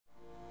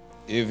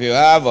If you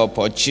have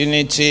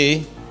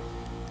opportunity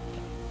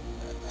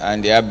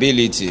and the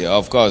ability,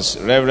 of course,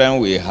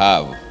 Reverend will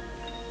have.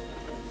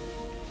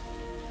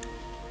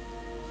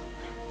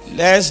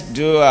 Let's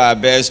do our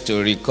best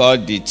to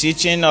record the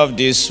teaching of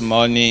this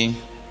morning.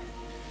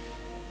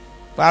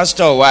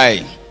 Pastor,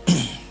 why?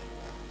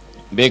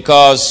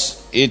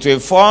 Because it will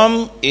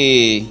form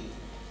a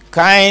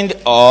kind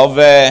of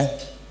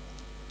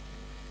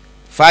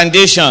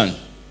foundation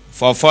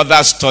for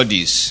further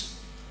studies.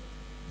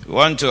 We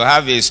want to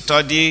have a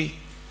study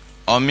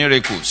on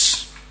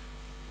miracles.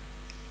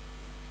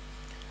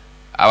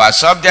 Our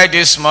subject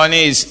this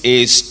morning is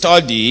a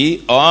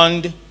study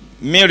on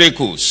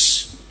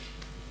miracles.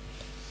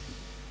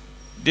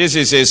 This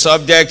is a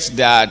subject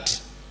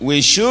that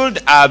we should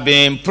have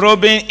been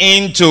probing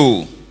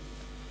into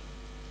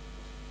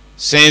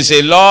since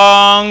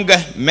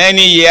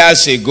many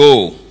years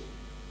ago.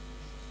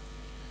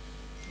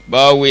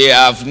 But we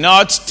have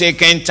not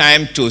taken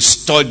time to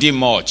study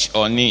much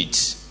on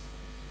it.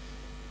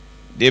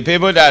 The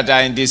people that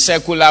are in the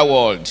secular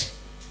world,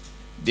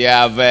 they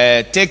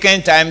have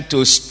taken time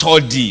to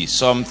study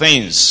some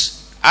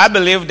things. I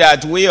believe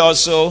that we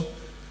also,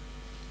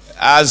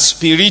 as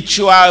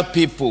spiritual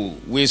people,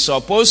 we're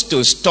supposed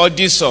to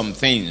study some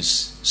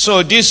things.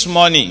 So this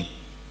morning,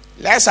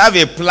 let's have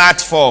a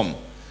platform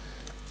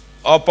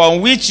upon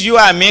which you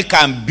and me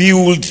can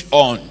build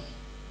on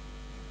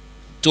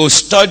to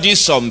study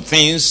some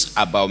things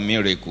about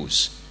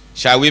miracles.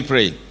 Shall we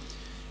pray?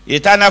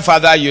 Eternal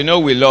Father, you know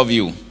we love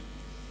you.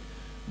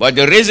 But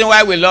the reason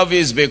why we love you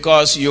is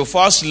because you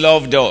first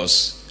loved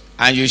us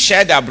and you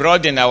shared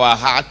abroad in our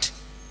heart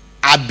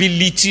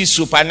ability,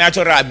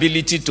 supernatural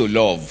ability to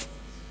love.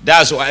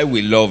 That's why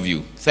we love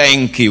you.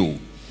 Thank you.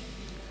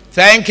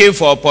 Thank you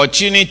for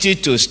opportunity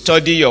to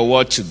study your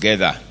word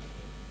together.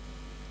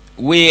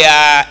 We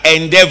are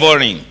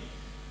endeavoring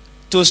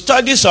to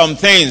study some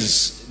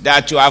things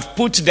that you have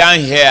put down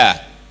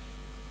here.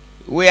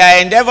 We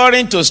are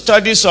endeavoring to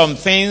study some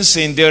things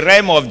in the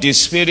realm of the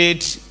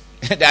Spirit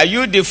that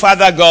you, the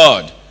Father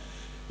God,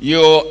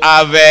 you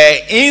have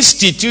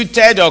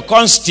instituted or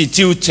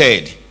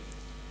constituted.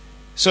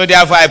 So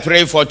therefore I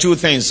pray for two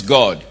things,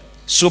 God.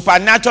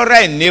 Supernatural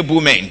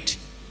enablement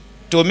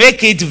to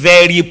make it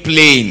very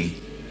plain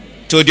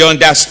to the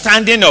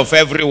understanding of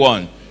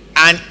everyone,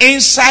 and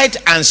insight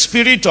and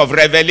spirit of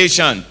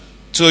revelation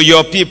to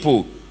your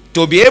people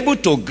to be able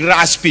to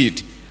grasp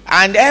it.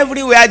 And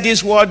everywhere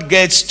this word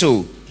gets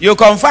to, you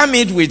confirm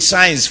it with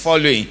signs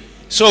following.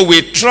 So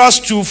we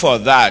trust you for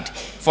that.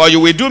 For you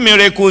will do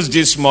miracles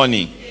this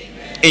morning.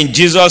 Amen. In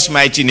Jesus'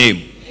 mighty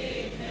name.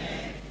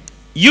 Amen.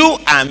 You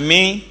and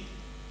me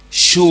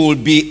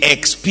should be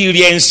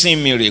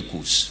experiencing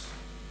miracles.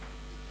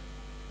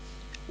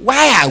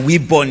 Why are we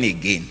born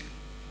again?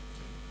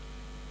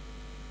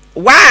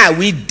 Why are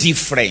we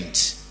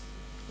different?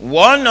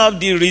 One of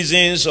the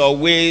reasons or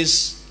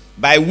ways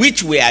by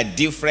which we are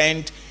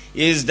different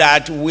is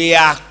that we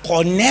are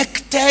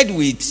connected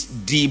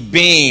with the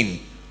being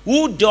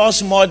who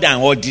does more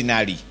than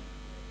ordinary.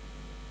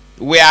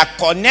 We are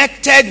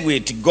connected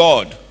with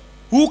God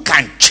who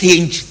can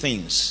change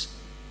things.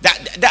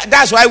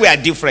 That's why we are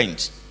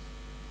different.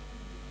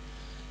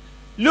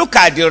 Look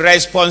at the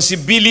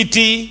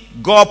responsibility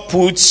God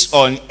puts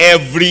on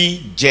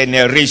every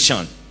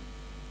generation.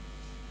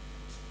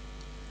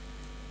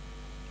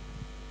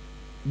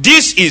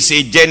 This is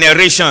a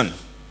generation.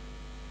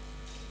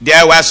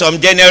 There were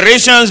some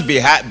generations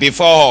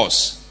before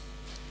us.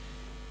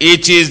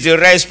 It is the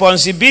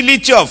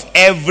responsibility of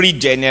every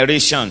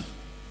generation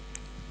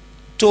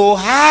to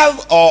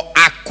have or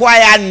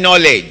acquire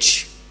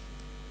knowledge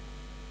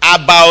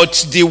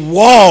about the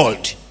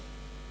world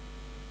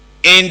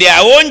in their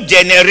own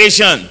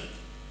generation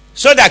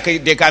so that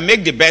they can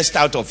make the best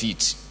out of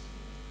it.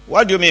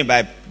 What do you mean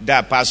by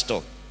that,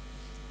 Pastor?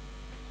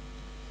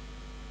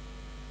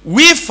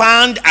 We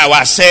found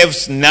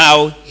ourselves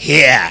now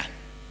here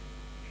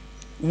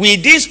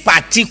with this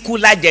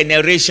particular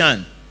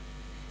generation.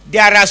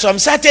 There are some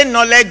certain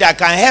knowledge that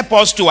can help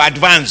us to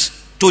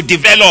advance, to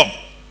develop.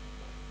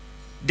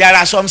 There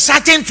are some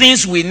certain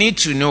things we need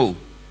to know.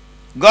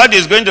 God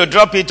is going to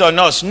drop it on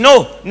us.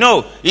 No.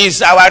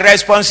 It's our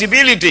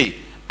responsibility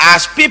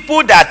as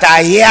people that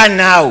are here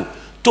now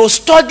to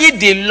study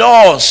the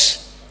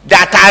laws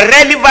that are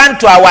relevant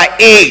to our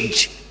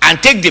age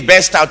and take the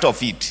best out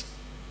of it.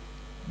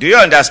 Do you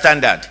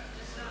understand that?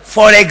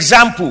 For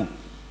example,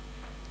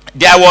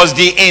 there was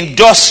the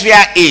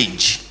industrial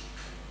age.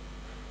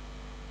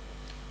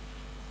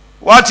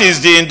 What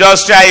is the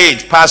industrial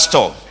age,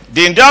 Pastor?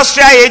 The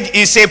industrial age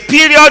is a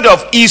period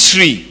of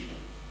history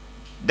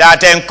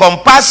that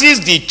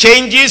encompasses the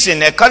changes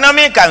in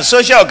economic and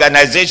social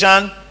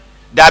organization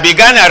that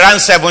began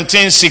around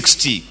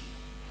 1760.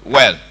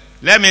 Well,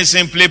 let me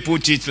simply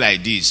put it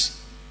like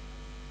this.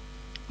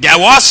 There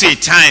was a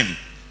time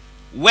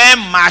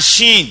when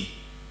machine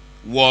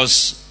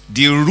was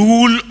the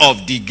rule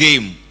of the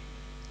game.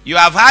 You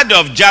have heard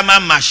of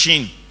German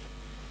machine.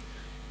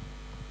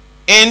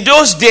 In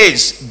those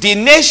days, the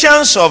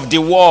nations of the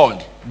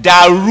world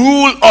that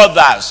rule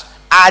others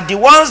are the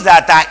ones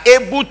that are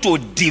able to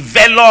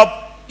develop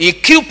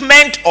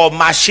equipment or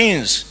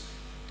machines.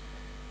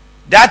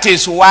 That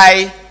is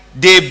why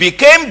they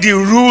became the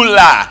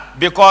ruler,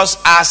 because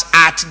as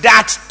at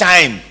that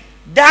time,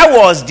 that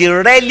was the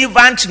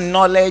relevant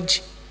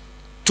knowledge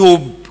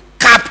to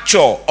capture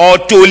or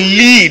to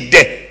lead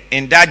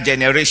in that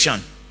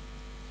generation.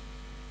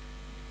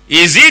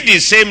 Is it the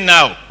same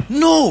now?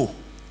 No.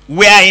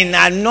 We are in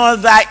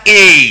another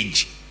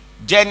age.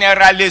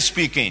 Generally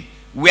speaking,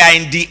 we are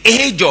in the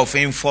age of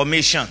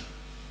information.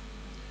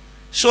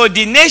 So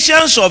the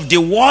nations of the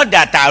world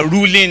that are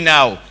ruling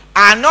now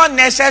are not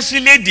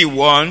necessarily the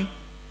one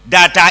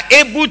that are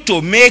able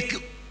to make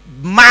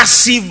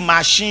massive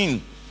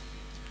machine,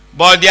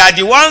 but they are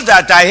the ones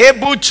that are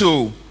able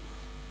to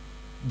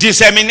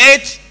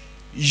disseminate,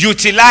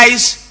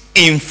 utilize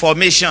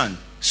information.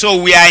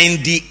 So we are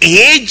in the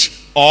age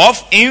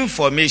of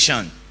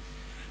information.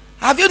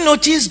 Have you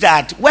noticed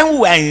that when we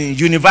were in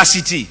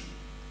university,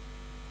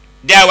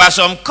 there were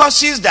some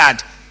courses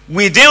that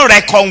we didn't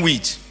reckon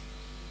with?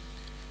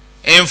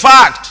 In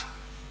fact,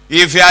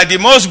 if you are the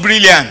most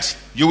brilliant,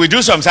 you will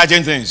do some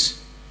certain things.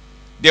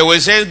 They will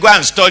say, go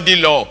and study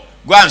law,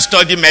 go and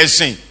study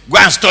medicine, go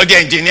and study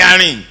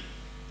engineering.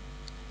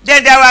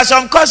 Then there were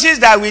some courses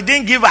that we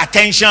didn't give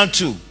attention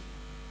to.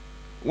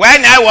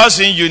 When I was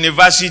in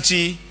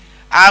university,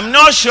 I'm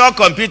not sure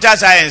computer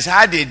science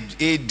had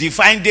a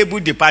definable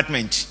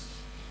department,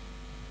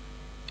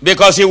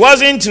 because it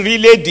wasn't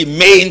really the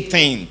main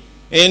thing.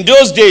 In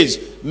those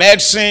days,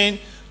 medicine.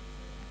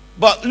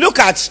 But look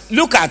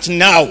at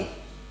now.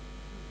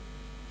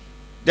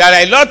 There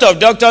are a lot of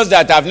doctors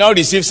that have not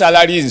received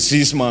salary in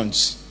 6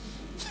 months.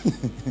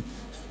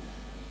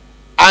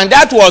 And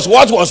that was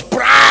what was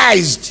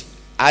prized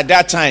at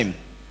that time.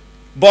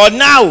 But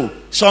now,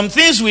 some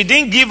things we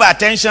didn't give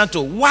attention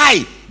to.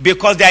 Why?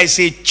 Because there is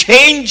a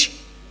change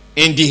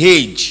in the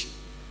age.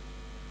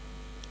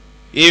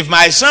 If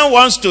my son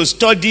wants to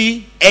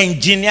study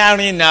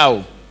engineering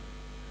now,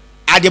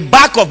 at the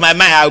back of my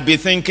mind, I'll be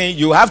thinking,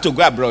 you have to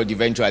go abroad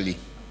eventually.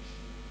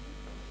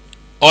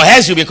 Or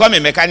else you become a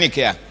mechanic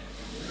here.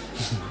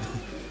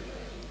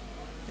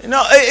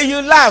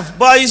 You laugh,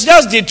 but it's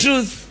just the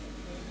truth.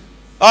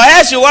 Or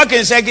else you work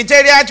in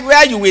secretariat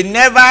where you will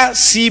never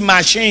see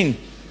machine.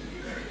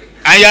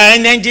 And you're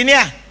an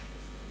engineer.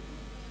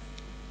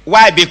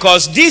 Why?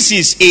 Because this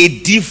is a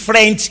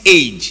different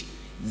age.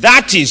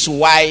 That is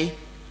why,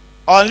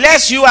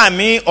 unless you and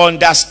me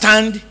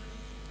understand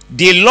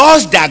the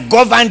laws that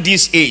govern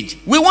this age,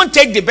 we won't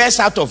take the best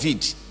out of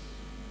it.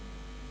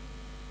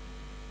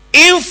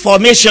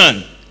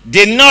 Information,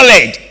 the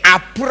knowledge,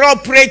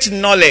 appropriate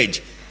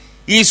knowledge,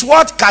 is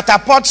what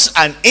catapults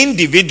an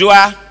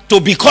individual to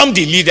become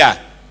the leader.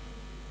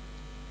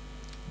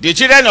 The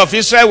children of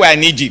Israel were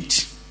in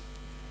Egypt.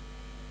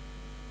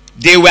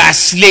 They were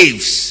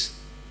slaves.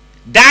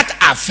 That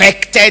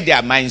affected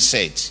their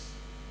mindset.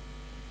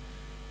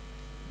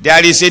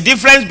 There is a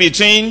difference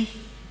between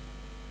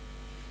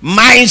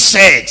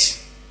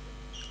mindset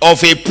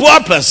of a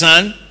poor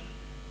person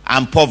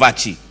and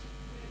poverty.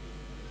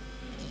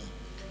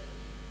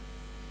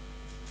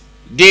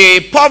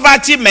 The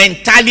poverty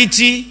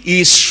mentality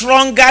is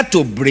stronger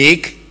to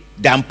break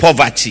than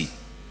poverty.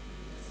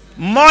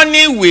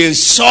 Money will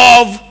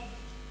solve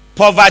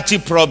poverty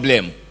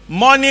problem.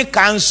 Money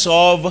can't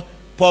solve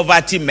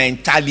poverty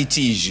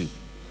mentality issue.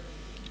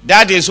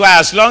 That is why,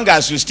 as long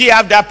as you still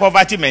have that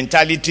poverty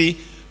mentality,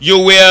 you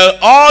will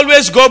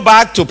always go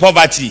back to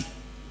poverty.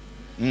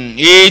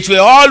 It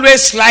will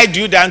always slide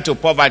you down to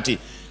poverty.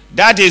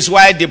 That is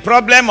why the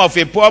problem of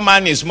a poor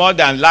man is more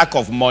than lack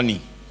of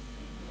money.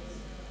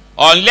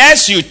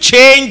 Unless you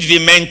change the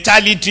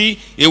mentality,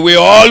 it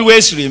will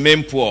always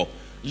remain poor.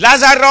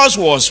 Lazarus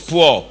was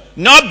poor,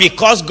 not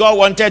because God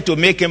wanted to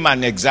make him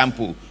an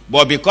example,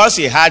 but because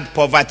he had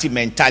poverty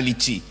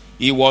mentality.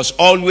 He was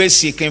always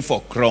seeking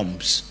for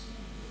crumbs.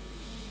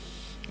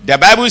 The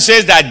Bible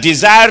says that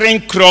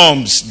desiring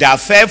crumbs that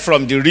fell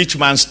from the rich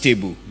man's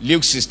table.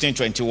 Luke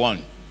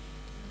 16:21.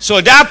 So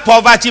that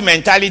poverty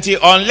mentality,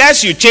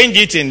 unless you change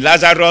it in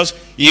Lazarus,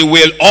 he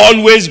will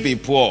always be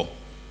poor.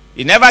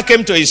 It never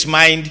came to his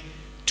mind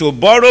to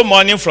borrow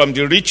money from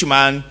the rich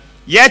man,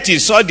 yet he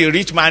saw the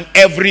rich man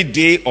every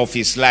day of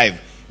his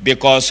life,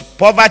 because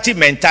poverty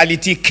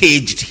mentality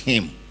caged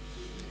him.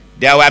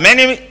 There were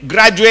many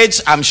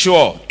graduates, I'm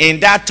sure, in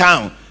that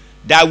town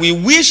that we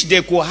wish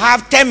they could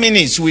have 10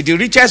 minutes with the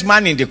richest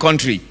man in the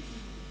country,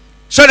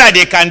 so that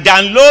they can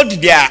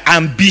download their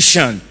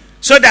ambition,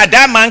 so that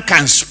that man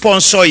can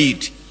sponsor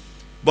it.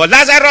 But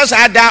Lazarus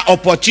had that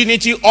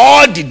opportunity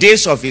all the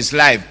days of his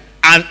life,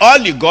 and all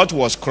he got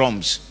was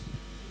crumbs.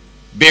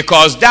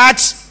 Because that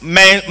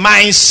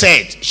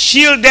mindset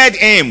shielded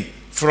him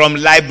from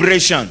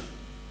liberation.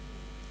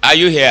 Are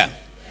you here?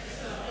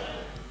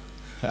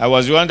 I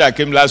was the one that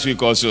came last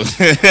week also.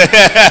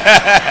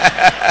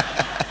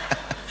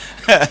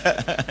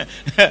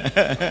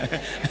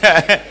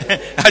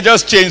 I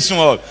just changed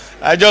small.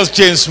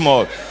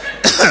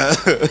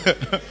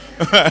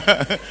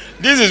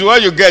 This is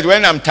what you get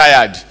when I'm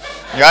tired.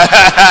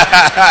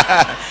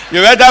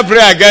 You better pray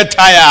and get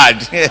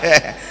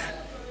tired.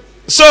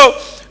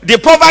 So, the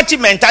poverty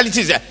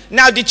mentality is there.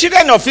 Now, the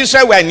children of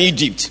Israel were in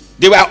Egypt.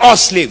 They were all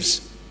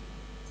slaves.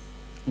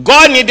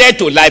 God needed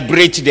to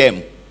liberate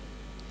them.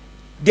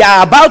 They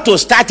are about to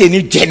start a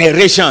new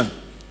generation.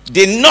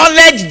 The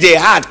knowledge they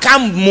had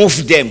can't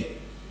move them.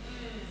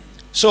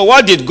 So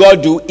what did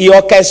God do? He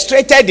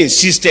orchestrated a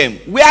system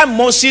where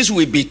Moses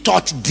will be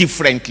taught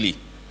differently.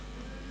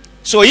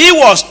 So he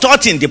was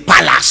taught in the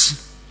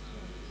palace.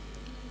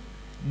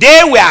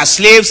 They were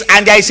slaves,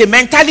 and there is a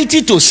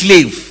mentality to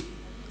slave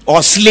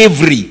or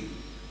slavery.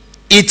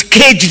 It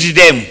caged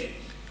them.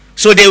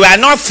 So they were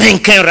not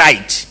thinking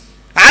right.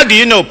 How do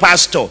you know,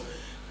 Pastor?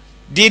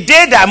 The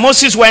day that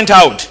Moses went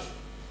out,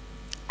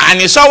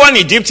 and he saw one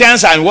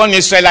Egyptians and one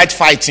Israelite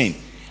fighting,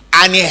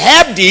 and he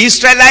helped the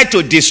Israelite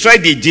to destroy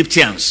the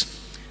Egyptians.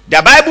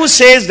 The Bible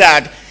says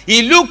that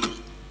he looked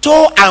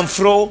to and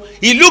fro,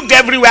 he looked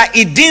everywhere,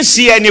 he didn't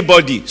see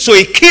anybody, so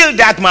he killed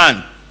that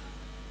man.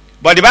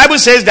 But the Bible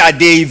says that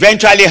they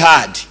eventually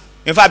heard.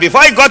 In fact,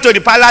 before he got to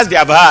the palace, they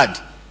have heard.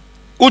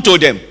 Who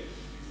told them?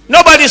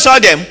 Nobody saw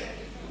them.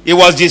 It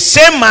was the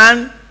same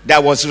man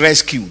that was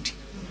rescued.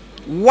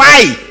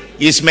 Why?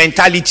 His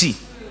mentality.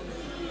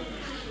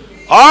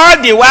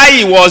 All the while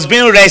he was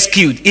being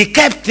rescued, he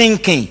kept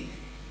thinking,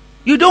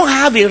 you don't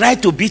have a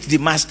right to beat the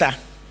master.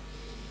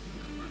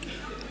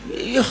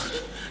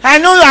 I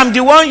know I'm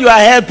the one you are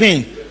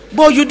helping,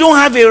 but you don't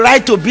have a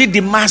right to beat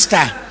the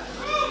master.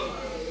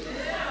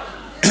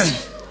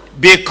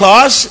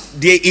 Because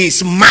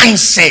his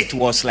mindset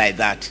was like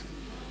that.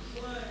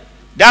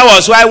 That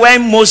was why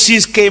when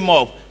Moses came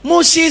up,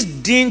 Moses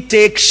didn't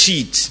take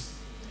shit.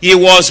 He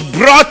was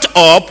brought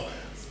up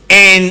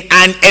in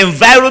an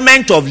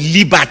environment of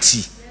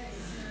liberty.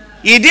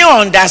 He didn't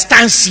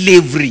understand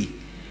slavery.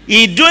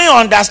 He didn't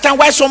understand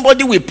why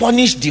somebody will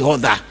punish the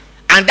other.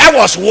 And that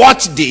was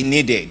what they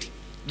needed.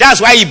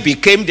 That's why he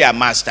became their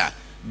master.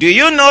 Do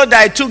you know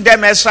that it took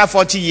them extra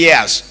 40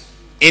 years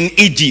in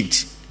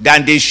Egypt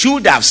than they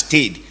should have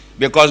stayed?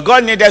 Because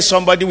God needed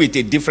somebody with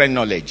a different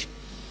knowledge.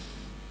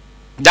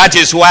 That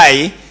is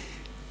why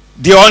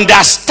the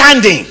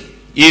understanding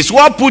is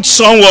what puts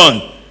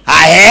someone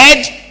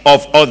ahead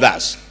of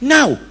others.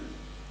 Now,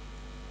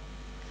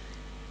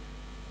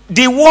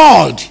 the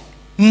world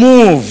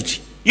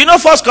moved. You know,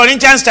 1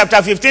 Corinthians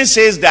chapter 15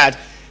 says that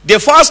the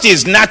first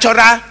is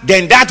natural,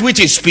 then that which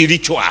is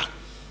spiritual.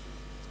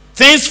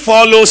 Things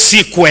follow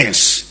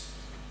sequence.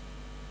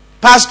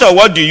 Pastor,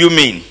 what do you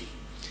mean?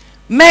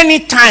 Many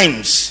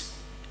times,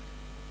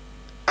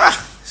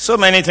 so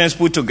many things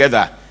put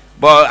together.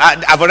 But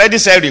I've already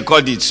said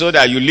record it so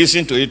that you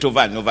listen to it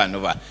over and over and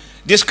over.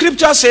 The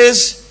scripture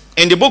says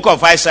in the book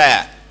of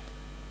Isaiah,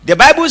 the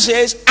Bible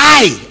says,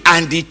 I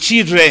and the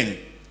children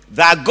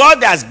that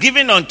God has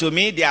given unto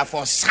me, they are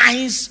for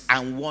signs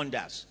and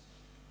wonders.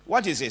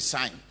 What is a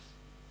sign?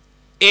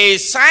 A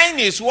sign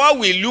is what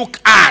we look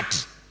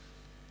at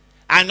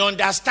and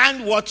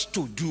understand what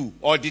to do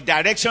or the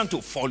direction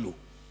to follow.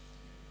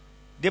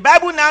 The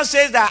Bible now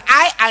says that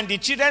I and the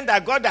children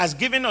that God has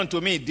given unto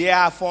me, they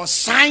are for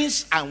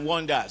signs and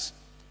wonders.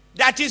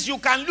 That is, you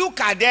can look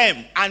at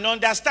them and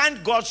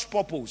understand God's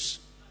purpose.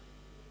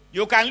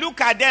 You can look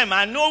at them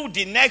and know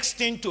the next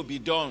thing to be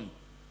done.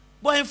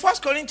 But in 1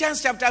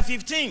 Corinthians chapter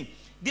 15,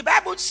 the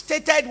Bible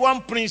stated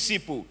one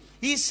principle.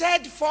 He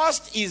said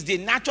first is the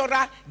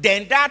natural,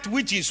 then that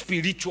which is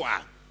spiritual.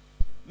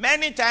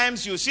 Many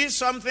times you see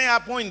something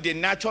happen in the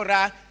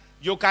natural,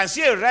 you can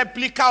see a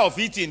replica of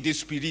it in the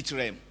spirit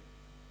realm.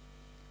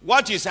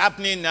 What is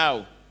happening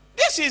now?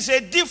 This is a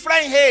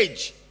different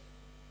age.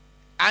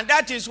 And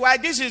that is why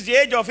this is the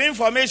age of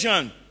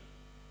information.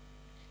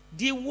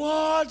 The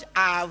world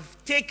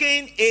have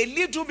taken a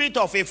little bit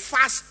of a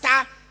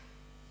faster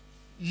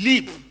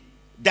leap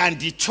than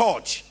the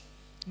church.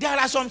 There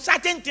are some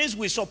certain things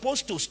we're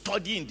supposed to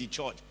study in the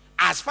church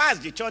as far as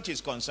the church is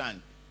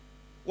concerned.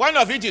 One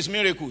of it is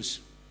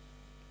miracles.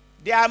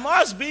 There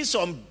must be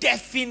some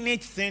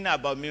definite thing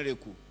about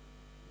miracle.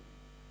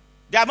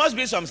 There must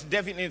be some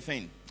definite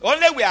thing.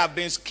 Only we have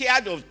been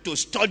scared to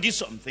study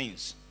some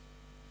things.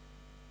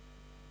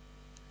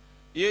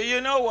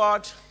 You know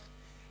what?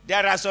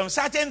 There are some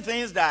certain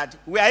things that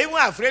we are even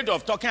afraid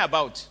of talking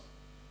about.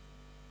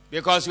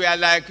 Because we are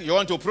like, you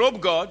want to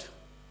probe God?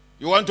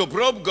 You want to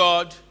probe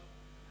God?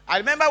 I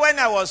remember when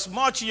I was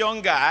much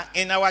younger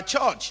in our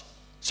church,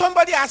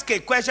 somebody asked a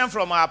question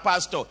from our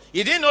pastor.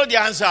 He didn't know the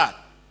answer.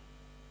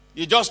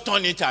 He just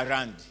turned it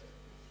around.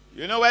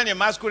 You know, when a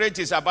masquerade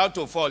is about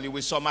to fall, he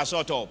will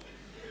somersault up.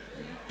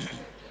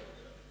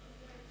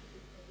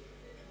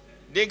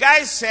 The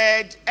guy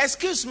said,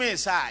 excuse me,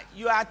 sir,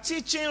 you are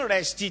teaching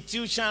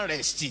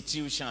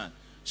restitution.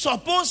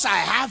 Suppose I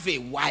have a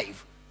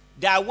wife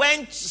that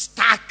went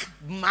stark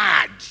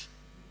mad.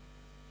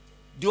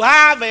 Do I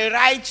have a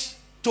right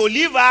to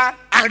leave her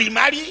and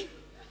remarry?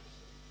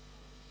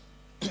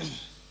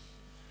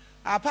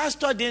 Our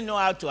pastor didn't know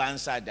how to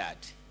answer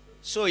that.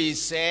 So he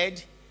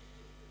said,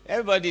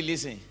 everybody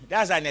listen,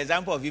 that's an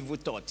example of evil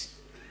thought.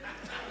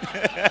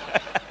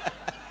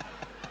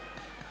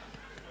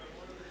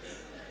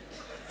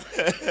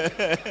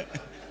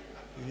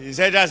 He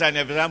said that's an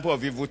example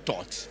of evil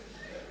thought.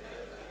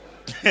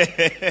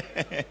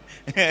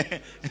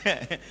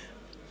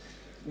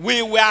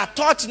 We were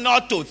taught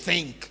not to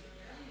think.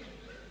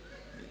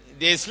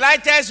 The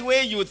slightest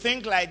way you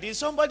think like this,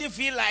 somebody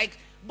feel like,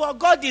 but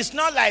God is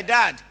not like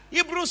that.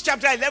 Hebrews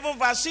chapter 11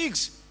 verse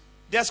 6.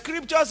 The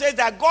scripture says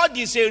that God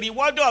is a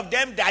rewarder of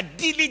them that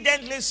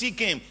diligently seek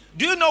him.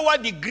 Do you know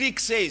what the Greek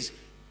says?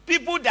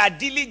 People that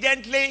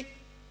diligently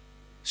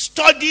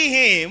study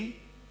him,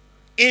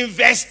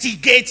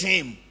 investigate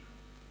him.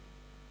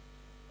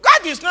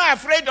 God is not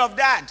afraid of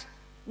that.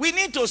 We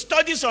need to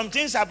study some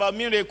things about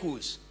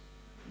miracles.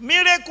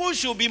 Miracles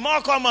should be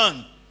more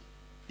common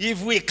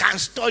if we can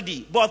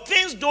study. But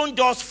things don't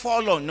just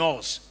fall on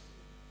us.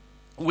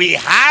 We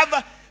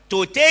have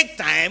to take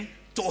time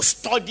to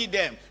study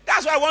them.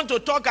 That's why I want to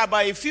talk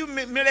about a few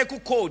miracle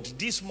codes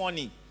this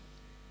morning.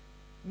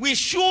 We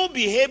should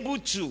be able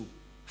to.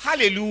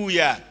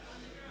 Hallelujah.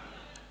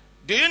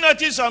 Do you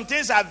notice some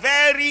things are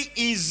very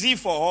easy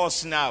for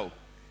us now?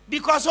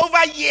 Because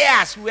over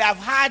years we have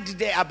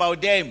heard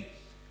about them.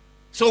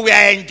 So we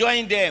are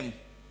enjoying them.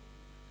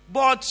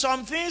 But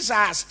some things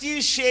are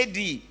still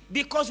shady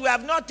because we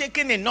have not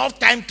taken enough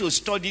time to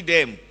study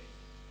them.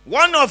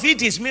 One of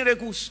it is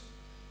miracles.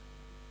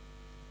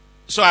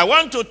 So I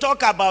want to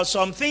talk about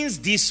some things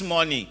this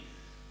morning.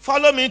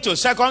 Follow me to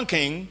 2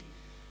 Kings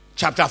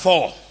chapter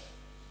 4.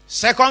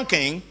 2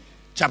 Kings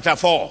chapter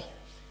 4.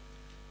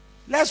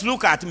 Let's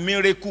look at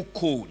miracle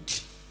code.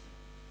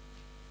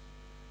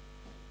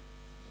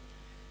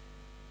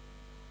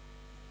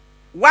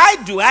 Why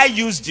do I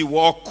use the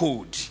word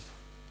code?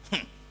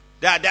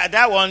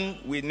 That one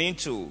we need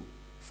to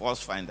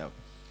first find out.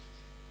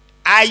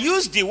 I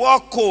use the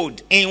word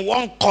code in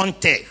one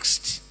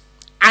context,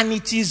 and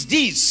it is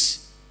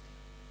this.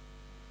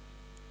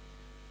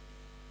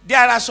 There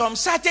are some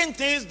certain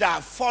things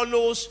that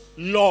follows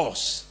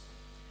laws.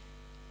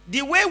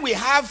 The way we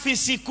have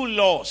physical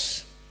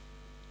laws,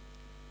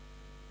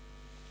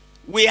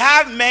 we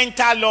have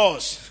mental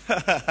laws.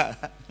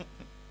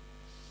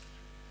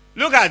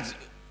 Look at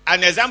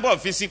an example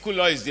of physical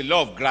law is the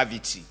law of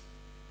gravity.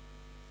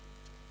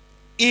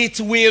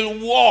 It will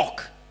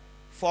work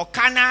for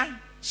carnal,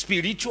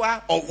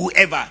 spiritual, or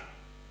whoever.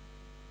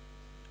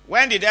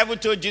 When the devil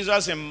told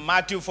Jesus in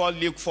Matthew 4,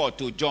 Luke 4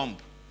 to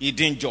jump, he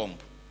didn't jump.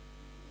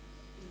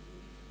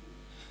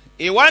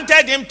 He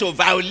wanted him to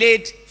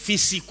violate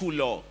physical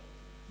law.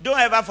 Don't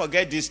ever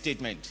forget this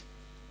statement.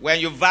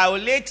 When you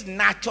violate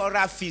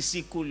natural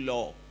physical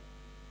law,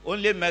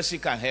 only mercy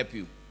can help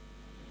you.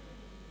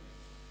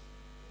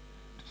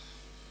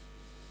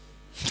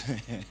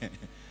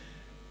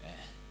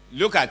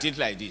 Look at it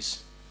like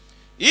this.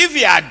 If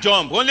he had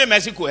jumped, only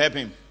mercy could help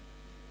him.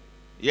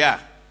 Yeah,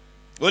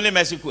 only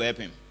mercy could help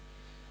him.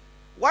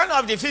 One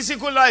of the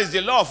physical laws is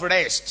the law of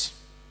rest.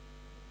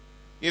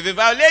 If you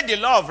violate the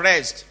law of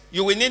rest,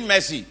 you will need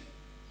mercy.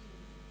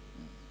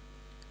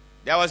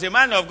 There was a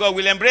man of God,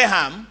 William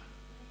Branham.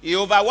 He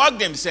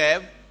overworked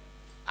himself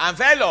and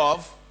fell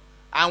off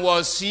and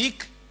was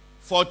sick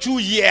for 2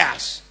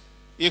 years.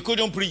 He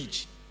couldn't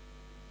preach.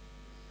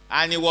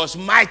 And he was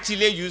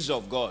mightily used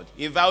of God.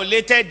 He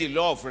violated the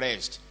law of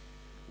rest.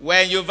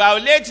 When you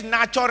violate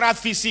natural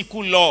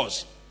physical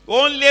laws,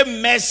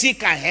 only mercy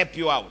can help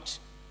you out.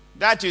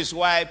 That is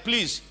why,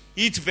 please,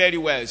 eat very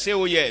well. Say,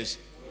 oh yes.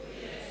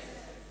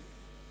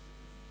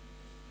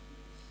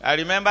 I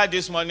remember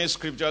this morning's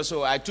scripture,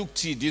 so I took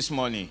tea this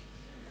morning.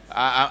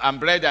 And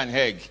bread and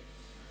egg.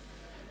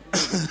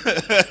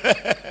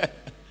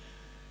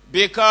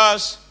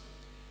 Because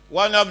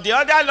one of the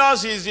other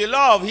laws is the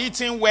law of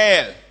eating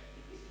well.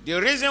 The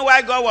reason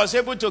why God was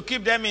able to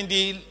keep them in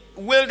the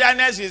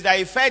wilderness is that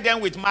he fed them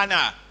with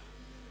manna.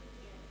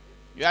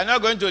 You are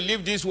not going to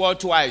leave this world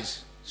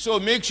twice. So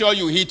make sure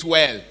you eat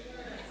well.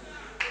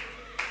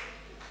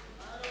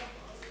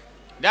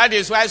 That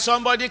is why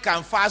somebody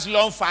can fast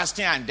long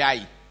fasting and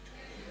die.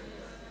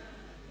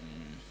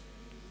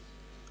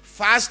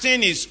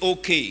 Fasting is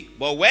okay,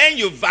 but when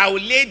you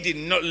violate the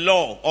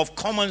law of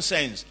common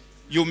sense,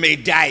 you may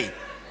die.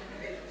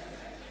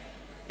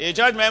 A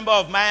church member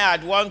of mine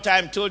at one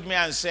time told me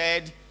and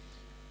said,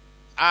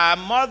 our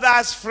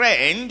mother's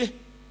friend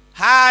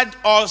had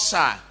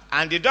ulcer,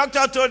 and the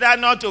doctor told her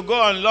not to go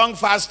on long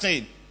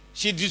fasting.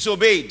 She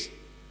disobeyed.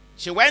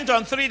 She went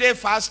on 3-day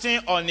fasting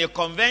on a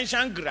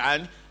convention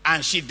ground,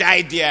 and she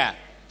died there.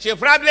 She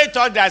probably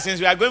thought that since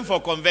we are going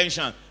for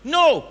convention.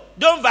 No,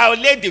 don't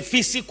violate the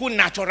physical,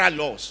 natural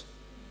laws.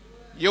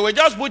 You will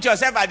just put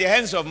yourself at the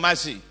hands of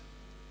mercy.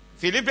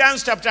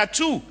 Philippians chapter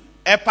 2,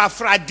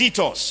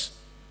 Epaphroditus.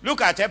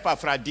 Look at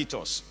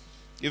Epaphroditus.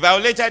 He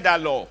violated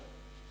that law.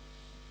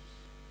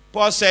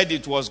 Paul said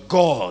it was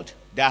God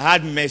that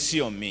had mercy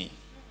on me.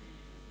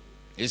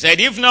 He said,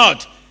 if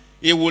not,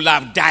 he would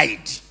have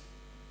died.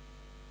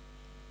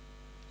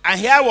 And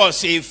here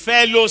was a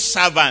fellow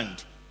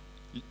servant.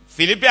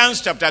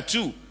 Philippians chapter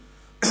 2,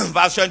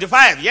 verse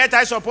 25. Yet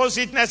I suppose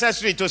it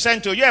necessary to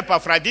send to you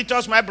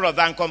Epaphroditus, my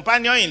brother and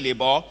companion in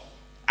labor,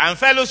 and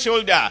fellow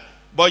soldier,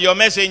 but your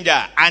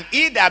messenger, and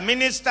he that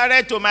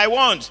ministered to my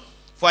wants,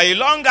 For he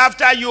longed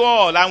after you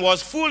all and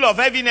was full of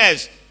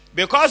heaviness,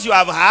 because you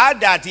have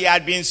heard that he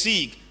had been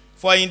sick.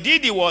 For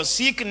indeed he was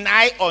sick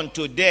nigh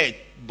unto death,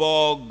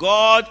 but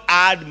God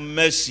had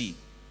mercy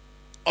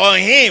on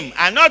him,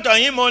 and not on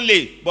him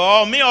only, but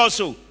on me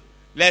also,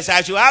 lest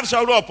I should have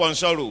sorrow upon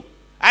sorrow.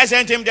 I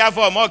sent him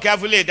therefore more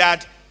carefully,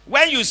 that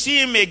when you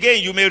see him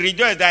again, you may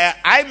rejoice, that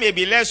I may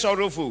be less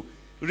sorrowful.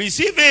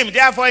 Receive him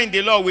therefore in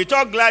the Lord with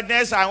all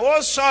gladness and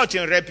all such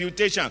in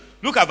reputation.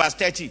 Look at verse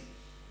 30.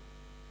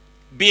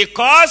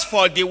 Because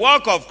for the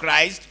work of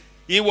Christ,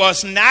 he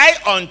was nigh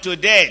unto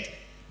death,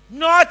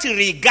 not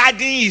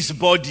regarding his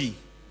body.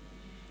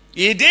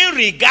 He didn't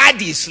regard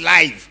his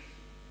life.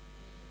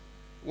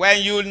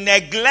 When you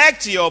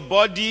neglect your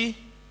body,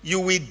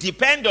 you will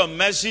depend on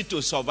mercy to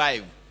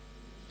survive.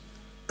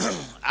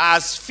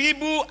 As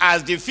feeble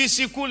as the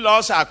physical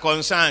laws are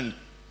concerned,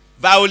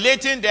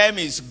 violating them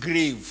is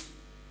grave.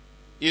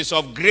 Is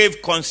of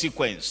grave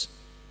consequence.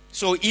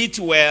 So eat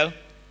well,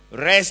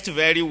 rest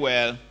very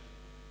well.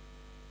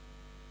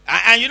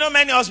 And you know,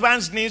 many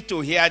husbands need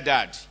to hear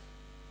that.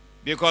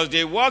 Because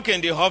they work in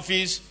the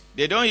office,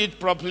 they don't eat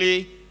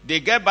properly, they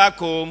get back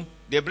home,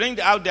 they bring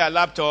out their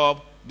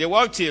laptop, they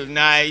work till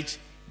night,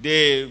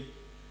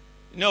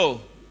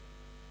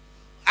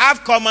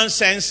 have common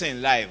sense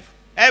in life.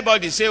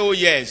 Everybody say, oh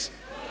yes.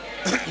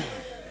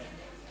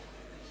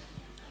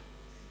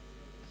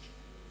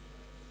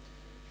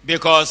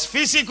 Because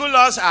physical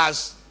laws,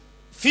 as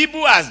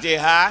feeble as they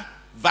are,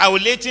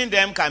 violating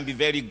them can be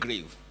very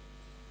grave.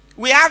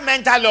 We have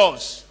mental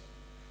laws.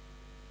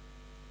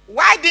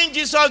 Why didn't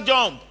Jesus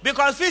jump?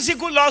 Because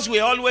physical laws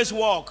will always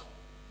work.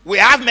 We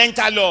have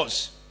mental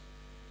laws.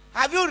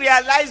 Have you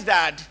realized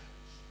that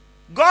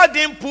God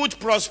didn't put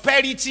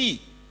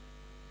prosperity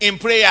in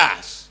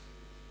prayers?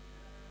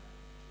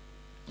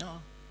 No.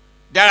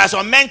 There are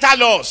some mental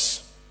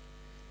laws.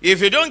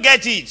 If you don't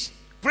get it,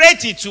 pray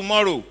till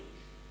tomorrow.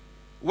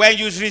 When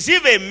you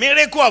receive a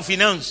miracle of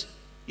finance,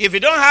 if you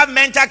don't have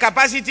mental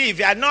capacity, if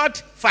you are not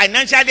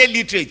financially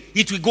literate,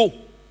 it will go.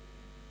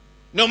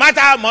 No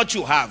matter how much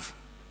you have.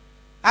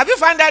 Have you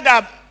found out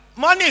that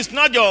money is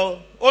not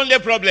your only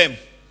problem?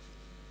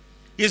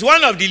 It's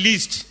one of the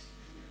least.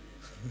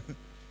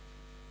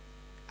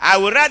 I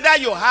would rather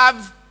you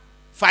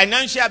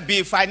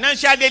be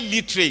financially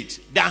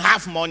literate than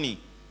have money.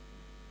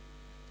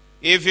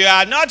 If you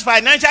are not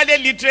financially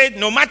literate,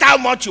 no matter how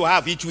much you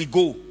have, it will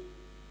go.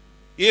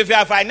 If you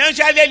are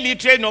financially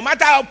literate, no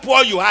matter how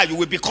poor you are, you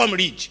will become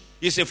rich.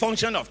 It's a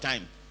function of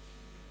time.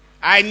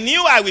 I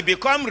knew I would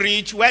become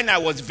rich when I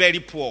was very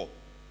poor.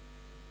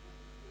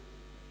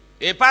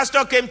 A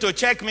pastor came to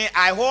check me.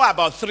 I owe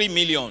about 3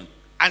 million.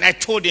 And I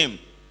told him,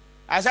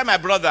 I said, my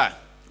brother,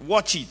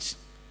 watch it.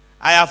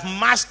 I have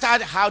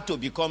mastered how to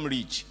become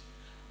rich.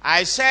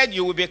 I said,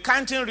 you will be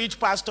counting rich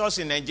pastors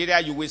in Nigeria.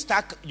 You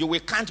will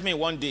count me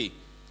one day.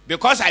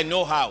 Because I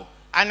know how.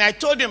 And I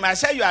told him, I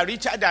said, you are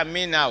richer than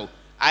me now.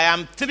 I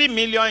am 3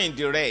 million in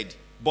the red.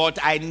 But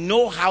I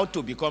know how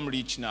to become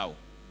rich now.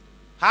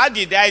 How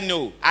did I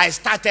know? I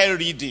started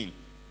reading.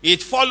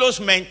 It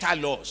follows mental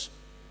laws.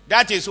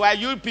 That is why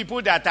you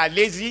people that are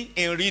lazy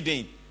in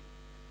reading,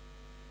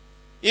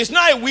 it's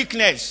not a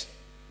weakness,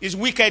 it's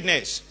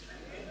wickedness.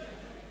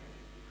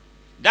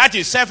 That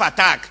is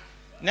self-attack.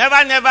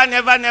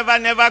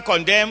 Never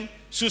condemn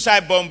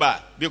suicide bomber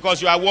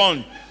because you are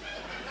one.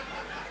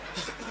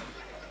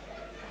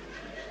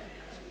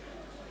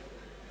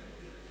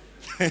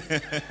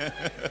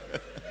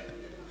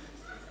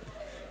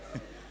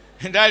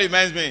 And that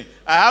reminds me,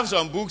 I have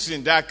some books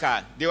in that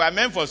car. They were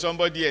meant for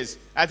somebody else.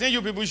 I think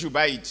you people should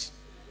buy it.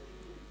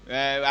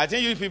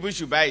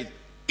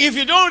 If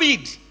you don't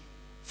read,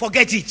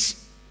 forget it.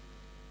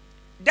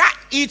 That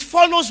it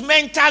follows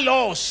mental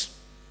laws.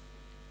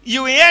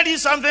 You inherit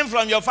something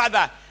from your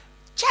father.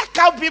 Check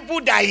out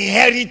people that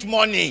inherit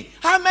money.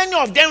 How many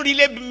of them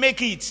really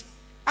make it?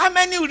 How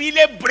many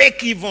really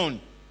break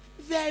even?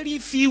 Very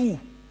few.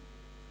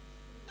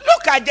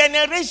 Look at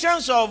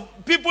generations of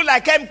people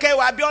like MK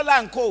Wabiola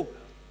and Co.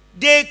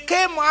 They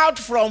came out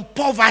from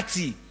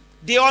poverty.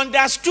 They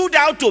understood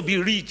how to be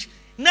rich.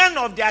 None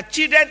of their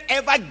children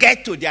ever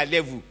get to their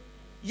level.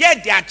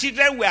 Yet their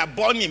children were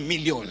born in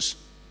millions.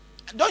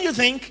 Don't you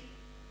think?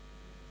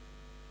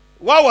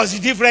 What was the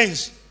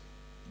difference?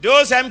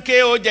 Those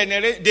MKO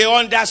generation, they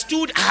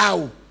understood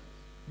how.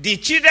 The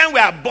children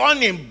were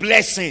born in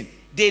blessing.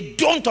 They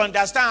don't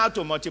understand how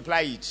to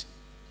multiply it.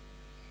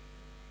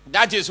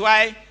 That is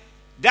why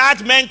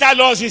that mental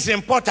loss is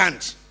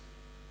important.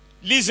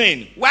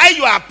 Listen, while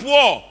you are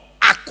poor,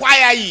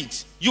 acquire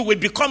it. You will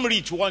become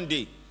rich one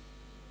day.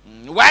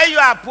 While you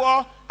are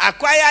poor,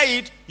 acquire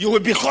it. You will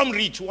become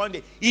rich one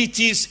day. It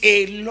is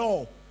a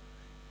law.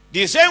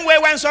 The same way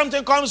when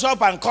something comes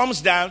up and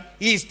comes down,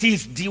 it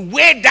is the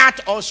way that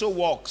also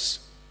works.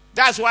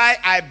 That's why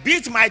I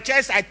beat my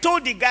chest. I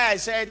told the guy, I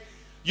said,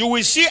 you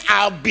will see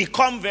I'll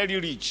become very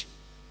rich.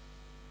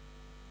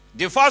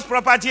 The first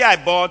property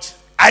I bought,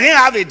 I didn't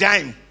have a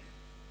dime.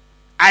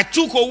 I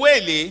took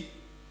away,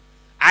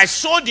 I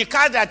sold the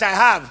car that I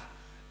have.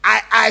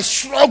 I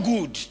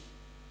struggled.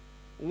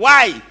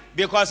 Why?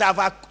 Because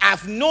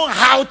I've known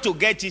how to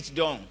get it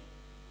done.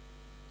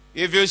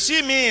 If you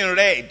see me in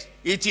red,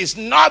 it is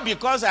not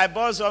because I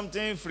bought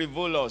something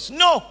frivolous.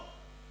 No.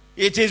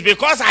 It is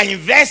because I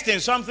invest in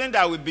something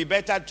that will be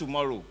better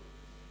tomorrow.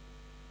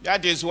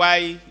 That is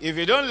why if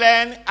you don't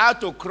learn how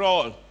to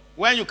crawl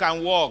when you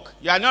can walk,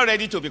 you are not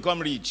ready to become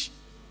rich.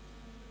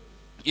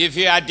 If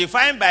you are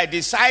defined by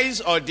the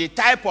size or the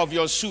type of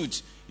your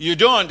suit, you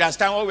don't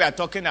understand what we are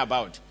talking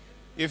about.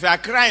 If you are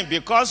crying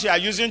because you are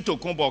using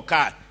Tokumbo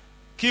car,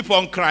 keep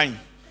on crying.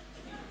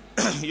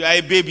 You are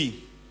a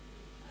baby.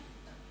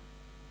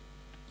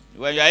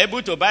 When you are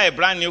able to buy a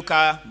brand new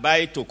car,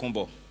 buy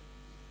Tokumbo.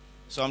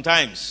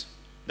 Sometimes,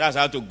 that's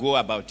how to go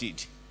about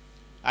it.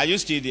 Are you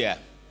still there?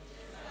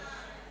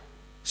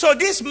 So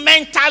this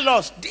mental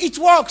loss, it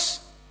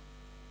works.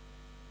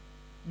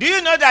 Do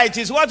you know that it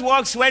is what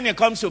works when it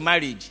comes to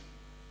marriage?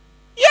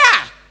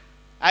 Yeah.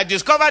 I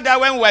discovered that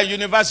when we were in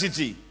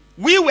university.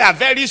 We were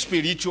very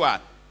spiritual.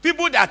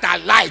 People that are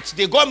light,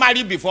 they got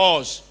married before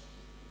us.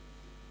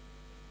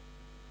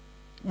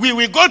 We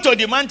will go to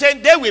the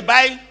mountain, they will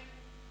buy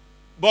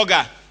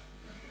burger.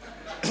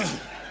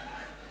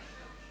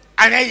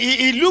 And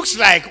it looks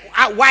like,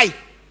 why?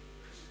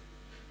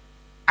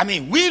 I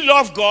mean, we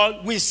love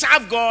God, we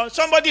serve God.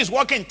 Somebody is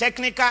working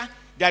technical,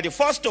 they are the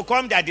first to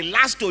come, they are the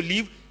last to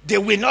leave. They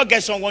will not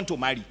get someone to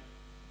marry.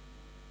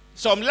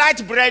 Some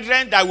light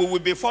brethren that we will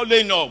be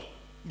following up.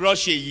 Bro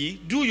Sheyi,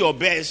 do your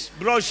best.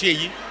 Bro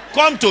Sheyi,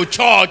 come to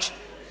church.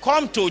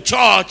 Come to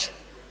church.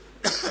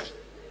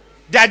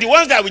 They are the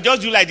ones that will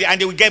just do like that and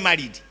they will get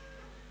married.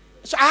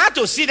 So I had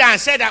to sit down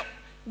and say that,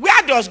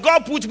 where does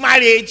God put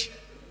marriage?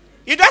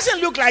 It doesn't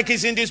look like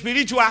it's in the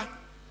spiritual.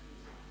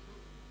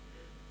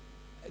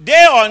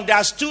 They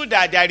understood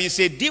that there is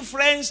a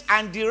difference,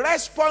 and the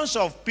response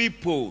of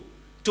people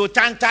to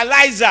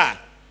tantalizer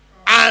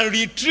and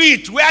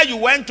retreat where you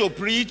went to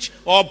preach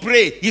or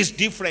pray is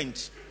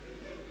different.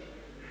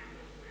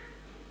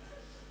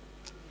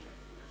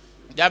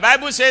 The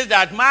Bible says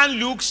that man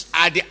looks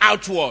at the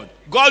outward,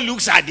 God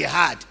looks at the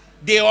heart.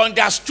 They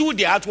understood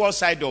the outward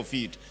side of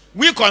it.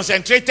 We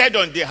concentrated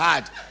on the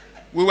heart.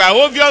 We were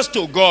obvious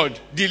to God.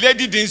 The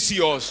lady didn't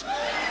see us.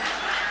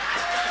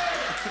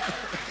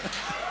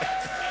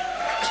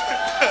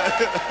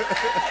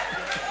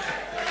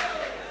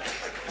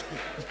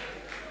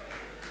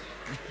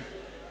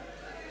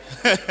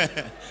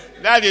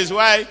 That is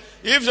why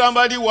if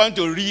somebody wants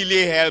to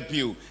really help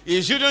you,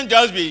 it shouldn't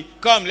just be,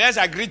 come, let's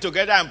agree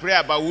together and pray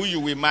about who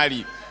you will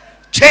marry.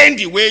 Change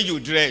the way you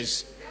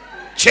dress.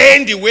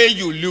 Change the way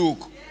you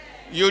look.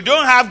 You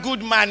don't have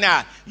good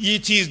manner.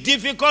 It is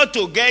difficult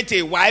to get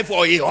a wife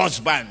or a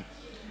husband.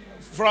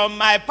 From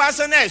my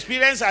personal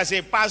experience as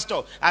a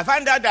pastor, I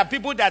find out that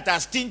people that are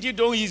stingy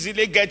don't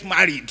easily get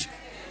married.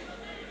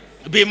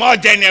 Be more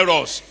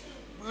generous.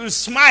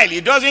 Smile.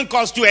 It doesn't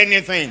cost you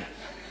anything.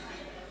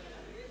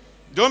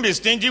 Don't be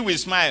stingy with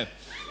smile.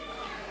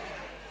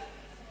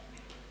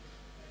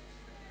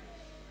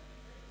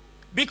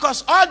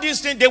 Because all these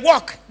things, they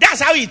work.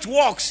 That's how it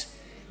works.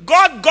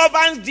 God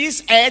governs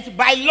this earth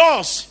by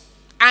laws.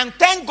 And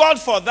thank God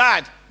for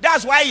that.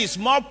 That's why he's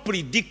more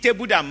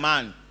predictable than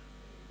man.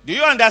 Do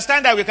you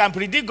understand that we can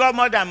predict God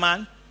more than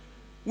man?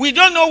 We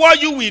don't know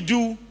what you will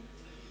do.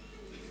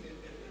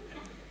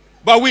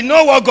 But we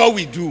know what God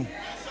will do.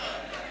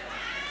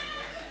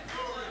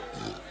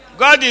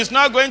 God is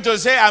not going to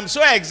say, I'm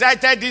so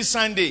excited this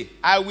Sunday.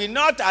 I will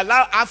not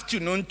allow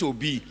afternoon to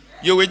be.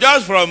 You will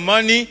just from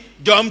morning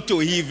jump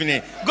to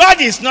evening. God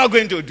is not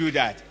going to do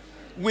that.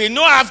 We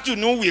know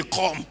afternoon will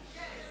come.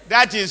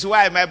 That is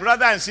why, my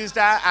brother and sister,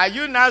 are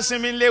you now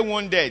seemingly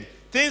wounded?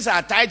 Things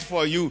are tight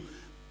for you.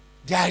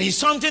 There is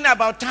something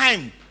about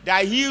time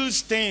that heals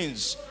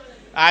things.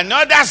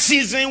 Another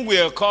season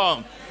will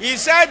come. He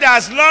said,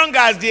 as long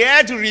as the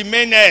earth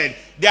remaineth,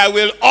 there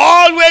will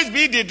always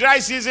be the dry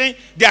season.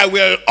 There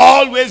will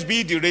always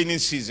be the rainy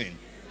season.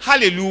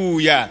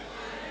 Hallelujah.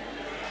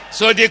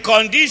 So the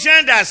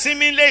condition that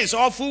seemingly is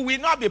awful will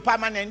not be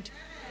permanent.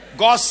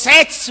 God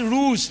sets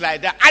rules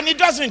like that. And he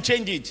doesn't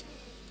change it.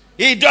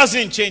 He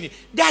doesn't change it.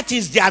 That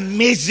is the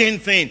amazing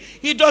thing.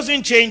 He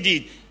doesn't change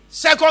it.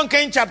 2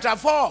 Kings chapter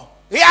 4.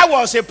 Here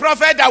was a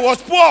prophet that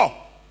was poor.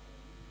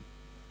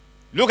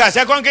 Look at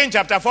 2 Kings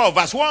chapter 4,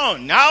 verse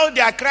 1. Now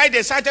there cried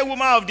a certain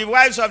woman of the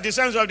wives of the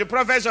sons of the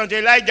prophets unto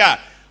Elisha,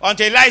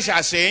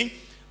 saying,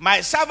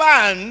 thy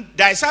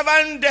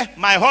servant,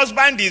 my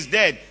husband is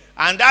dead,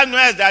 and thou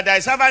knowest that thy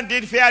servant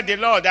did fear the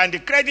Lord, and the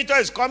creditor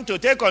is come to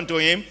take unto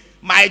him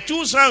my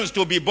 2 sons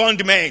to be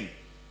bondmen.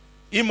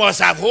 He must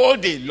have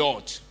hold a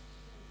lot.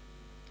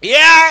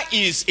 Here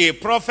is a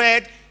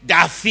prophet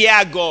that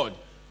fear God.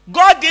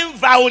 God didn't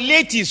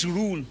violate his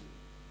rule.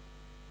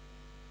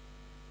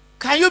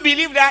 Can you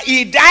believe that?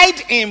 He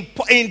died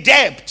in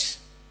debt.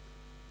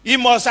 He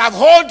must have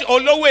hold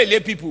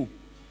Olowele people.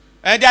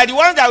 And they are the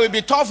ones that will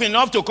be tough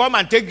enough to come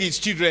and take his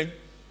children.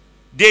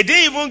 They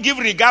didn't even give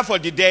regard for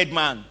the dead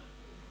man.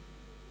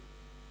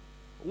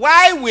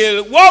 What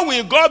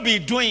will God be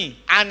doing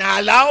and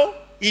allow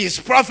his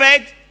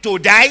prophet to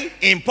die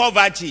in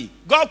poverty?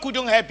 God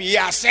couldn't help it. He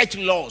has set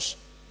laws.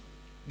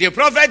 The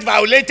prophet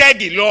violated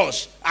the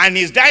laws and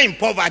is dying in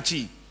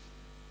poverty.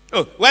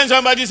 Oh, when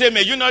somebody say,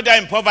 may you not die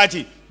in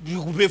poverty,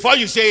 before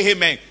you say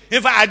amen.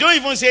 In fact, I don't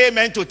even say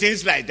amen to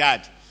things like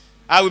that.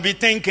 I will be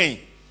thinking,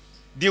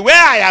 the way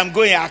I am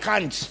going, I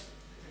can't.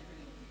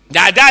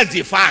 That's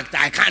the fact,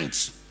 I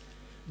can't.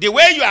 The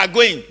way you are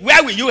going,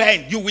 where will you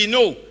end? You will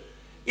know.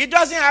 It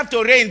doesn't have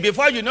to rain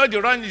before you know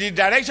the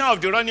direction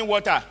of the running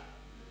water.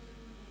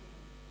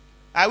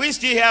 Are we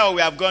still here or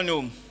we have gone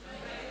home?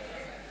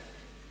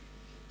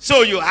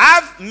 So you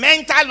have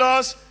mental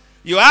laws,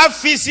 you have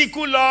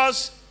physical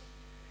laws.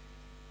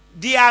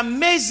 The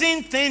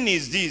amazing thing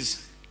is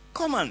this.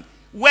 Come on.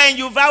 When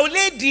you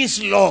violate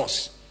these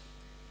laws,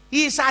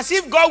 it's as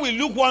if God will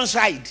look one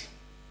side.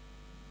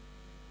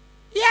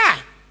 Yeah.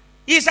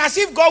 It's as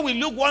if God will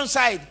look one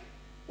side.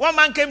 One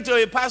man came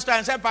to a pastor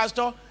and said,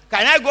 Pastor,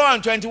 can I go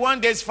on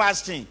 21 days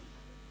fasting?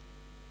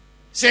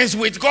 Since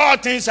with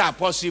God things are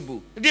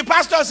possible. The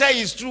pastor said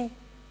it's true.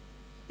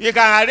 He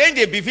can arrange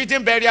a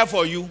befitting burial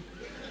for you.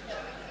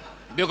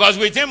 Because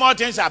with him all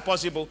things are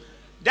possible.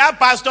 That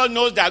pastor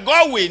knows that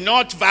God will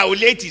not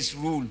violate his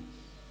rule.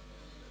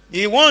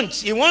 He won't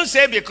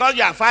say because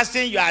you are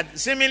fasting, you are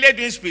seemingly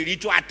doing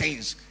spiritual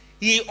things.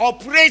 He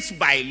operates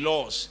by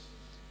laws.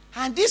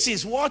 And this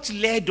is what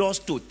led us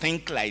to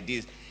think like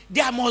this.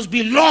 There must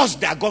be laws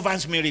that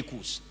governs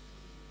miracles.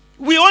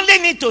 We only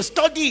need to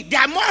study.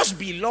 There must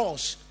be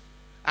laws.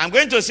 I'm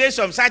going to say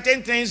some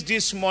certain things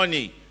this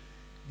morning.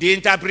 The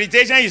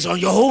interpretation is on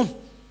your own.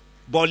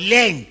 But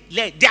learn.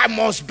 There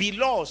must be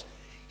laws.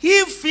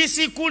 If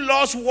physical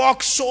laws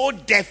work so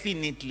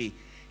definitely,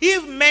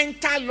 if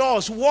mental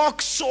laws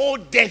work so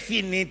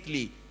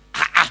definitely,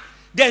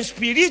 then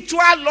spiritual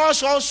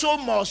laws also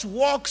must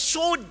work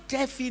so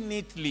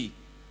definitely.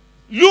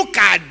 Look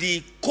at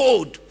the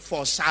code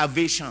for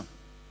salvation.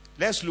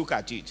 Let's look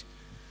at it.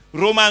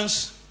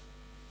 Romans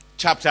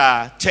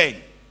chapter 10.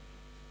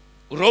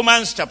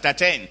 Romans chapter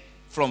 10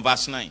 from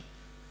verse 9.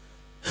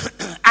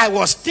 I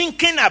was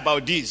thinking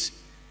about this.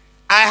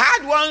 I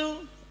had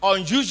one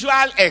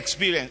unusual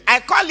experience. I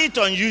call it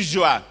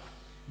unusual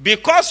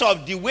because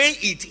of the way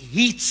it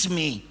hits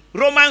me.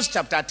 Romans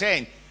chapter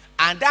 10.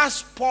 And that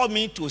spurred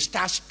me to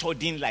start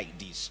studying like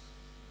this.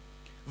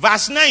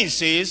 Verse 9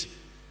 says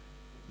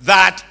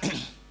that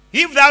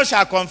if thou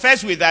shalt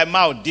confess with thy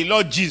mouth the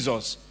Lord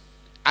Jesus,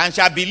 and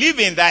shalt believe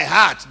in thy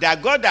heart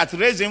that God hath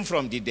raised him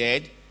from the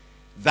dead,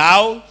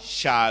 thou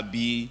shalt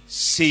be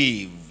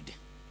saved.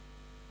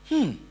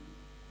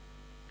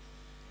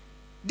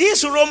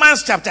 This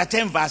Romans chapter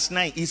 10 verse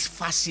 9 is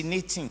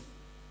fascinating.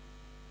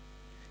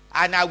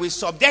 And I will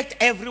subject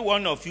every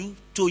one of you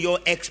to your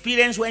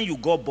experience when you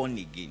got born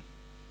again.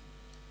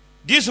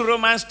 This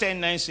Romans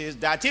 10:9 says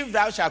that if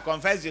thou shalt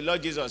confess the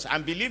Lord Jesus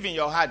and believe in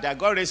your heart that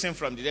God raised him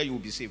from the dead, you will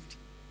be saved.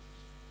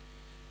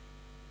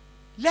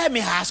 Let me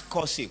ask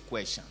us a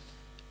question.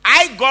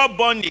 I got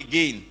born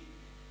again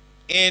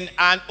in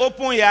an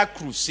open-air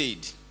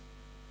crusade.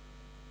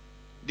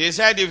 They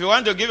said, if you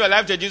want to give your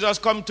life to Jesus,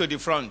 come to the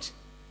front.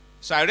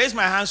 So I raised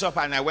my hands up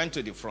and I went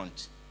to the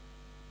front.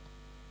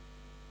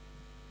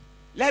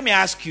 Let me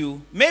ask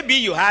you, maybe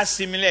you had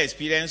similar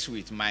experience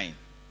with mine.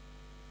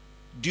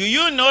 Do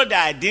you know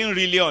that I didn't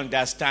really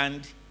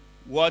understand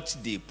what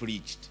they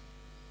preached?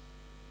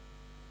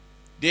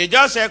 They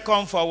just said,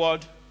 come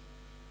forward,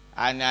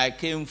 and I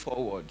came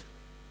forward.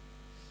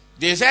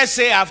 They said,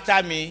 say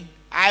after me.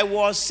 I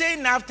was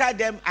saying after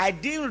them, I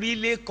didn't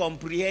really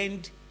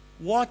comprehend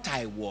what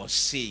I was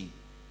saying.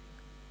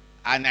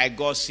 And I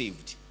got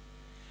saved.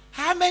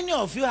 How many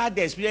of you had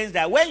the experience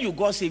that when you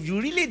got saved, you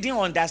really didn't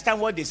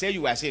understand what they said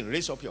you were saying?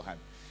 Raise up your hand.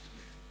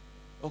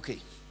 Okay,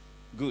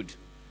 good.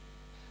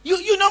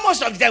 You know,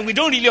 most of the time we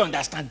don't really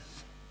understand.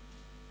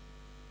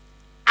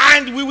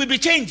 And we will be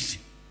changed.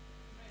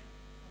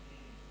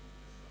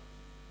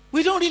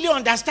 We don't really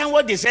understand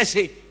what they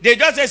say. They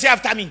just say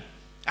after me.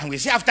 And we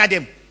say after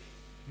them.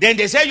 Then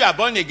they say you are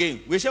born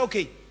again. We say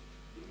okay.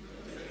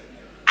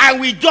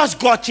 And we just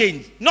got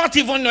changed. Not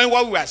even knowing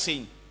what we were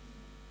saying.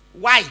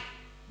 Why?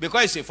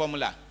 Because it's a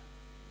formula.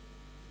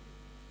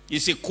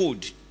 It's a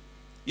code.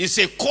 It's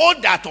a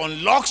code that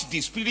unlocks the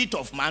spirit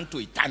of man to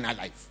eternal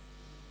life.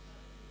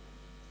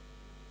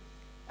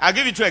 I'll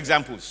give you 2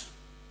 examples.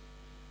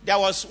 There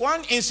was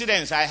one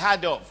incident I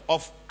heard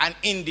of an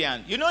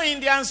Indian. You know,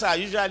 Indians are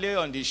usually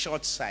on the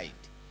short side.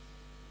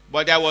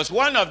 But there was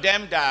one of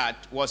them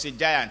that was a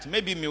giant,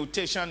 maybe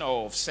mutation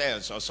of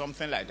cells or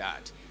something like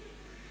that.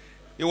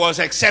 It was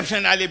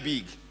exceptionally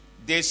big.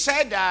 They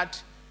said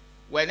that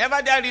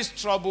whenever there is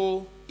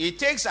trouble, it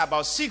takes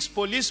about 6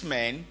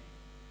 policemen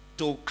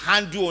to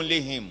handle only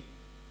him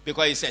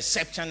because it's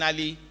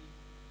exceptionally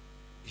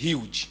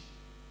huge.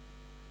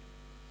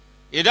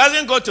 He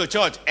doesn't go to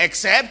church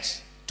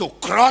except to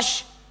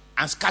crush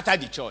and scatter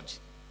the church.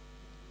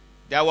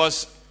 There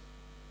was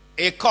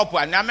a couple,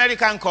 an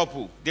American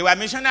couple. They were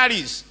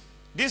missionaries.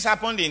 This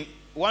happened in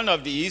one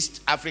of the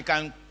East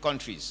African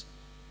countries.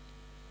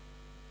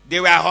 They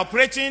were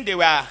operating, they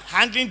were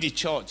handling the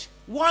church.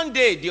 One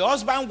day, the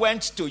husband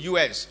went to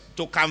U.S.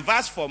 to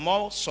canvass for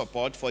more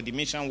support for the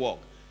mission work.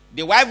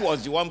 The wife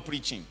was the one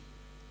preaching.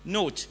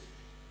 Note,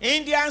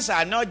 Indians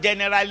are not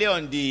generally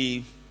on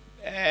the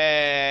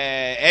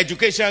high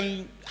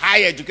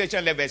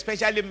education level,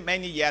 especially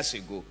many years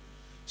ago.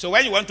 So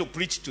when you want to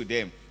preach to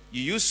them,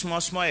 you use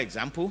small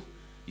example.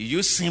 You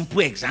use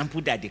simple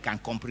example that they can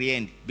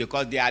comprehend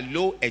because they are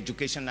low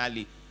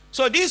educationally.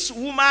 So this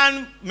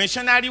woman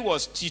missionary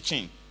was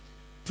teaching,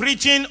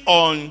 preaching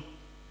on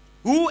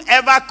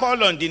whoever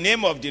call on the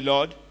name of the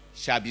Lord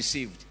shall be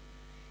saved.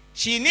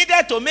 She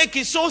needed to make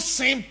it so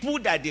simple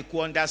that they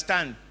could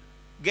understand.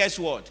 Guess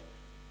what?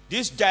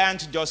 This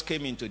giant just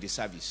came into the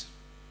service.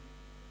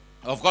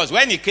 Of course,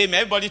 when he came,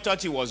 everybody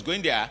thought he was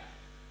going there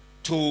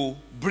to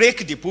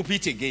break the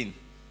pulpit again.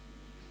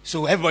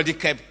 So everybody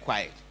kept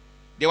quiet.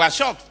 They were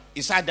shocked.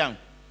 He sat down.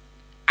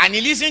 And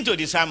he listened to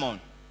the sermon.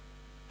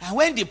 And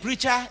when the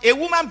preacher, a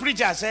woman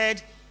preacher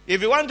said,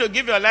 if you want to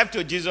give your life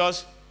to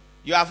Jesus,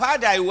 you have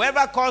heard that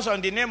whoever calls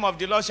on the name of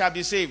the Lord shall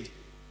be saved.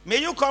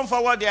 May you come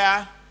forward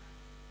there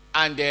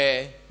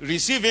and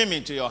receive him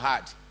into your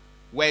heart.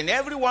 When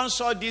everyone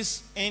saw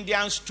this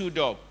Indian stood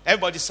up,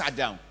 everybody sat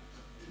down.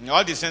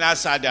 All the sinners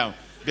sat down.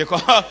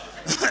 Because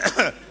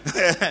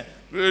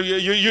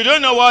you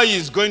don't know what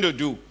he's going to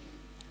do.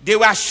 They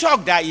were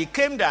shocked that he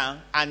came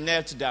down and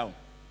knelt down.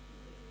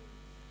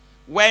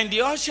 When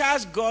the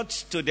ushers got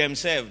to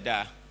themselves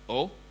that,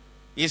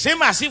 it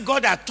seemed as if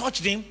God had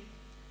touched him.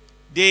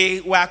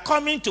 They were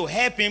coming to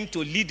help him to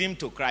lead him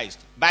to Christ.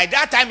 By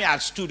that time he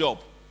had stood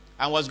up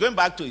and was going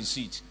back to his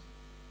seat.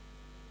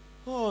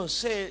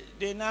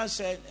 They now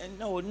said,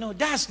 no,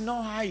 that's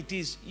not how it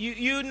is.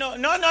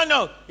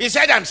 No. He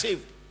said, I'm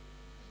saved.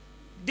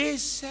 They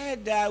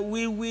said that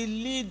we will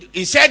lead.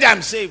 He said,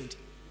 I'm saved.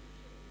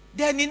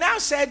 Then he now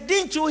said,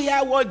 didn't you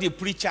hear what the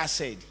preacher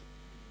said?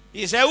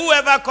 He said,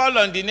 whoever call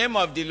on the name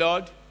of the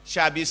Lord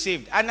shall be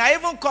saved. And I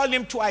even called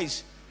him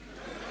twice.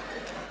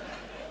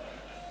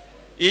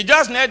 He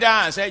just knelt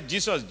down and said,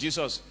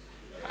 Jesus.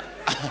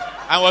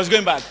 And was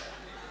going back.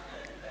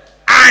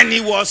 And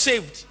he was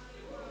saved.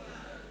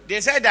 They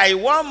said that he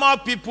won more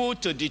people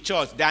to the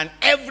church than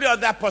every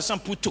other person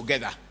put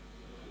together.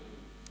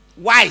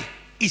 Why?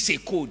 It's a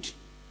code.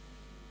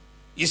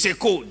 It's a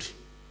code.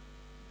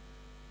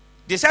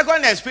 The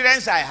second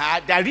experience I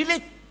had that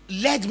really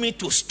led me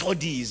to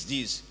study is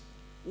this.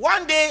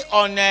 One day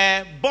on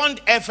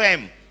Bond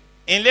FM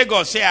in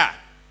Lagos here,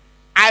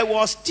 I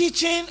was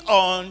teaching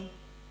on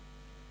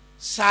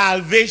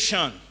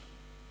salvation.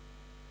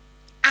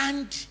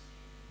 And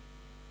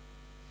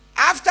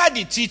after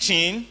the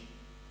teaching,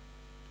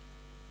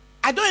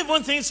 I don't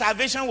even think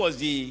salvation was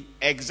the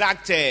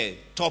exact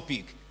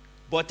topic,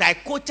 but I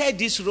quoted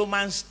this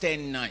Romans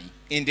 10:9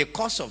 in the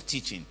course of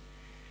teaching.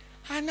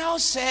 I now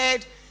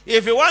said,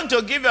 if you want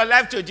to give your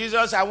life to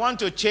Jesus, I want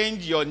to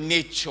change your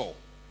nature.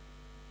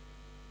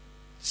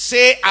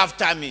 Say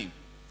after me.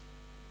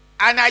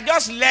 And I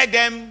just led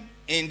them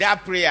in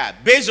that prayer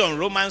based on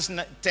Romans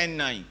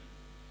 10:9.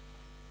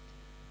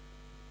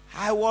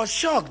 I was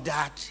shocked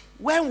that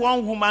when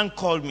one woman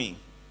called me,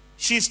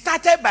 she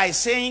started by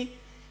saying,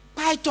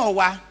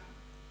 Paitowa,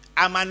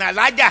 I'm an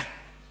Alaja.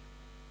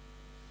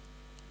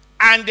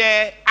 And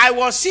I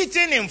was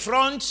sitting in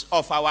front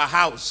of our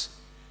house.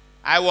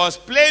 I was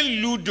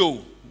playing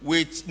Ludo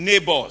with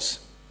neighbors.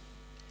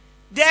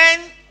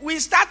 Then we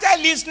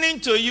started listening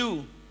to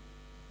you.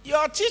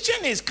 Your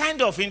teaching is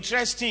kind of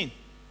interesting.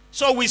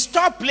 So we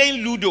stopped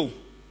playing Ludo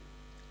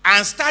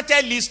and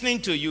started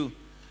listening to you.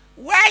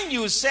 When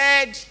you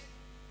said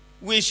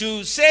we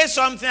should say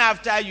something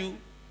after you,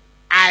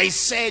 I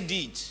said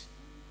it.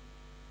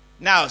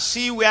 Now,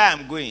 see where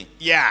I'm going.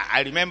 Yeah,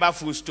 I remember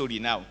full story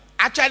now.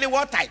 Actually,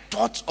 what I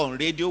taught on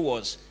radio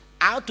was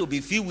how to be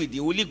filled with the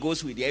Holy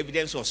Ghost with the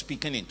evidence of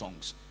speaking in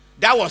tongues.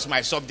 That was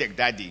my subject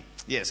that day.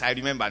 Yes, I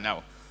remember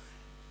now.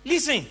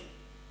 Listen,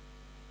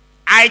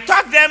 I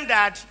taught them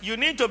that you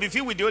need to be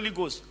filled with the Holy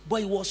Ghost,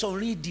 but it was on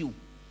radio.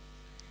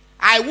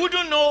 I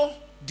wouldn't know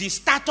the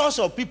status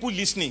of people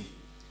listening,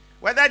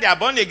 whether they are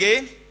born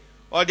again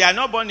or they are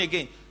not born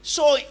again.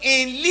 So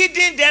in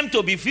leading them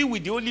to be filled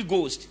with the Holy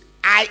Ghost,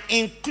 I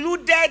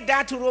included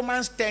that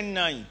Romans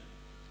 10:9.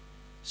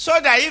 So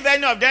that if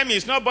any of them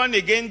is not born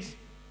again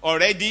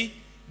already,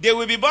 they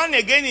will be born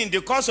again in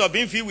the course of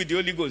being filled with the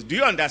Holy Ghost. Do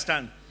you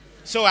understand?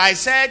 So I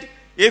said,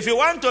 if you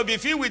want to be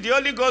filled with the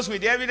Holy Ghost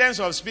with the evidence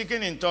of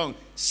speaking in tongues,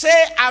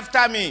 say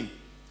after me,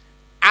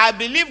 I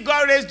believe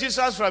God raised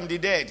Jesus from the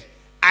dead.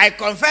 I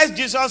confess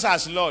Jesus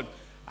as Lord.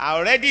 I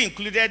already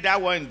included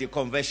that one in the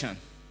conversion.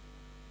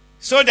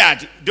 So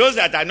that those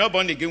that are not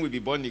born again will be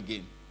born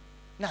again.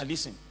 Now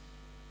listen.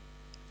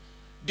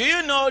 Do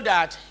you know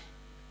that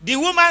the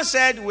woman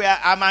said,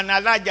 I'm an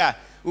Alaja.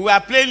 We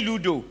were playing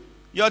Ludo.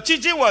 Your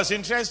teaching was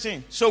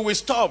interesting. So we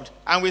stopped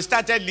and we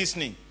started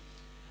listening.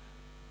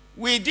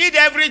 We did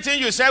everything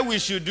you said we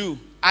should do.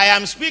 I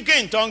am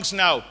speaking in tongues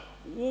now.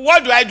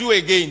 What do I do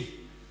again?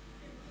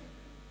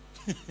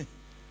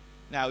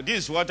 Now,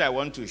 this is what I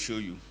want to show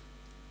you.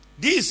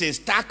 This is a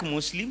stark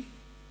Muslim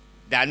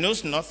that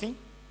knows nothing.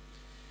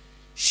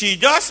 She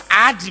just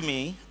add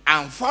me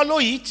and follow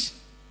it,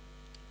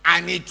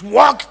 and it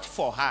worked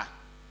for her.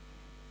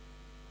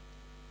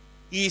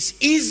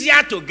 It's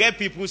easier to get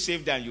people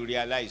saved than you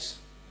realize.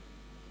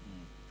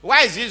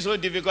 Why is it so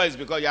difficult? It's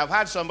because you have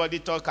had somebody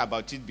talk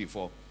about it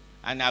before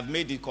and have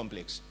made it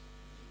complex.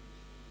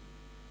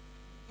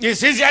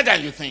 It's easier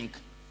than you think.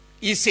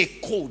 It's a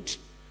code.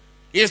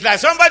 It's like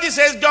somebody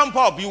says, jump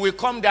up, you will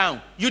come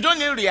down. You don't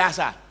need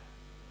rehearsal.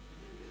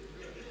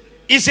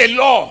 It's a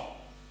law.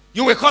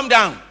 You will come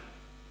down.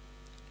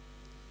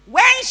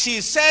 When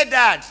she said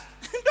that,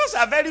 those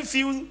are very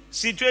few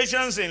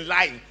situations in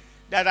life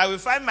that I will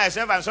find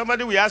myself and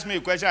somebody will ask me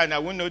a question and I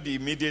won't know the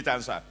immediate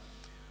answer.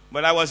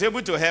 But I was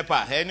able to help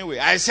her anyway.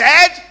 I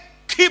said,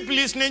 keep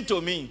listening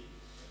to me.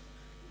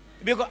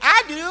 Because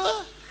how do you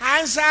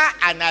answer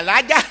an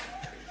Elijah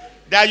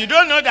that you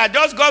don't know that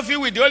just got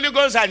filled with the Holy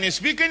Ghost and is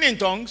speaking in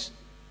tongues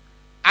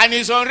and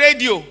is on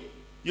radio?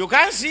 You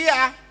can't see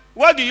her.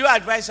 What do you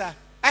advise her?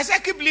 I said,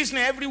 keep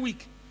listening every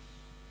week.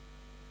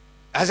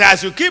 I said,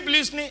 as you keep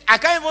listening, I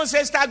can't even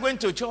say start going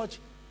to church.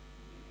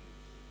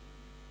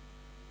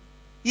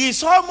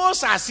 It's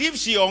almost as if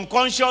she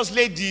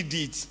unconsciously did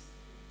it.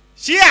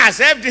 She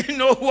herself didn't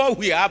know what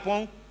will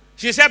happen.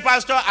 She said,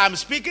 Pastor, I'm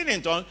speaking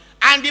in tongues.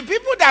 And the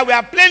people that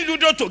were playing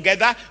Ludo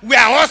together, we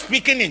are all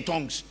speaking in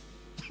tongues.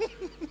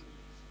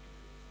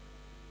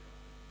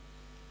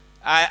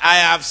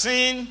 I've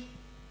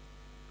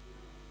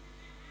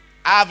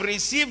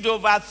received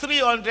over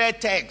 300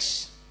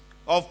 texts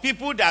of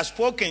people that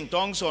spoke in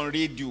tongues on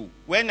radio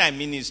when I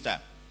minister.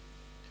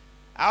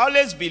 I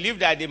always believe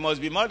that there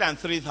must be more than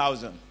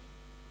 3,000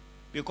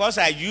 because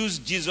I use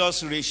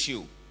Jesus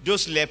ratio,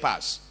 those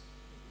lepers.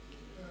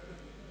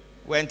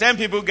 When 10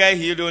 people get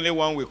healed, only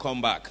one will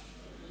come back.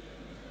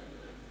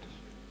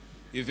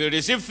 If you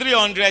receive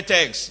 300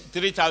 texts,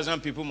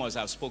 3,000 people must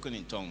have spoken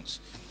in tongues.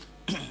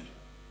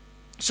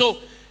 So,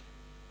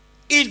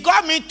 it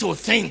got me to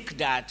think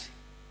that,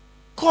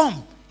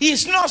 come,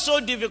 it's not so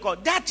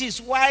difficult. That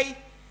is why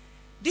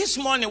this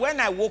morning when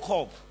I woke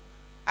up,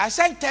 I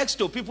sent text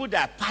to people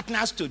that are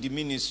partners to the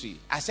ministry.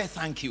 I said,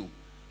 thank you.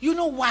 You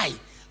know why?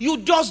 You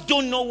just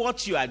don't know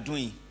what you are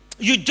doing.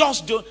 You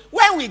just don't.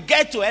 When we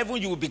get to heaven,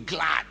 you will be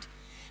glad.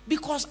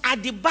 Because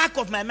at the back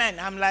of my mind,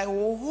 I'm like,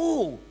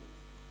 oh.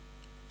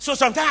 So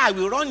sometimes I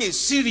will run a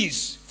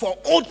series for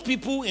old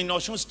people in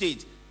Osun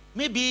State.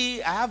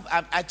 Maybe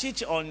I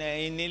teach on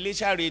in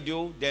Elisha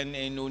radio, then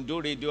in Ondo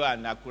radio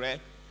and Akure.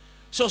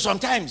 So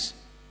sometimes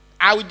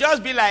I would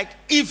just be like,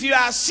 if you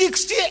are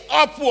 60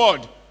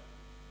 upward,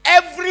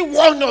 every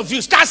one of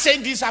you start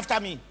saying this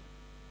after me.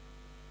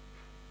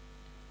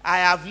 I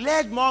have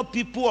led more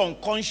people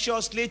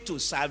unconsciously to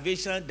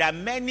salvation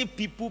than many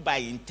people by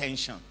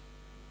intention.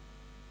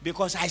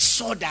 Because I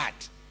saw that.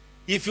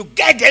 If you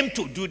get them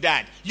to do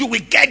that, you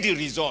will get the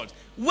result.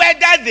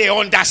 Whether they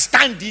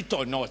understand it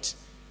or not.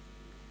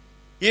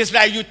 It's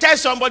like you tell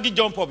somebody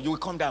jump up, you will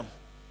come down.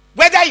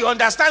 Whether you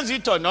understand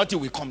it or not, you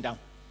will come down.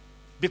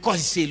 Because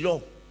it's a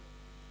law.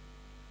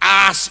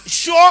 As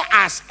sure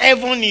as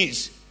heaven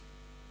is,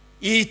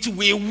 it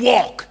will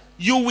work.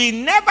 You will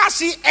never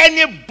see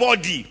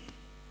anybody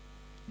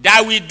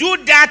that will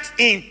do that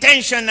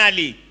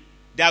intentionally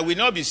that will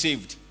not be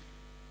saved.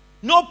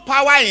 No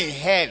power in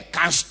hell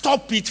can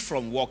stop it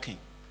from working.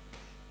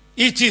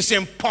 It is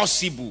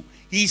impossible.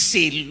 It's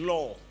a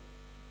law.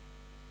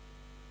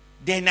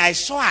 Then I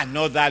saw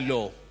another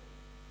law.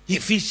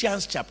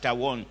 Ephesians chapter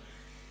 1.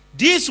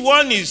 This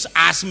one is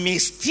as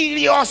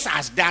mysterious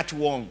as that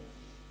one.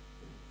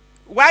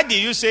 Why do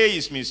you say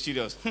it's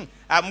mysterious?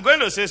 I'm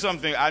going to say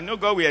something. I know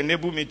God will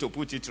enable me to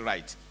put it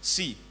right.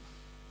 See.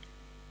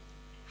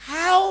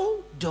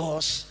 How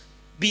does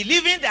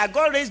believing that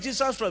God raised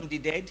Jesus from the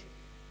dead,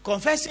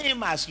 confessing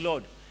him as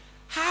Lord,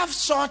 have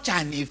such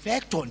an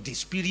effect on the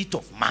spirit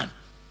of man?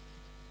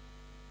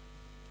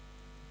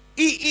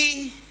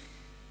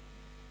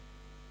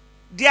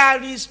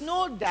 There is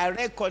no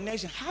direct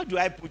connection. How do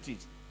I put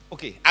it?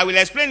 Okay, I will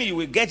explain it. You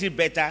will get it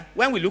better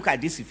when we look at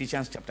this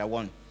Ephesians chapter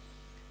 1.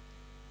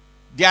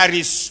 There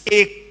is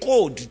a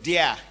code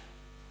there.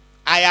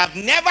 I have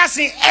never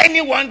seen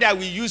anyone that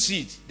will use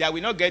it that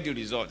will not get the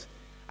result.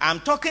 I'm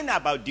talking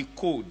about the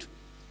code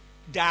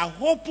that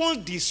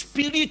opens the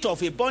spirit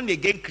of a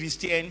born-again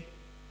Christian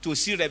to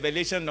see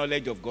revelation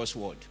knowledge of God's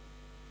word.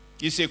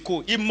 It's a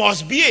code. It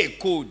must be a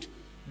code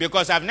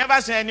because I've never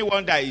seen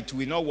anyone that it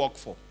will not work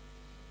for.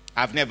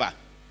 I've never.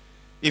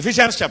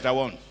 Ephesians chapter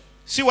 1.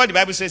 See what the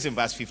Bible says in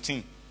verse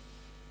 15.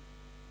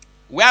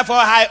 Wherefore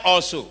I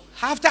also,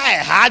 after I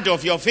heard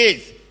of your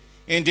faith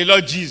in the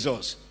Lord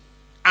Jesus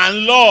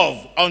and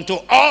love unto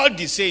all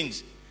the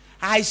saints,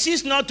 I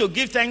cease not to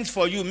give thanks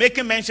for you,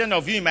 making mention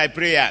of you in my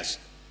prayers,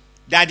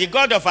 that the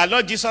God of our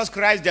Lord Jesus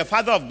Christ, the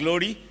Father of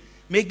glory,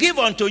 may give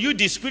unto you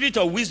the spirit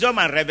of wisdom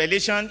and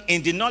revelation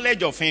in the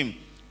knowledge of him,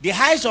 the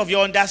eyes of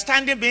your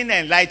understanding being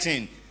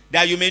enlightened,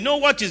 that you may know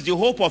what is the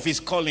hope of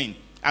his calling,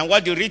 and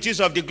what the riches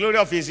of the glory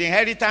of his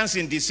inheritance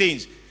in the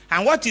saints,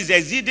 and what is the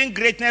exceeding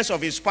greatness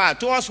of his power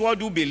to us who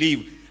do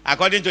believe,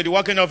 according to the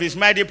working of his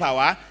mighty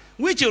power,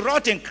 which he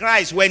wrought in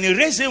Christ when he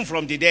raised him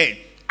from the dead,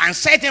 and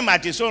set him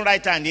at his own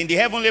right hand in the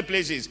heavenly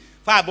places,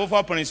 far above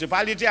all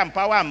principality and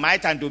power and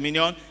might and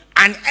dominion,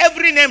 and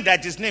every name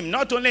that is named,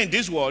 not only in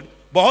this world,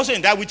 but also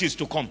in that which is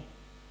to come.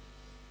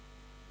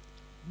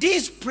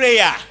 This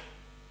prayer,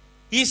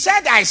 he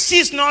said, I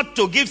cease not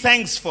to give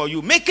thanks for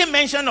you, making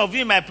mention of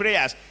you in my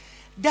prayers,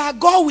 that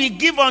God will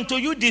give unto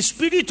you the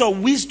spirit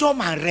of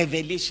wisdom and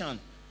revelation.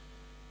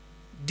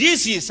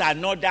 This is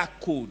another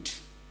code.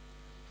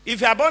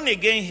 If you are born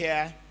again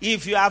here,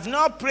 if you have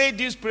not prayed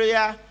this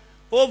prayer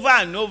over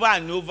and over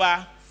and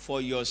over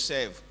for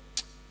yourself,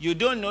 you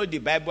don't know the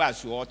Bible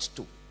as you ought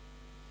to.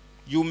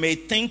 You may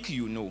think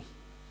you know.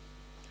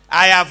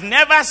 I have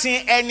never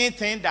seen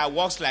anything that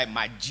works like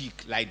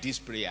magic, like this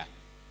prayer.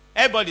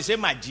 Everybody say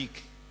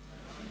magic.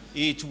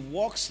 It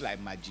works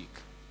like magic.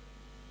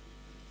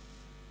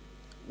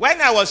 When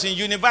I was in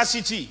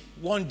university,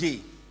 one day,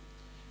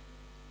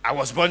 I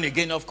was born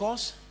again, of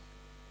course.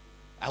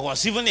 I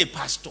was even a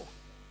pastor.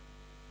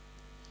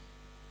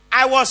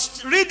 I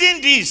was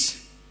reading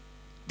this.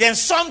 Then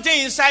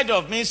something inside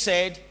of me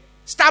said,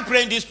 start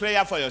praying this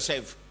prayer for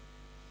yourself.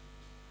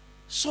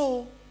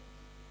 So,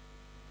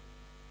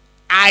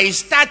 I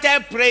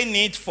started praying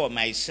it for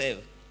myself.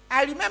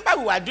 I remember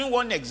we were doing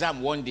one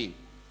exam one day.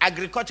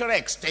 Agricultural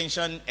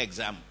extension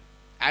exam.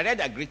 I read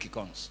Agric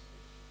Econs.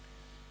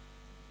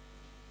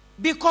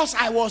 Because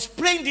I was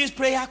praying this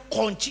prayer,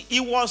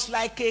 it was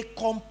like a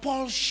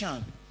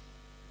compulsion.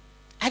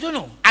 I don't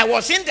know. I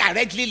was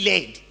indirectly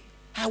led.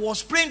 I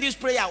was praying this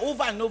prayer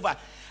over and over.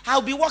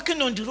 I'll be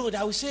walking on the road.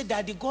 I will say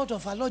that the God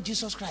of our Lord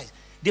Jesus Christ,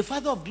 the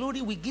Father of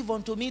glory, will give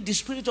unto me the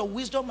spirit of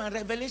wisdom and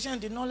revelation,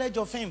 the knowledge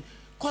of him,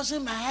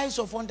 causing my eyes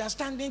of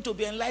understanding to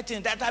be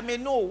enlightened, that I may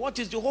know what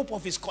is the hope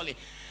of his calling.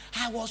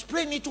 I was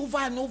praying it over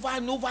and over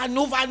and over and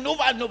over and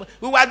over and over.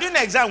 We were doing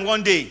an exam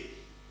one day.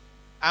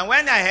 And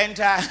when I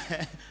enter,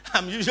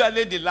 I'm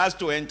usually the last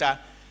to enter.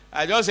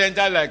 I just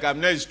enter like I'm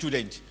not a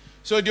student.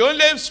 So the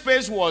only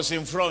space was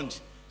in front.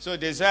 So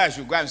they said I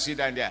should go and sit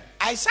down there.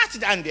 I sat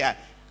down there.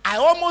 I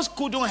almost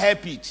couldn't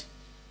help it.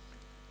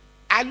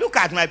 I look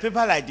at my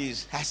paper like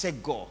this. I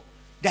said, God,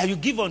 that you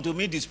give unto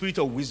me the spirit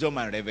of wisdom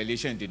and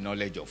revelation, the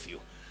knowledge of you.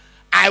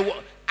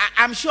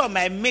 I'm sure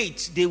my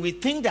mates, they will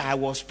think that I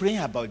was praying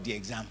about the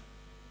exam.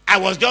 I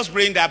was just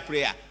praying that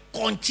prayer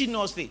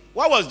continuously.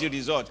 What was the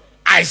result?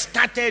 I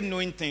started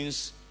knowing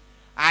things.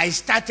 I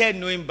started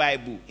knowing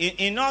Bible.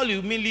 In all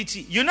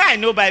humility, you know I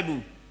know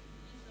Bible.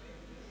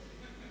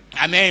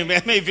 I mean,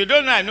 if you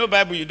don't know I know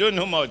Bible, you don't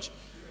know much.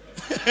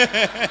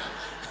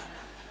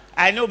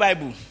 I know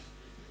Bible.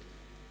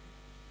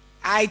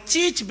 I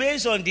teach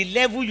based on the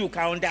level you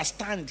can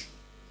understand.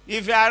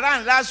 If you are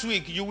around last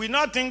week, you will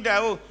not think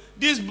that, oh,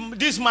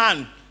 this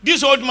man,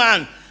 this old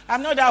man,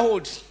 I'm not that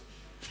old.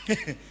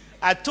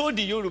 I told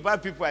the Yoruba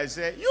people, I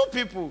said, you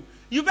people,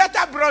 you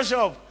better brush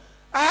up.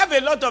 I have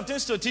a lot of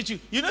things to teach you.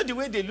 You know the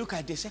way they look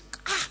at it, they say,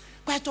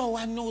 Pastor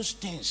one knows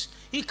things.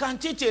 He can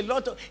teach a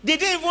lot of... They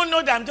didn't even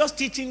know that I'm just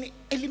teaching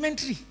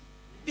elementary.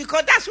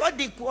 Because that's what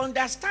they could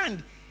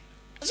understand.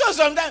 So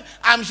sometimes,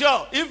 I'm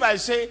sure, if I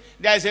say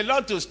there's a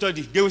lot to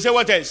study, they will say,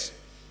 what else?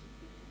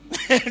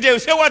 They will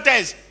say, what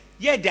else?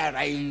 Yeah, there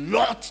are a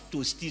lot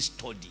to still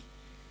study.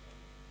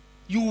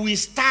 You will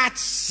start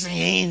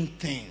saying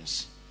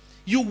things.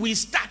 You will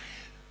start...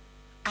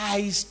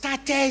 I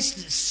started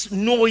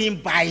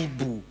knowing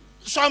Bible.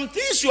 Some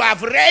things you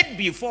have read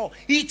before,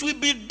 it will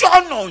be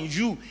done on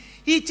you.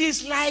 It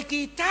is like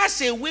it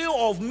has a way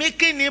of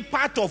making it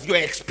part of your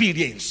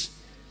experience.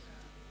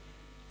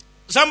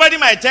 Somebody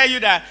might tell you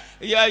that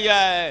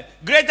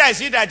greater is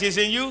he that is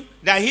in you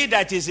than he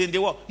that is in the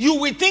world. You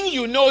will think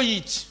you know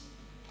it.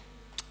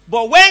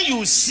 But when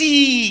you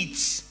see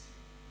it,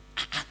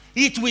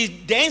 it will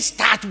then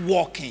start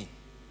working.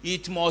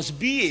 It must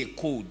be a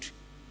code.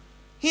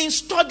 In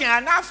studying,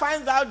 and I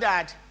find out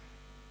that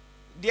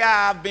there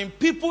have been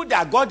people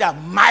that God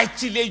have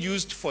mightily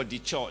used for the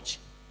church.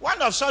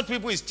 One of such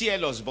people is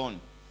T.L. Osborne.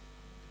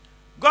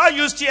 God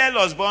used T.L.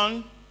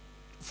 Osborne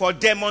for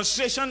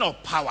demonstration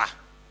of power.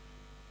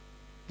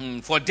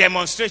 For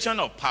demonstration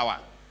of power.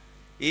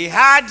 He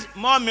had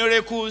more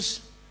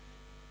miracles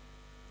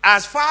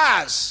as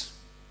far as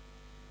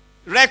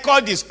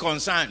record is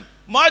concerned,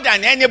 more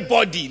than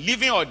anybody,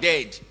 living or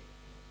dead.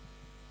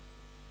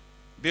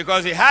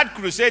 Because he had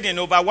crusade in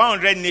over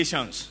 100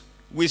 nations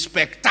with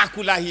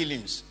spectacular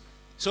healings.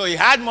 So he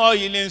had more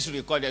healings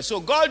recorded. So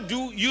God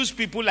do use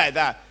people like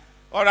that.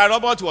 Ora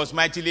Robert was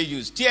mightily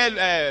used.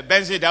 T.L.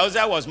 Benson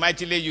Dauza was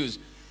mightily used.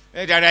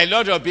 There are a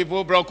lot of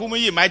people,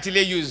 Brokumuyi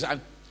mightily used.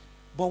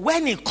 But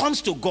when it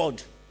comes to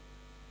God,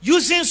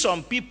 using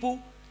some people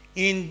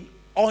in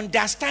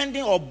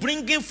understanding or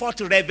bringing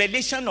forth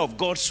revelation of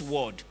God's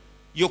word,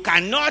 you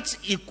cannot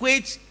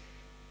equate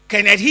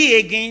Kenneth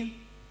Hagin,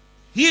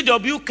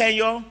 E.W.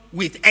 Kenyon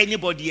with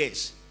anybody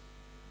else.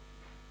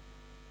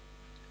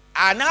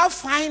 I now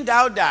find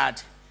out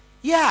that,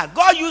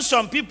 God used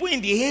some people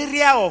in the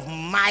area of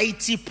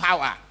mighty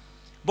power.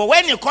 But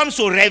when it comes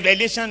to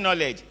revelation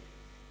knowledge,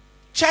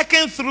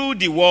 checking through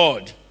the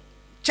word,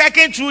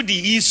 checking through the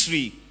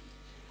history,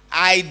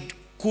 I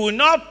could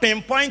not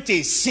pinpoint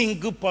a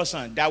single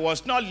person that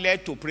was not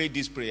led to pray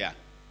this prayer.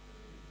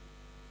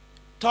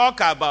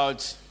 Talk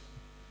about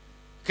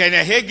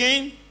Kenneth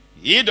Hagin,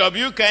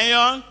 E.W.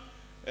 Kenyon,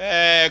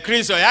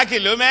 Chris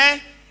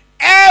Oyakilome,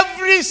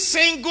 every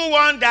single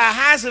one that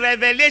has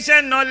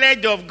revelation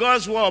knowledge of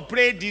God's word,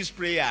 pray this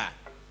prayer.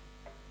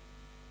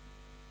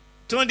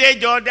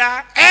 Tunde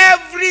Joda,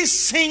 every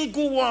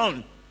single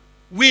one,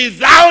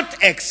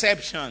 without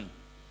exception.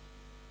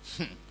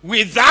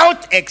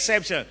 Without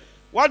exception.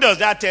 What does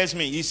that tell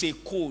me? It's a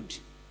code.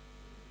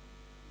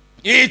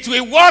 It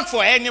will work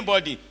for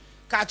anybody.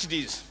 Catch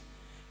this.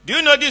 Do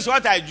you know this?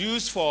 What I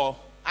use for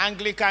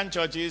Anglican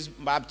churches,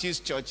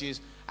 Baptist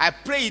churches? I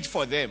pray it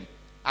for them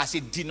as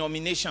a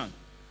denomination.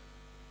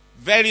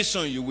 Very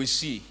soon you will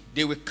see.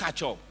 They will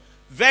catch up.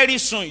 Very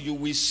soon you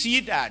will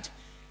see that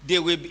it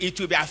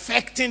will be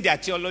affecting their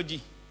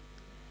theology.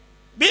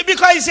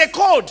 Because it's a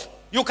code.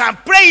 You can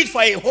pray it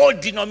for a whole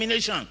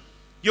denomination.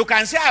 You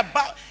can say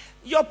about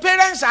your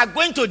parents are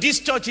going to these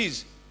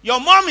churches. Your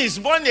mom is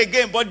born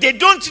again, but they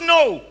don't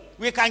know.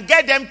 We can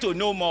get them to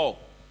know more.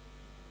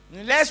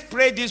 Let's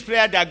pray this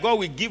prayer that God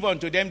will give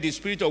unto them the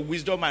spirit of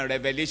wisdom and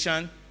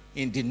revelation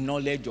in the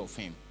knowledge of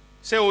him.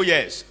 Say, oh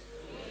yes.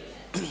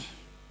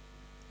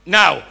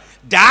 Now,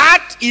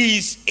 that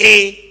is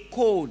a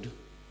code.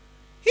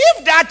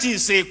 If that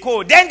is a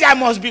code, then there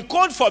must be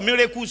code for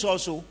miracles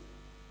also.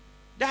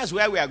 That's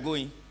where we are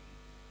going.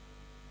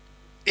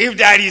 If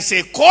there is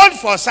a code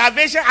for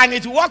salvation, and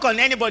it will work on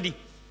anybody.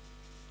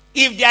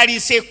 If there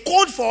is a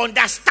code for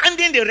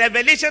understanding the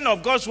revelation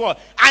of God's word,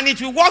 and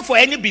it will work for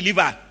any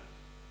believer,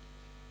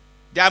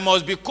 there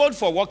must be code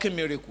for working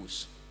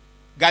miracles.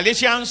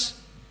 Galatians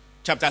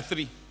chapter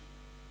 3.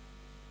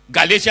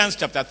 Galatians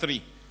chapter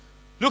 3.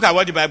 Look at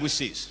what the Bible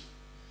says.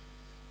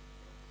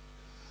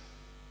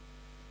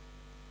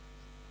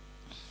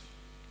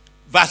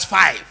 Verse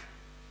 5.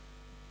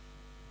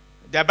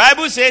 The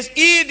Bible says,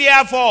 he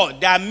therefore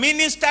that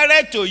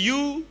ministereth to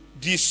you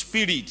the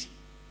Spirit,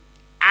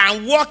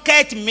 and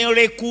worketh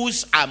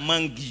miracles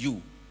among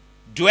you,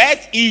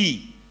 doeth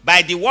he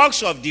by the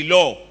works of the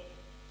law,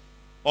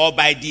 or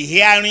by the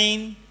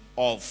hearing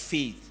of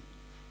faith?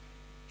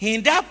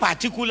 In that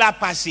particular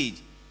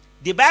passage,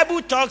 the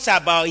Bible talks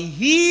about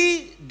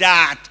he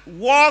that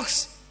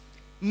works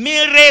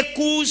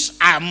miracles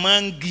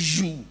among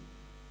you.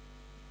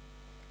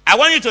 I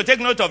want you to take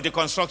note of the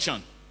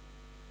construction.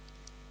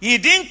 He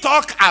didn't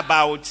talk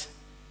about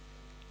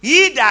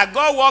he that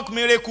God work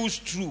miracles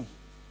through.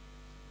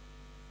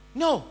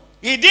 No.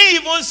 He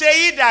didn't even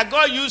say he that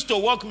God used to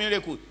work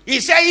miracles. He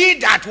said he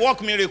that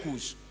work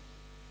miracles.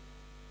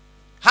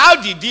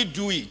 How did he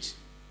do it?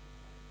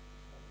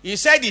 He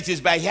said it is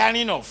by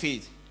hearing of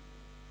faith.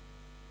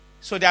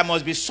 So there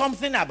must be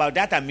something about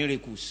that and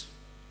miracles.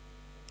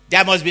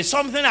 There must be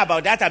something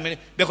about that and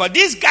miracles. Because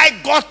this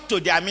guy got to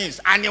their midst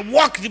and he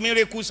worked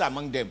miracles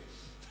among them.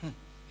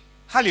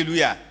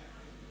 Hallelujah.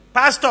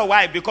 Pastor,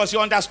 why? Because he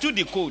understood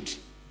the code.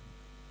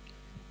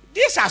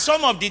 These are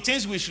some of the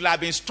things we should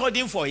have been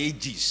studying for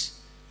ages.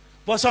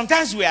 But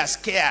sometimes we are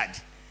scared.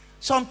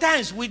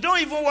 Sometimes we don't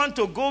even want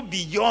to go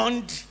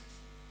beyond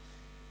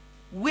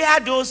where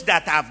those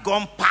that have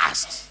gone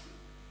past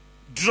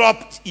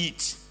dropped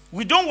it.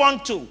 We don't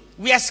want to.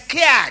 We are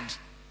scared.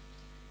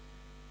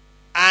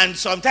 And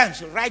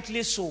sometimes,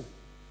 rightly so.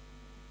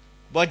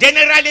 But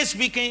generally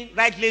speaking,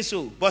 rightly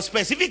so. But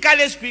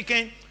specifically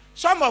speaking,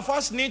 some of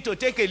us need to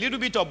take a little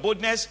bit of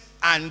boldness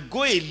and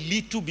go a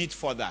little bit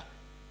further.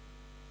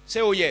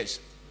 Say, oh yes.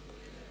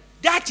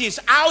 That is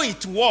how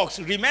it works.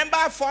 Remember,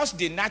 first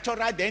the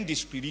natural, then the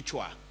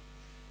spiritual.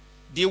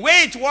 The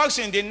way it works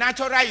in the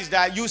natural is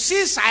that you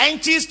see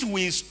scientists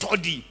will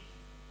study.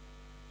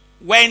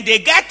 When they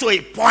get to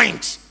a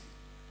point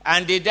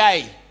and they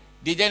die,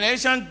 the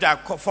generation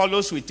that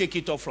follows will take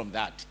it off from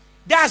that.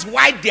 That's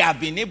why they have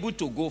been able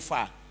to go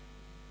far.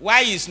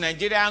 Why is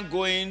Nigeria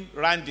going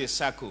round the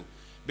circle?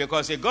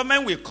 Because the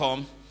government will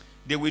come,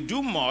 they will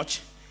do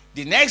much,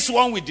 the next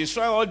one will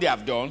destroy all they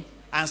have done,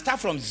 and start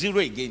from zero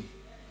again.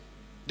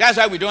 That's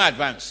why we don't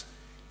advance.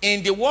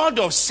 In the world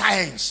of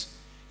science,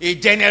 a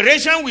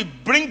generation will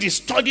bring the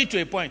study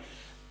to a point.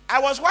 I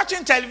was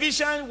watching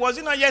television, was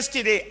it not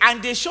yesterday,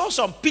 and they show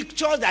some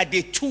pictures that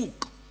they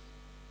took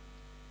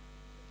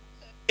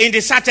in the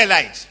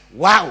satellite.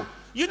 Wow.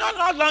 You know,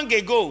 not long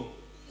ago,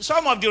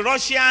 some of the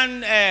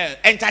Russian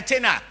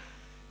entertainers,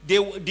 the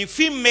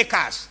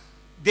filmmakers,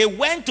 they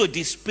went to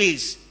the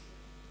space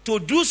to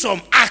do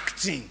some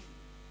acting.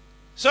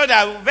 So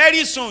that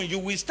very soon you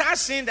will start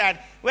seeing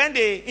that when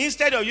they,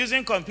 instead of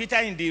using computer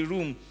in the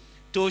room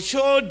to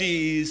show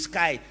the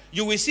sky,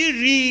 you will see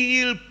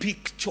real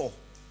picture.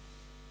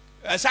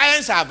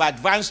 Science have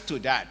advanced to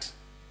that.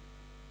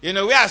 You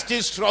know, we are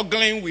still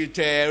struggling with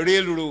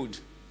railroad.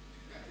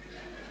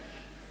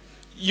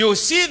 You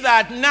see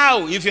that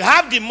now, if you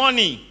have the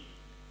money,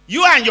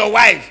 you and your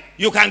wife,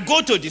 you can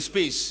go to the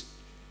space.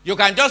 You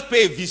can just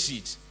pay a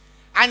visit.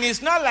 And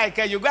it's not like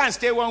you go and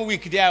stay 1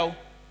 week there.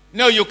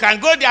 No, you can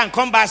go there and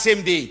come back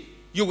same day.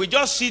 You will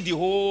just see the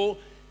whole.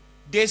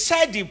 They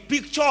said the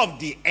picture of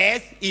the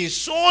earth is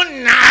so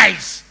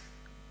nice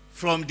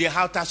from the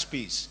outer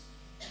space.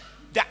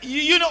 That,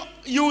 you know,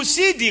 you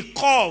see the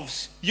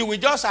curves. You will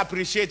just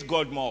appreciate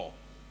God more.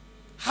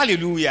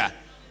 Hallelujah.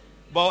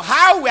 But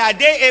how were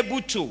they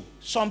able to?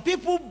 Some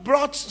people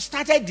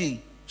started the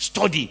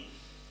study.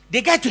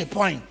 They get to a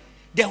point.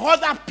 The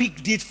other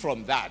picked it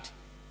from that.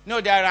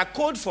 No, there are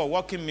codes for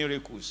working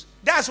miracles.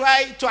 That's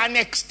why, to an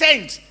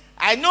extent,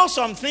 I know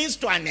some things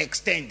to an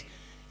extent.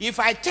 If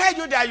I tell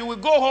you that you will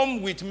go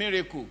home with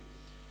miracle,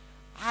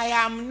 I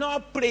am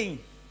not praying.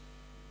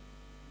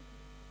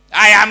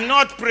 I am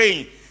not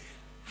praying.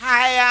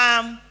 I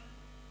am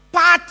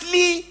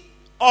partly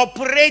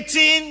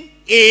operating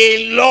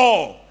a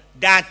law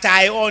that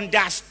I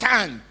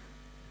understand,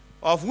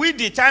 of which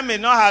the time may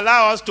not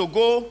allow us to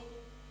go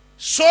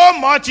so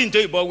much into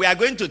it, but we are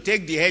going to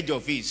take the edge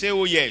of it. Say,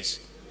 oh yes.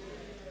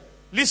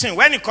 Listen,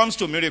 when it comes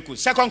to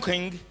miracles, 2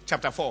 Kings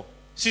chapter 4,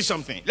 see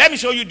something. Let me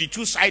show you the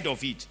two sides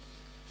of it.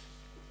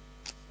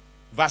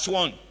 Verse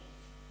 1.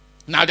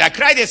 Now there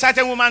cried a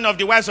certain woman of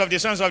the wives of the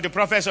sons of the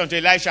prophets unto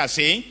Elisha,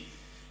 saying,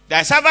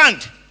 thy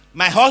servant,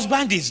 my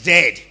husband is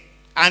dead,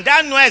 and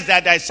thou knowest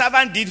that thy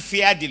servant did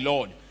fear the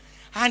Lord.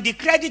 And the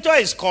creditor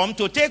is come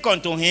to take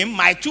unto him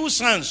my 2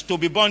 sons to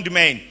be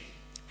bondmen.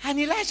 And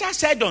Elisha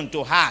said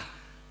unto her,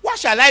 what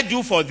shall I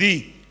do for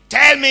thee?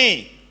 Tell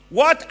me,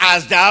 what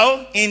hast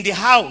thou in the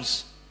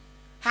house?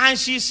 And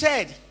she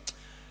said,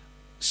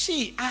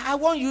 see, I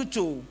want you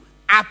to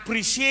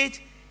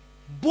appreciate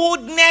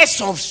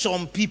boldness of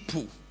some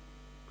people.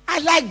 I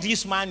like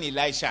this man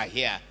Elisha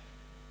here.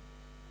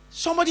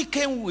 Somebody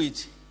came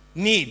with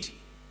need.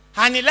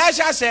 And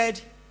Elisha said,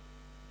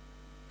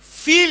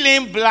 fill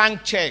in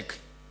blank check.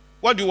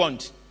 What do you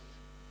want?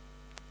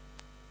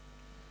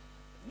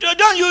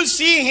 Don't you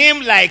see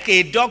him like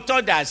a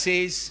doctor that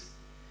says,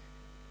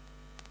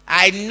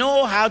 I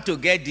know how to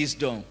get this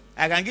done.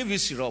 I can give you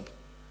syrup.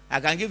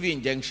 I can give you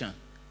injection.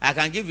 I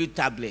can give you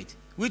tablet.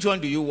 Which one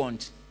do you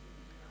want?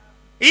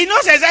 He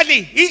knows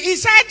exactly. He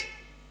said,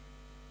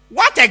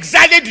 what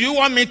exactly do you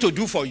want me to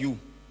do for you?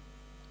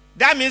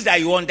 That means that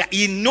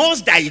he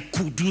knows that he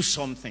could do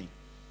something.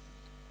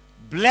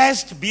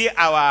 Blessed be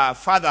our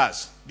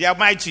fathers. They are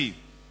mighty.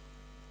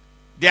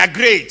 They are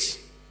great.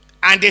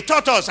 And they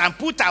taught us and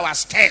put our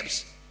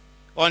steps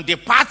on the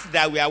path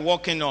that we are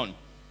walking on.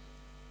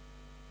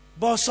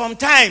 But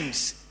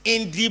sometimes,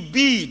 in the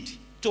bid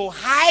to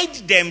hide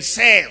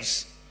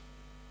themselves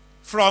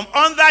from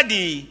under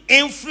the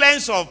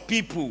influence of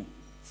people,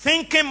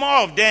 thinking more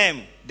of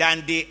them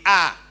than they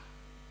are,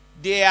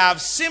 they have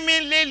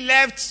seemingly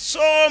left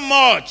so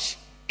much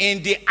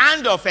in the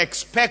hand of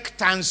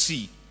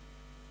expectancy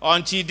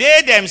until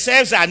they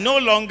themselves are no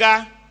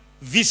longer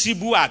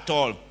visible at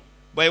all.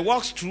 But it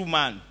works through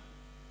man.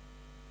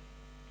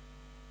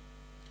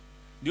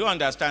 Do you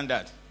understand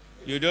that?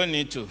 You don't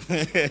need to.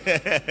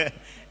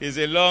 It's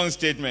a long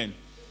statement.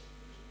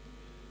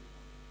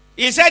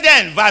 He said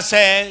then, verse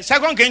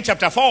 2 Kings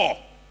chapter 4,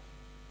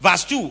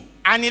 verse 2,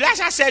 and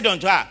Elisha said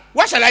unto her,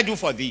 what shall I do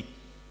for thee?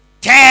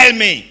 Tell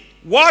me,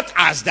 what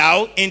hast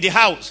thou in the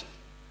house?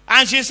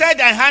 And she said,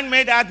 thy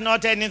handmaid hath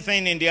not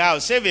anything in the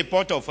house, save a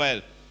pot of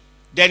oil.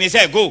 Then he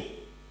said, go,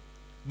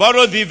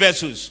 borrow thee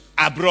vessels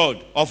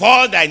abroad of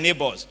all thy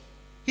neighbors,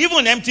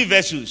 even empty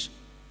vessels.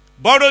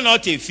 Borrow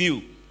not a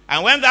few.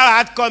 And when thou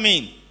art come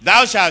in,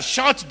 thou shalt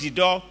shut the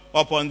door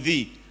upon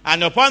thee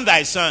and upon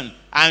thy son,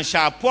 and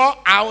shalt pour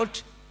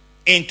out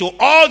into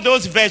all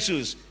those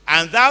vessels,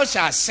 and thou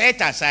shalt set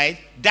aside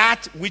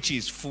that which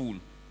is full.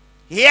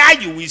 Here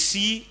you will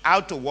see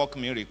how to work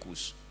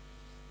miracles.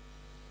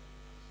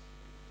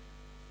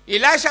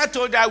 Elisha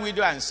told that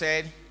widow and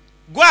said,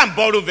 go and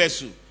borrow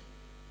vessel.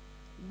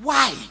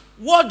 Why?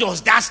 What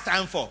does that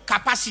stand for?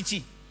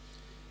 Capacity.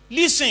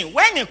 Listen,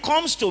 when it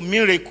comes to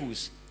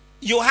miracles,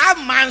 you have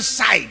man's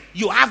side,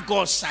 you have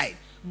God's side.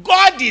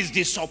 God is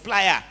the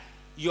supplier,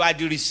 you are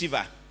the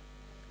receiver.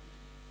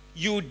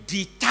 You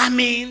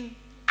determine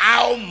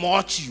how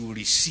much you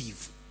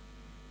receive.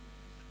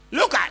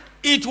 Look at,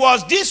 it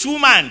was this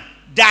woman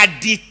that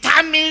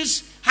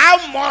determines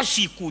how much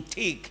she could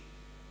take.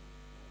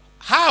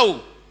 How?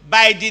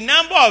 By the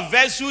number of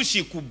vessels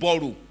she could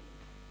borrow.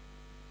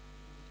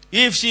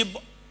 If she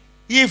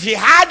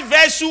had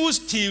vessels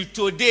till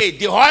today,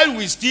 the oil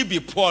will still be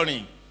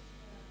pouring.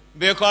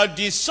 Because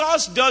the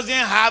source doesn't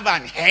have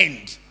an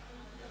end.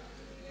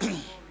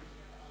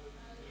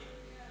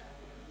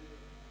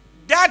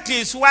 That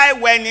is why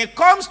when it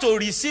comes to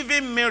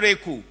receiving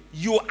miracle,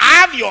 you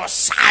have your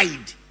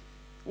side.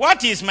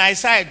 What is my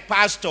side,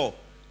 Pastor?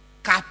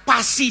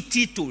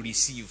 Capacity to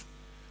receive.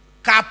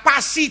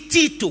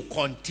 Capacity to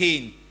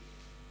contain.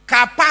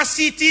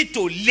 Capacity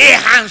to lay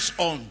hands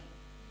on.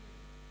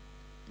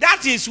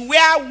 That is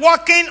where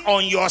working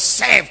on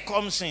yourself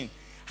comes in.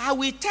 I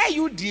will tell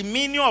you the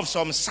meaning of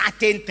some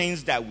certain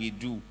things that we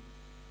do.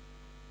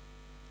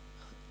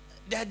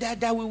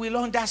 That we will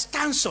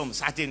understand some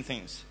certain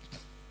things.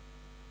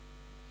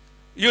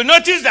 You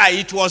notice that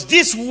it was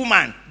this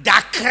woman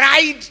that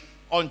cried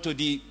unto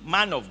the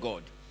man of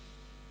God.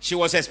 She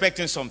was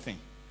expecting something.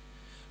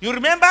 You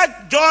remember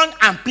John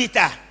and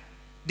Peter?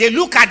 They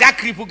look at that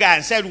crippled guy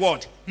and said,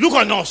 what? Look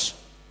on us.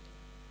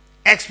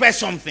 Expect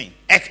something.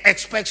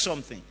 Expect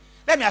something.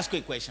 Let me ask you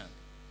a question.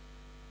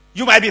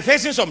 You might be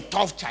facing some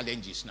tough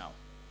challenges now.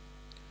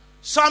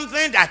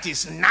 Something that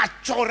is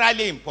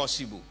naturally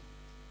impossible.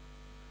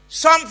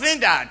 Something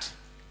that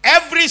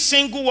every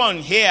single one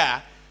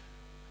here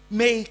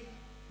may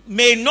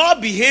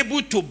not be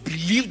able to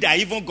believe that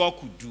even God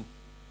could do.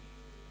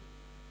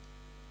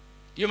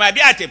 You might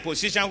be at a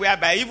position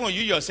whereby even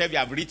you yourself, you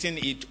have written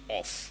it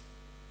off.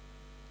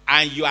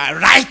 And you are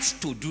right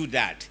to do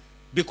that.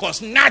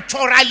 Because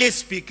naturally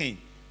speaking,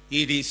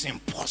 it is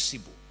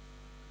impossible.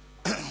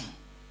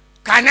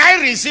 Can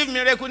I receive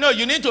miracle? No,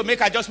 you need to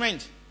make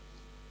adjustment.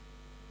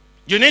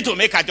 You need to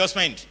make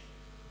adjustment.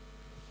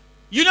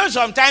 You know,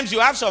 sometimes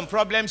you have some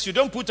problems, you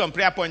don't put on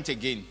prayer point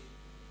again.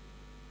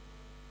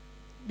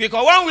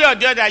 Because one way or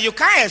the other, you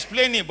can't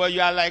explain it, but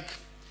you are like,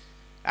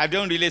 I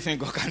don't really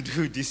think God can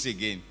do this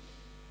again.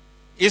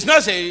 It's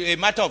not a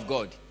matter of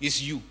God,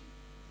 it's you.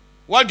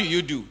 What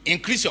do?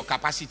 Increase your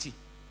capacity.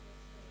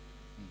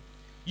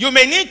 You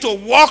may need to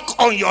work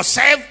on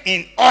yourself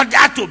in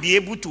order to be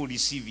able to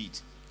receive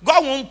it.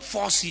 God won't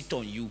force it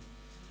on you.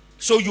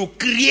 So you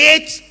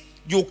create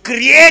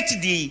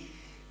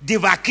the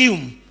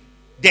vacuum,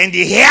 then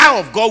the air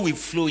of God will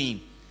flow in.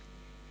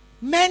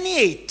 Many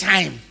a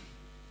time,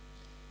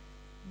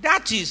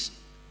 that is,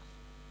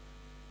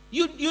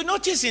 you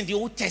notice in the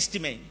Old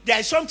Testament, there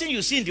is something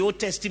you see in the Old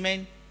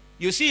Testament,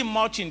 you see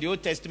much in the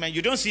Old Testament,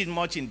 you don't see it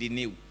much in the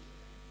New.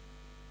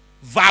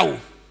 Vow.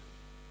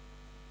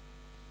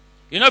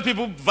 You know,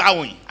 people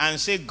vowing and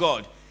say,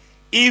 God,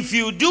 if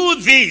you do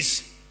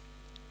this,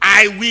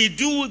 I will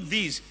do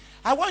this.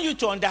 I want you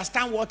to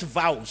understand what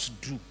vows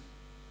do.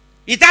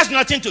 It has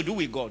nothing to do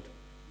with God.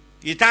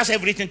 It has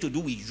everything to do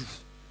with you.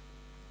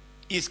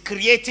 It's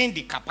creating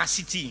the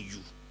capacity in you.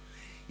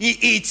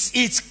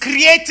 It's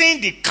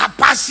creating the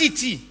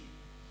capacity.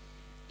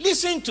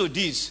 Listen to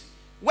this.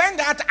 When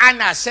that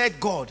Anna said,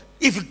 God,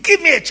 if you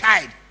give me a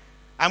child,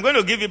 I'm going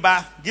to give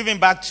him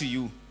back to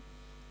you.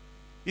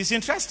 It's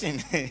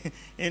interesting.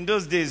 In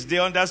those days, they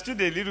understood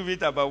a little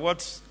bit about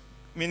what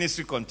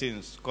ministry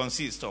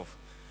consists of.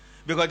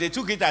 Because they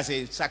took it as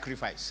a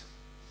sacrifice.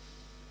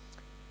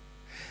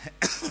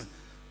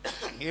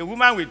 A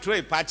woman will throw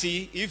a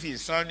party if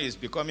his son is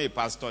becoming a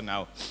pastor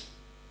now.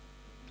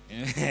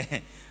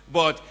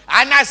 But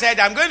Anna said,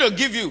 I'm going to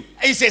give you.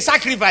 It's a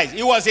sacrifice.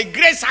 It was a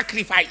great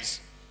sacrifice.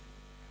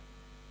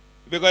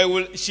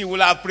 Because she would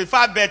have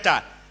preferred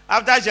better,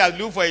 after she has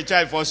looked for a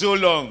child for so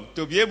long,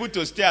 to be able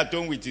to stay at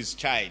home with his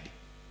child.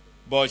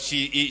 But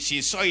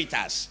she saw it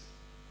as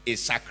a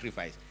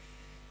sacrifice.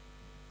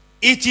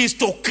 It is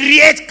to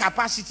create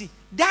capacity.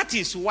 That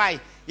is why,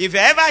 if you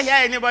ever hear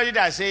anybody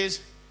that says,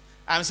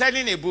 I'm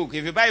selling a book,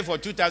 if you buy it for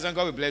 2,000,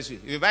 God will bless you.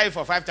 If you buy it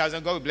for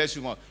 5,000, God will bless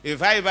you more. If you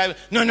buy it,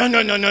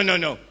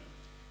 no.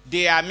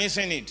 They are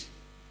missing it.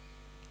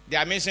 They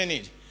are missing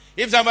it.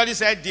 If somebody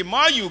said, the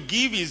more you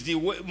give is the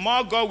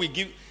more God will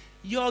give,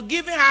 your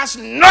giving has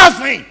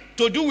nothing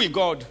to do with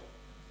God.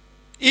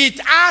 It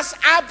has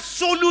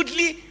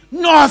absolutely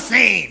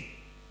nothing.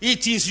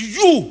 It is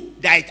you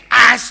that it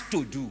has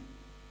to do.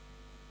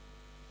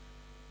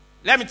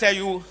 Let me tell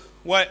you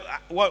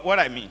what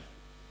I mean.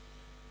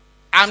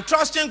 I'm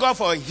trusting God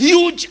for a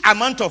huge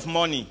amount of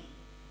money.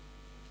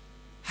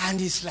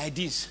 And it's like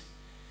this.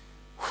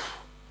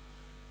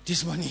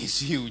 This money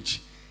is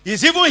huge.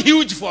 It's even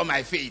huge for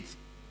my faith.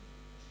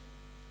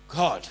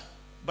 God.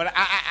 But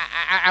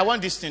I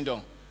want this thing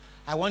done.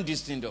 I want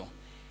this thing done.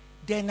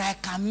 Then I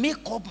can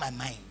make up my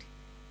mind.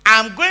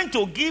 I'm going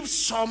to give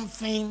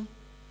something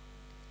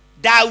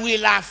that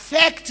will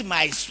affect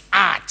my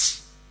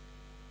heart.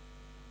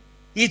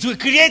 It will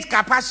create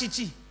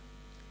capacity.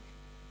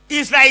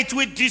 It's like it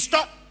will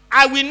distort.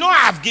 I will not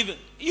have given.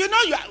 You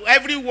know,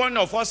 every one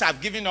of us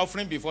have given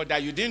offering before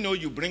that. You didn't know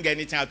you bring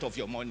anything out of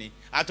your money,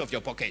 out of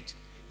your pocket.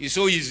 It's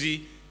so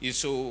easy. It's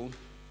so...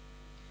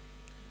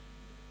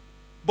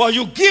 But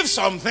you give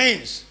some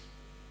things.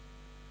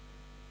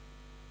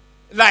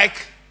 Like,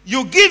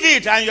 you give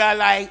it and you are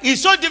like,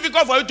 it's so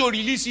difficult for you to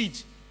release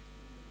it.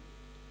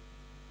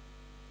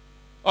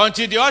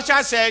 Until the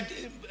usher said,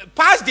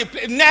 pass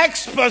the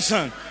next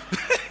person.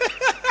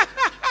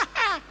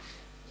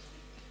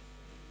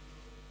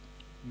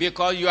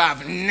 Because you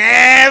have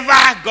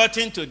never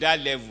gotten to that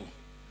level.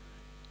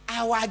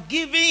 Our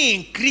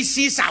giving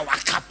increases our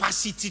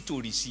capacity to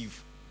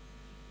receive.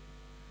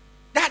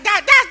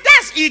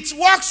 That's it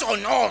works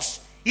on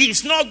us.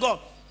 It's not God.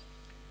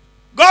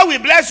 God will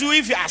bless you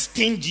if you are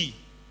stingy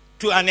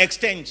to an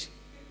extent.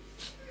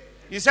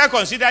 He said,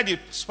 consider the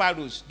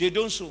sparrows. They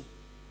don't sow.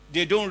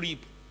 They don't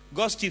reap.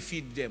 God still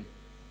feeds them.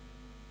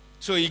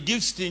 So he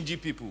gives stingy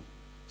people.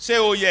 Say,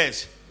 oh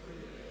yes.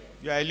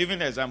 You are a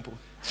living example.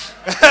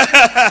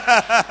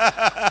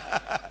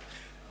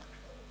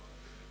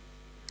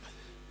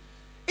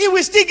 He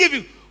will still give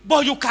you.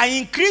 But you can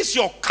increase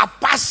your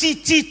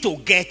capacity to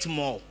get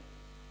more.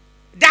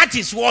 That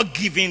is what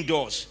giving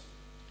does.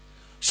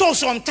 So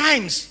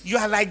sometimes you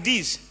are like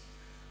this.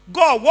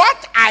 God,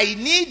 what I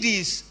need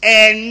is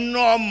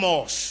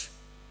enormous.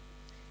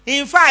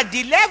 In fact,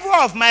 the level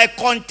of my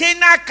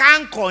container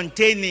can't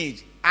contain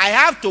it. I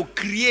have to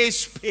create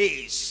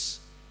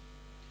space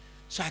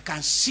So I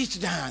can sit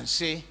down and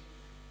say,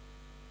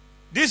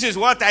 this is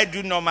what I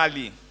do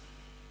normally.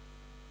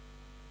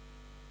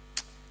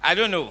 I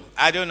don't know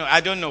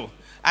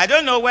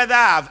whether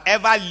I've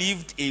ever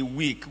lived a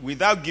week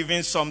without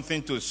giving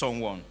something to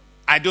someone.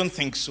 I don't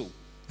think so.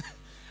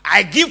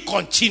 I give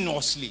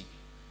continuously.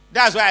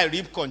 That's why I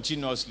reap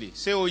continuously.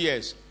 Say, oh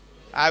yes,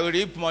 I will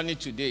reap money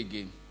today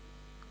again.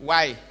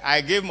 Why?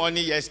 I gave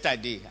money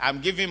yesterday. I'm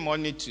giving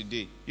money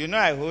today. You know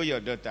I owe your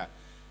daughter.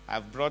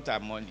 I've brought her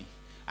money.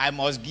 I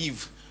must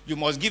give. You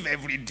must give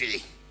every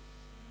day.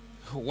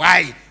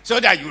 Why? So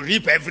that you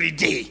reap every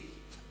day.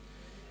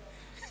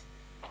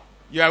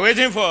 You are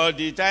waiting for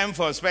the time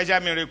for special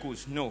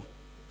miracles. No.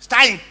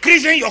 Start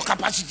increasing your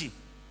capacity.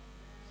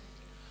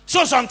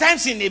 So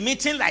sometimes in a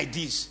meeting like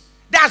this,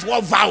 that's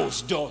what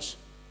vows does.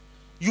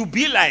 You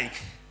be like,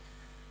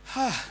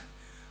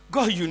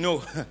 God, you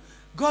know.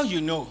 God,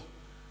 you know.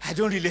 I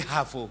don't really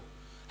have.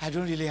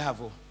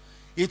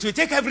 It will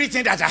take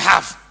everything that I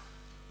have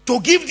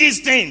to give this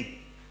thing.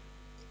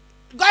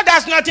 God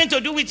has nothing to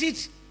do with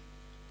it.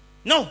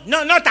 No,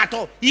 not at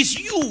all. It's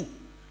you.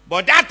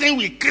 But that thing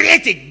will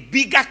create a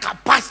bigger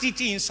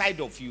capacity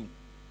inside of you.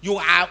 You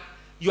are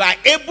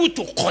able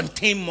to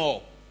contain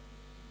more.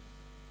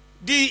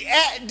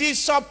 The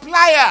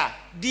supplier,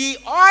 the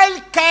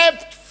oil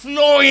kept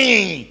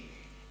flowing.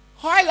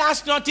 Oil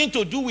has nothing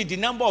to do with the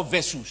number of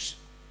vessels.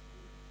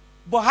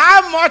 But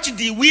how much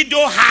the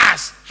widow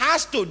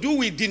has to do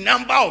with the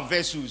number of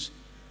vessels.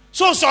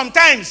 So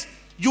sometimes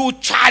you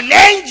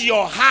challenge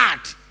your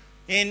heart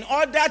in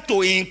order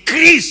to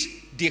increase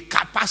the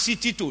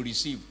capacity to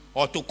receive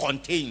or to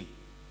contain.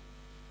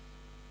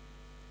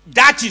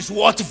 That is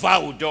what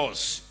vow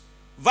does.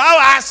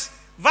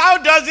 Vow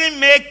doesn't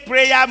make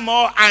prayer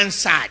more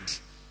answered.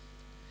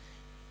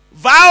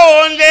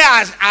 Vow only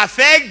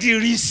affects the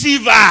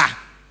receiver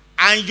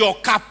and your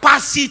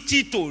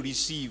capacity to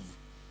receive.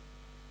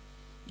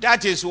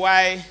 That is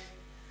why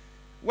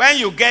when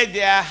you get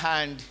there,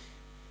 and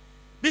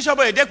Bishop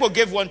Oyedepo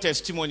gave one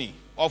testimony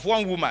of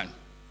one woman.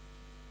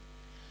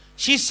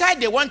 She said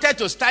they wanted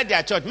to start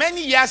their church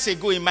many years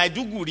ago in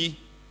Maiduguri,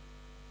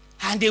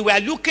 and they were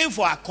looking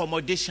for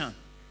accommodation.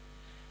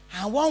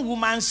 And one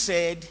woman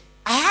said,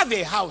 I have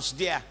a house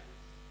there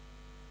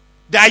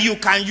that you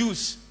can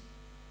use.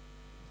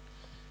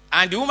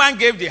 And the woman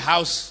gave the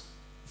house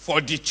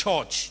for the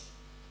church.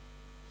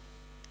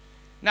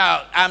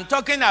 Now, I'm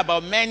talking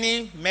about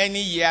many,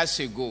 many years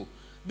ago.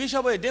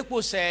 Bishop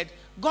Oyedepo said,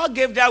 God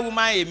gave that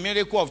woman a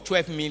miracle of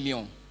 12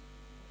 million.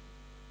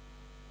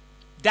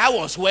 That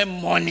was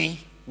when money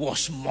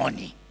was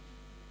money.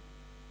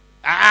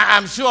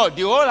 I'm sure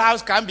the whole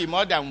house can be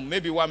more than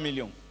maybe 1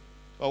 million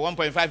or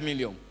 1.5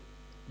 million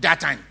that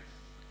time.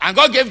 And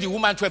God gave the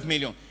woman 12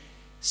 million.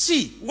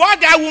 See, what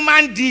that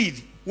woman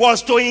did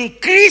was to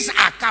increase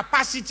her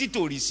capacity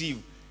to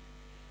receive.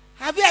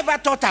 Have you ever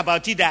thought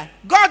about it that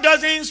God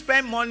doesn't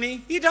spend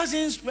money? He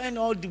doesn't spend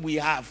all we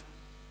have.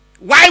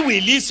 Why will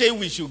he say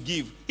we should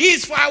give?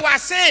 It's for our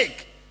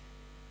sake.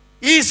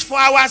 It's for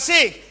our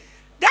sake.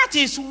 That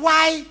is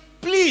why,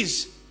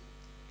 please,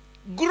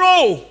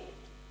 grow.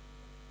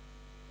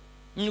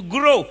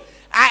 Grow.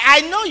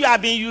 I know you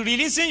have been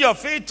releasing your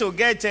faith to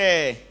get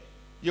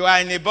you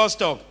are in a bus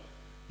stop.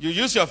 You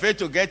use your faith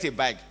to get a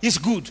bike. It's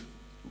good.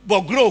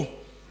 But grow.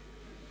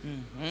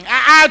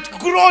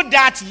 Outgrow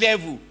that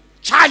level.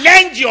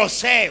 Challenge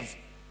yourself.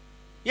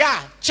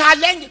 Yeah,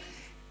 challenge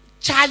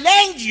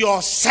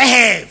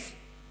yourself.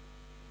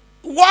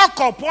 Work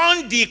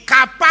upon the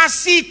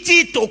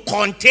capacity to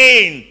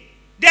contain.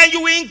 Then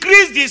you will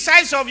increase the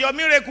size of your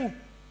miracle.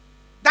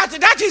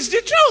 That is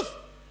the truth.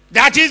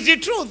 That is the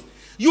truth.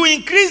 You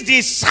increase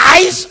the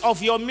size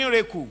of your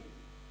miracle.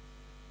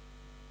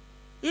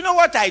 You know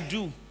what I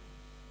do?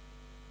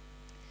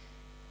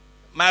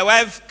 My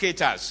wife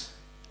caters.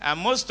 And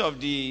most of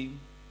the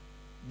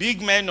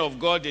big men of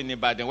God in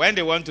Ibadan, when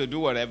they want to do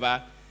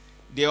whatever,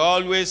 they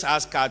always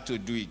ask her to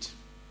do it.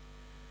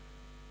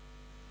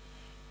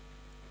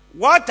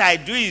 What I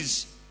do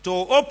is to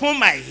open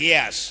my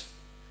ears.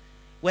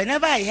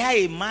 Whenever I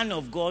hear a man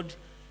of God,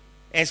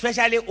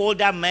 especially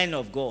older men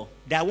of God,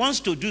 that wants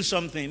to do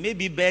something,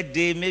 maybe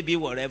birthday, maybe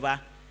whatever,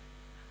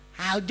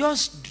 I'll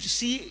just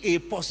see a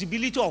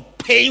possibility of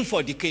paying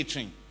for the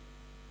catering.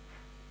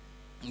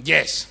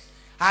 Yes.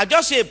 I'll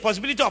just see a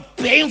possibility of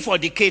paying for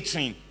the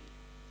catering.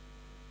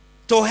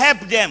 To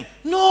help them.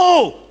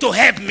 No, to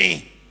help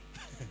me.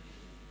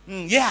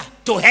 Yeah,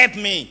 to help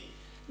me.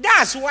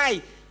 That's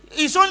why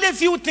it's only a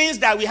few things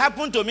that will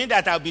happen to me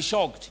that I'll be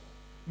shocked.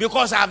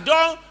 Because I've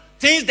done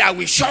things that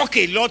will shock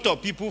a lot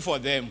of people for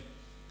them.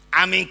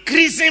 I'm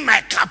increasing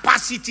my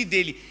capacity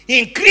daily.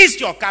 Increase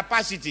your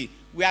capacity.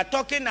 We are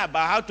talking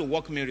about how to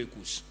work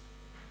miracles.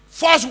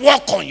 First,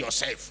 work on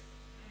yourself.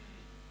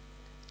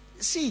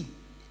 See,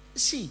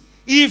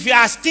 if you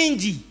are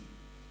stingy,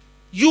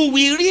 you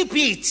will reap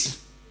it.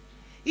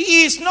 It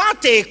is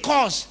not a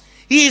curse.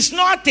 It is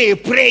not a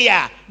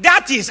prayer.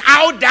 That is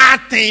how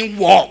that thing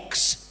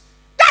works.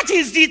 That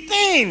is the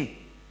thing.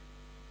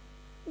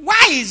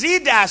 Why is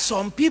it that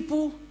some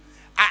people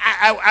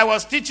I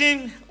was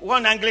teaching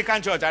one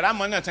Anglican church. I'm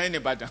not telling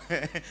about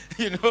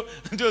you know,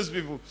 those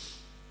people.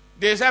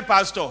 They said,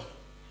 Pastor,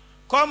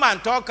 come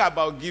and talk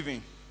about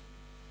giving.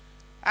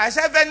 I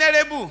said,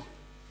 Venerable,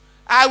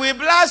 I will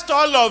blast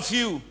all of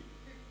you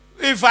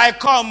if I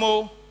come.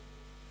 Oh.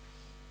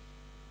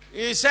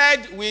 He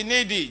said, we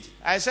need it.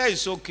 I said,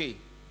 it's okay.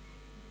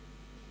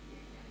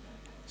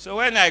 So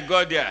when I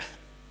got there,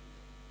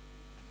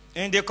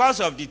 in the course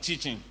of the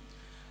teaching,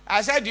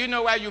 I said, do you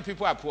know why you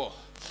people are poor?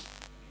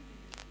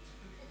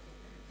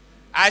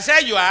 I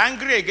said, you are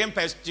angry against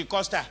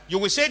Pentecostal. You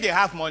will say they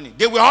have money.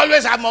 They will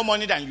always have more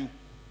money than you.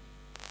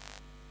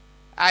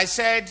 I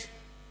said,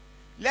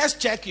 let's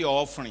check your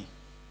offering.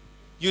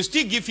 You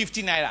still give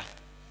 50 naira.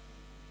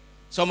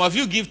 Some of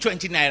you give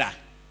 20 naira.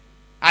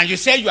 And you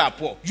say you are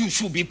poor. You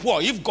should be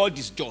poor if God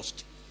is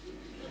just.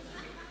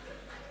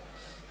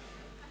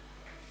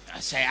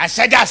 I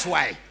said that's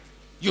why.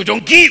 You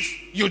don't give,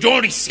 you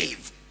don't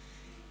receive.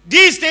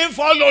 These things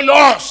follow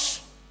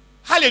laws.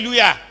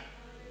 Hallelujah.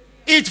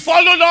 It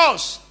follows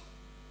laws.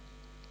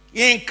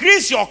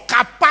 Increase your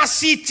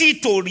capacity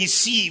to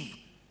receive.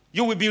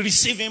 You will be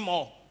receiving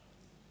more.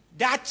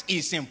 That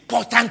is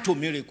important to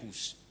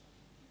miracles.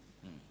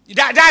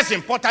 That's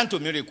important to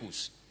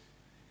miracles.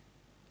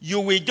 You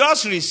will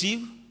just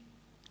receive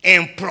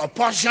in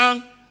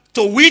proportion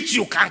to which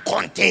you can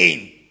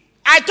contain.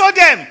 I told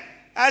them,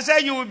 I said,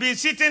 you will be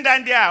sitting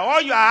down there.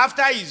 All you are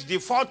after is the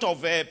fault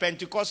of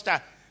Pentecostal.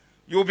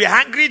 You will be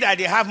hungry that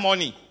they have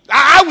money.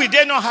 How will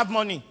they not have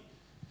money?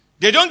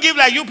 They don't give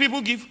like you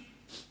people give.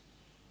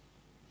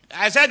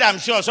 I said, I'm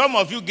sure some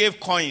of you gave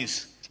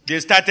coins. They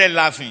started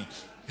laughing.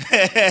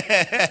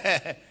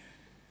 There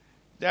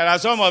are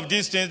some of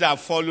these things that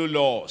follow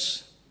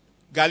laws.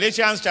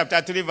 Galatians chapter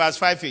 3 verse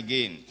 5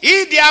 again.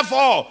 He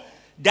therefore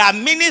that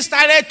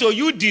ministered to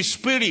you the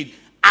Spirit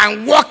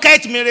and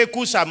worketh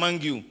miracles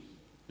among you,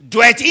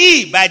 doeth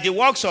he by the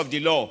works of the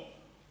law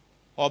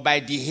or by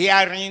the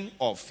hearing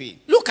of faith?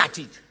 Look at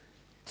it.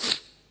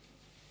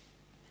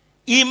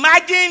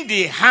 Imagine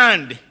the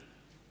hand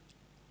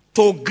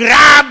to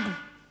grab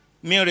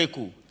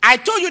miracle. I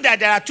told you that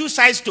there are two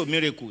sides to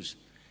miracles.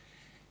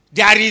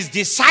 There is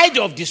the side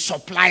of the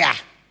supplier.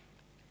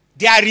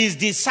 There is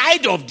the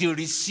side of the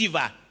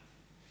receiver.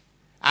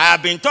 I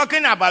have been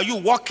talking about you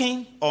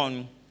working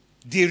on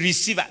the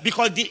receiver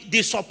because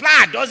the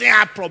supplier doesn't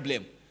have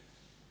problem.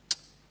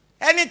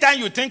 Anytime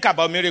you think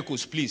about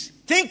miracles, please,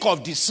 think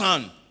of the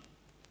Son.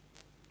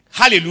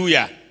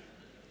 Hallelujah.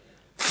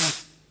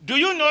 Do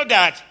you know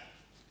that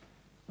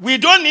we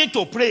don't need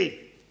to pray?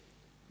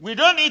 We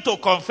don't need to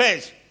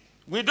confess.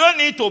 We don't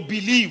need to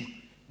believe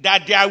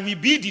that there will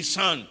be the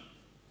Son.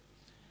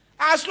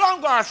 As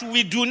long as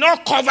we do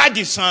not cover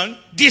the Son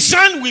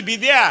will be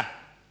there.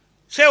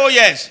 Say, oh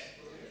yes.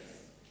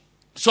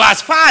 So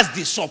as far as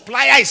the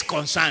supplier is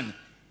concerned,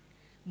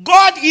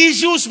 God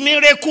issues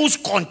miracles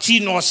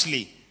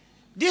continuously.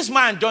 This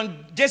man,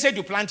 Jesse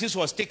Duplantis,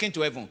 was taken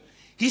to heaven.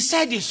 He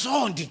said he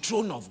saw on the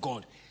throne of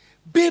God,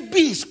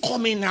 babies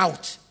coming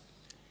out.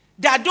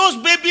 That those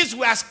babies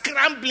were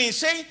scrambling,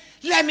 saying,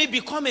 let me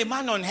become a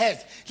man on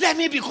earth. Let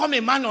me become a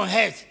man on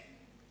earth.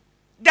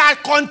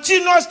 That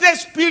continuously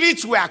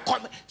spirits were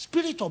coming.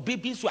 Spirit of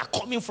babies were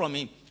coming from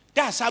him.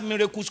 That's how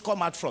miracles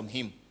come out from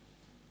him.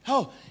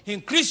 Oh,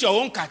 increase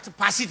your own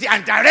capacity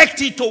and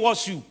direct it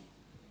towards you.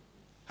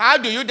 How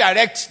do you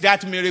direct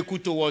that miracle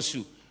towards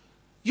you?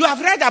 You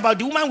have read about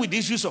the woman with the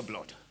issues of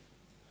blood.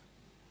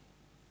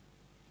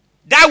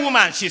 That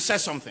woman, she said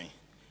something.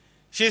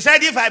 She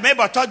said, if I may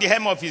but touch the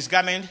hem of his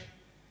garment,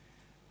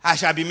 I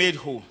shall be made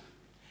whole.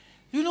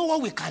 You know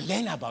what we can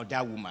learn about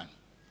that woman?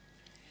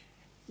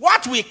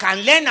 What we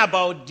can learn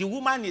about the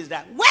woman is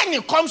that when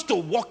it comes to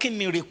working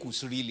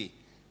miracles, really,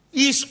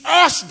 it's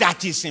us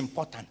that is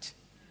important.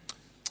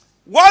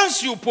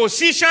 Once you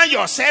position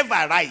yourself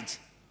right,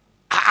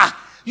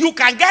 you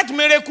can get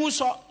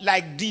miracles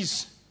like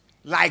this.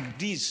 Like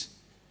this.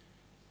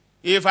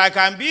 If I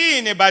can be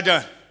in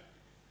Ibadan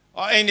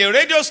or in a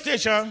radio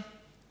station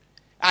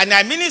and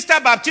I minister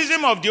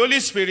baptism of the Holy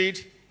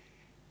Spirit,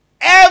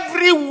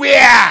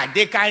 everywhere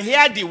they can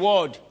hear the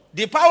word.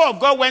 The power of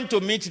God went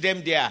to meet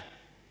them there.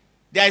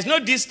 There is no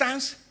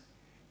distance.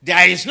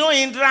 There is no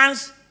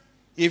hindrance.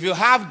 If you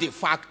have the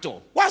factor.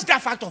 What's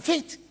that factor?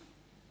 Faith.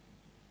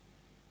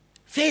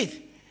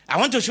 Faith. I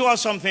want to show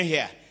us something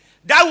here.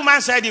 That woman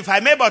said, if I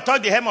may but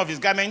touch the hem of his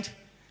garment,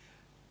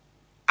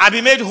 I'll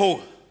be made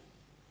whole.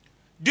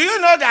 Do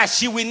you know that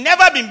she will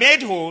never be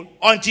made whole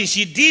until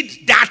she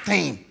did that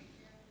thing?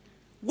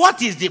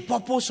 What is the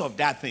purpose of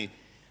that thing?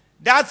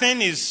 That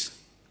thing is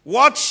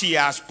what she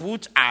has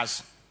put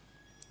as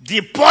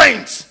the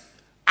point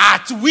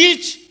at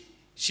which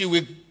she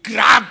will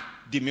grab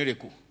the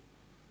miracle.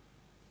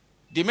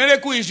 The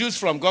miracle is used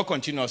from God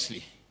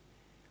continuously.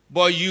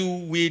 But you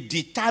will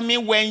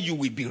determine when you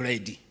will be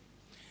ready.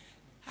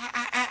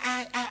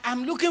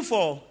 I'm looking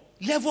for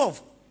level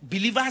of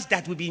believers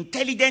that will be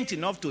intelligent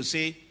enough to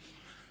say,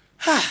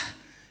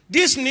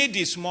 this need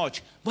is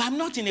much, but I'm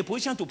not in a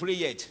position to pray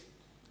yet.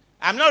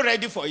 I'm not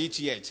ready for it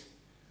yet.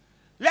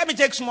 Let me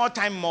take small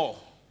time more.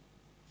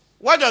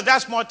 What does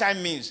that small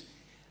time mean?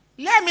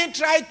 Let me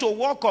try to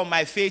work on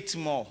my faith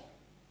more.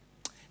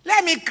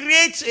 Let me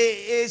create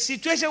a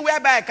situation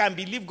whereby I can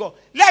believe God.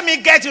 Let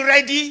me get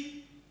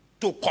ready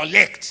to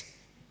collect.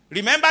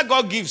 Remember,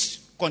 God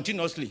gives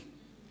continuously.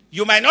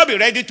 You might not be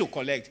ready to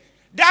collect.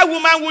 That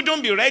woman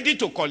wouldn't be ready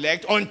to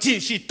collect until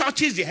she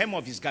touches the hem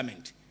of his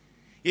garment.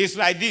 It's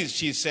like this,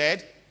 she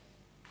said,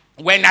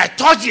 when I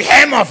touch the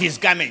hem of his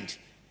garment,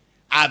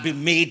 I'll be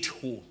made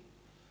whole.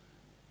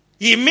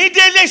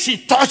 Immediately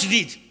she touched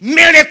it,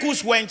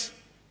 miracles went,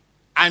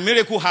 and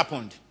miracle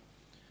happened.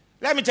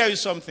 Let me tell you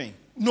something.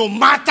 No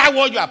matter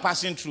what you are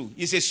passing through,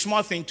 it's a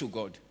small thing to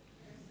God.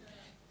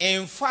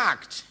 In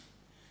fact,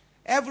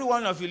 every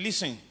one of you,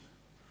 listen.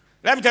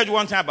 Let me tell you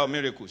one thing about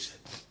miracles.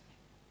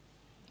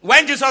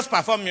 When Jesus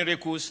performed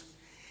miracles,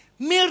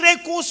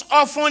 miracles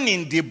often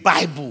in the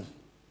Bible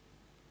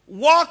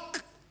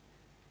work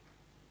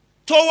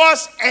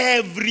towards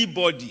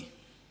everybody.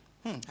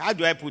 How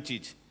do I put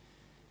it?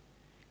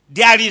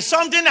 There is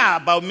something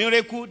about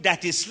miracle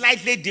that is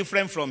slightly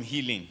different from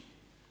healing.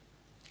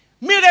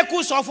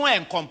 Miracles often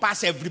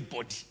encompass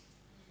everybody.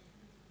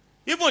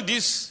 Even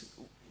this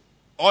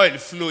oil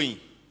flowing.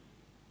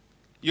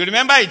 You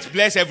remember it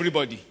blessed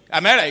everybody.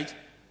 Am I right?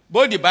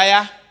 Both the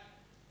buyer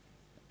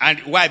and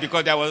why?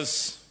 Because there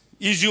was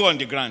issue on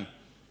the ground.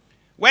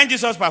 When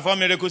Jesus performed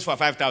miracles for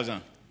 5,000,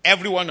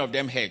 every one of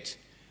them heard.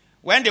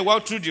 When they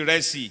walked through the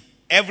Red Sea,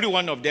 every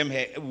one of them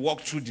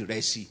walked through the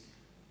Red Sea.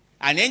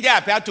 An angel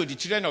appeared to the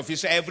children of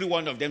Israel. Every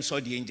one of them saw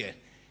the angel.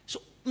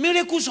 So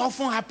miracles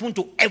often happen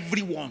to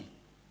everyone.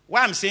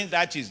 Why I'm saying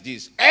that is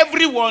this.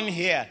 Everyone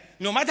here,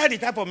 no matter the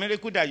type of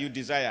miracle that you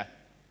desire,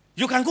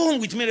 you can go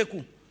home with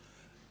miracle.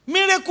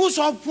 Miracles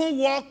often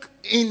work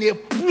in a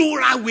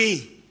plural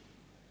way.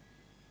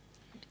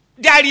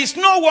 There is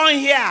no one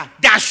here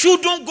that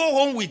shouldn't go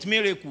home with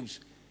miracles.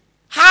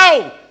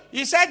 How?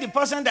 He said the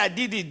person that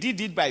did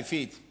it by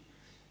faith.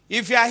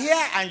 If you are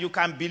here and you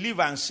can believe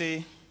and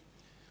say,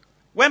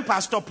 when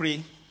pastor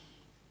pray,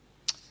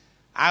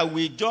 I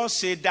will just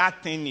say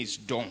that thing is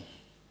done.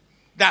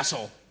 That's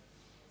all.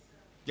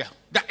 Yeah.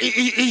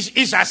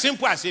 It's as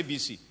simple as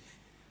ABC.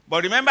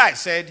 But remember I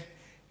said,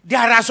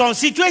 there are some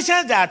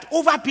situations that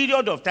over a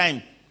period of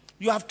time,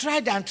 you have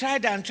tried and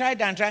tried and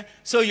tried and tried,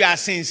 so you are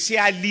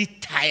sincerely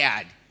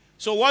tired.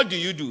 So what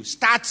do?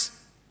 Start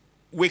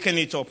waking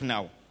it up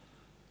now.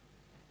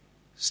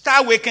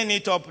 Start waking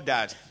it up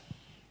that.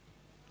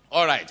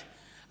 All right.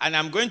 And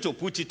I'm going to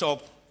put it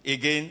up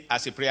again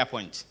as a prayer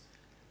point.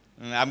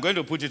 I'm going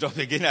to put it up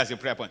again as a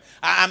prayer point.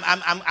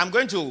 I'm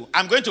going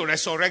to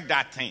resurrect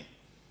that thing.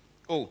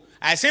 Oh,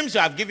 I seem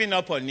to have given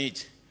up on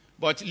it.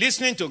 But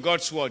listening to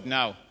God's word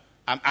now,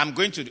 I'm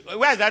going to...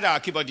 Where is that our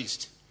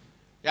keyboardist?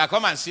 Yeah,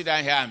 come and sit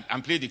down here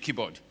and play the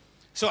keyboard.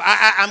 So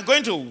I'm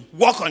going to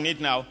work on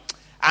it now.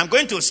 I'm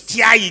going to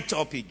stir it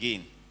up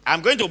again.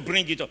 I'm going to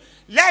bring it up.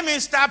 Let me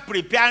start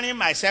preparing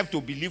myself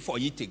to believe for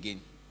it again.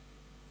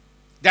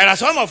 There are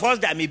some of us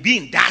that may be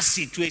in that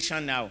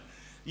situation now.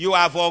 You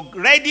have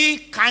already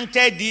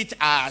counted it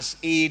as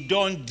a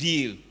done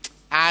deal,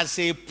 as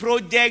a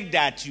project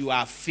that you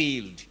have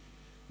failed.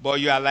 But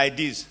you are like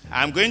this.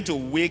 I'm going to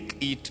wake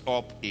it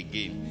up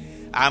again.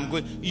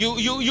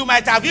 You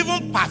might have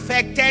even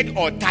perfected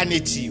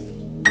alternative.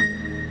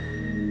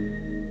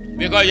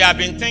 Because you have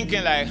been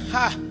thinking like,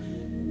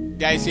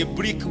 there is a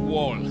brick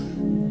wall.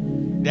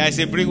 There is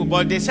a brick wall.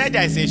 But they said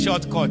there is a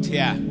shortcut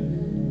here.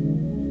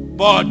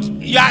 But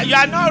you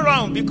are not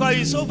wrong, because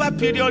it's over a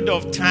period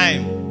of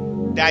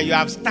time that you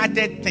have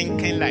started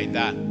thinking like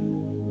that.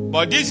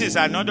 But this is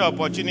another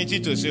opportunity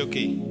to say,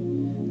 okay,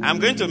 I'm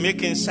going to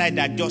make inside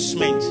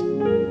adjustment.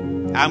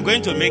 I'm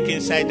going to make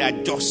inside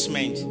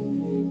adjustment.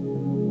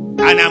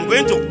 And I'm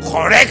going to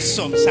correct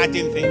some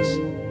certain things.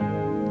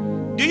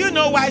 Do you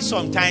know why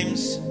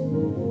sometimes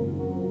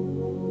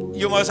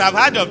you must have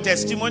heard of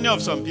testimony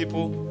of some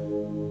people?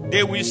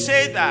 They will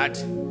say that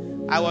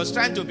I was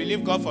trying to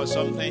believe God for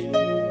something.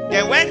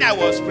 Then when I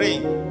was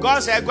praying,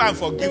 God said, go and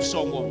forgive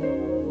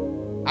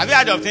someone. Have you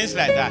heard of things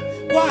like that?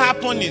 What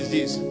happened is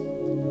this.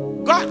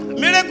 God,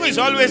 miracle is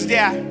always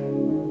there.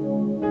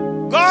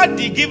 God,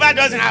 the giver,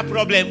 doesn't have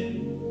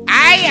problem.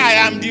 I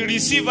am the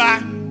receiver.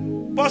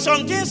 But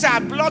some things are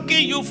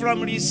blocking you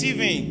from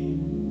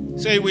receiving.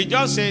 So he will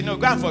just say, no,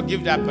 go and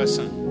forgive that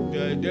person.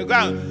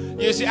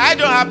 You see, I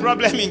don't have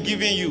problem in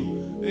giving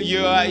you.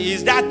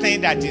 It's that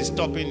thing that is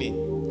stopping it.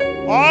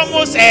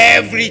 Almost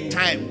every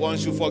time,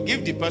 once you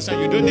forgive the person,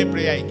 you don't need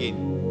prayer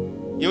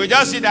again. You will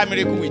just see that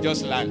miracle will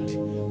just land.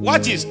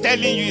 What he's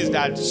telling you is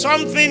that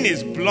something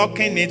is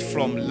blocking it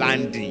from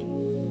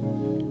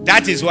landing.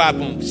 That is what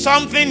happened.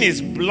 Something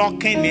is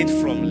blocking it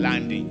from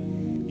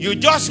landing. You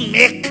just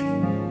make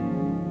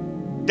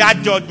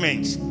that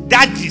judgment,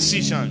 that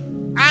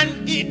decision,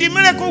 and the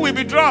miracle will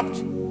be dropped.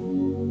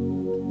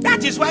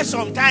 That is why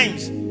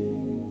sometimes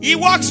he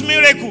works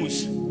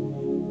miracles.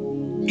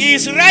 He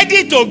is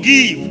ready to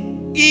give.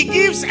 He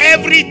gives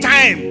every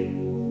time.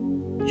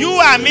 You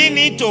and me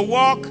need to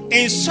walk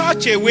in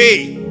such a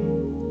way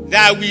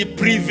that we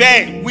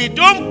prevent. We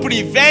don't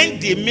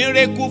prevent the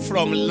miracle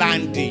from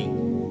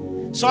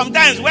landing.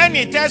 Sometimes when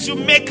he tells you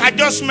make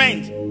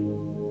adjustment,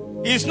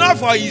 it's not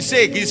for his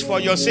sake, it's for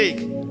your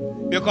sake.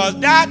 Because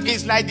that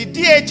is like the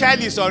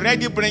DHL is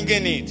already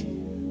bringing it.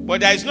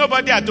 But there is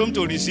nobody at home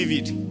to receive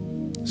it.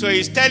 So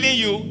he's telling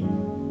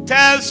you,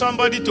 tell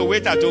somebody to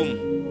wait at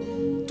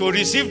home to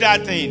receive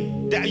that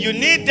thing. You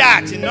need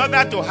that in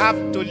order to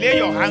lay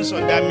your hands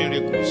on that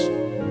miracles.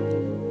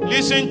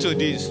 Listen to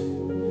this.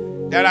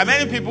 There are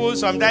many people,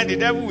 sometimes the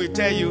devil will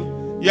tell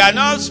you, you are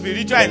not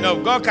spiritual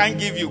enough. God can't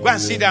give you. Go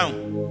and sit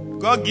down.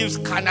 God gives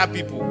carnal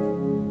people.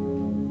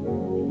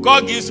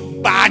 God gives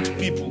bad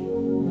people.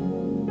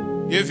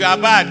 If you are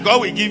bad, God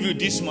will give you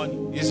this money.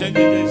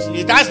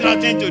 It has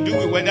nothing to do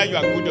with whether you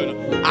are good or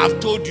not. I've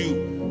told you,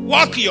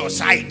 walk your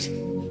side.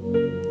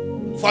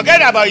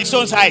 Forget about his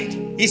own side.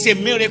 He's a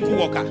miracle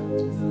worker.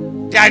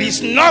 There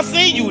is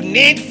nothing you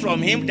need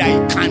from him that he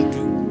can't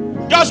do.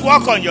 Just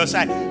walk on your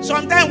side.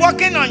 Sometimes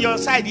walking on your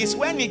side is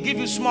when he gives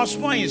you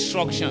small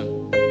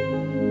instruction.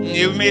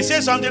 You may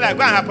say something like,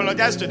 go and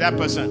apologize to that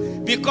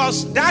person.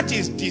 Because that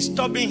is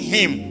disturbing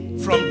him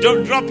from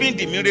dropping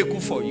the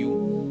miracle for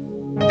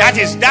you. That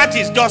is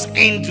just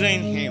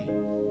hindering him.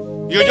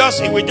 He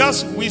will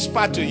just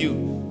whisper to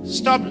you,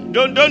 stop,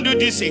 don't do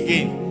this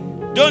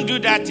again. Don't do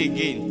that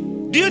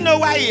again. Do you know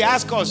why he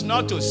asks us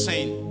not to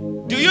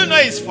sin? Do you know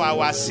it's for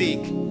our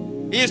sake?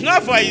 It's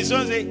not for his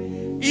own sake.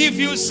 If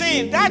you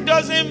sin, that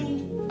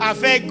doesn't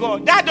affect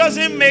God. That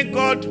doesn't make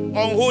God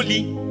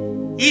unholy.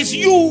 It's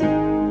you.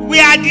 We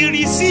are the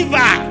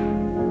receiver.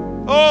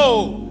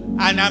 Oh,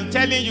 and I'm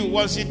telling you,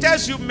 once he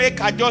tells you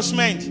make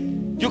adjustment,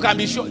 you can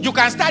be sure. You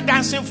can start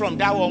dancing from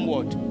that one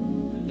word.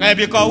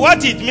 Because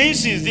what it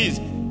means is this.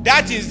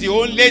 That is the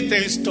only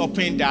thing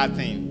stopping that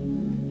thing.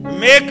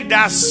 Make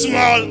that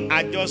small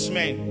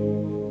adjustment.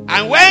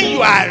 And when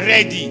you are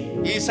ready,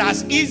 it's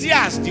as easy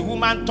as the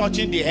woman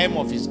touching the hem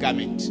of his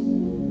garment.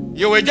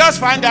 You will just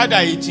find out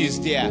that it is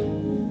there.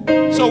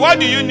 So what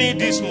do you need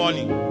this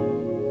morning?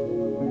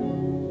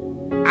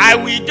 I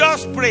will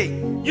just pray.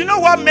 You know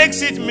what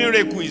makes it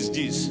miracle is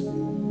this.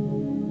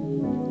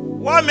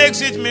 What makes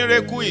it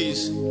miracle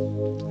is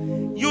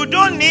you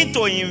don't need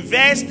to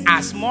invest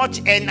as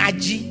much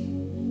energy,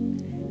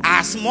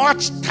 as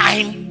much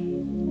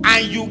time,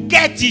 and you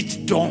get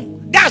it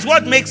done. That's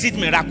what makes it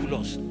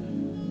miraculous.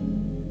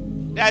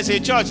 There's a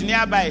church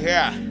nearby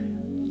here.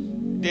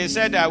 They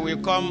said that we'll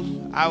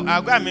come.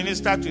 I'll go and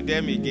minister to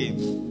them again.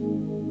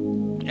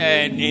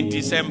 And in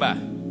December.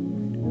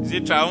 Is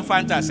it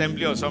Triumphant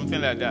Assembly or something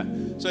like that?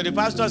 So the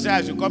pastor said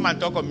I should come and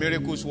talk of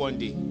miracles one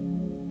day.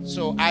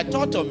 So I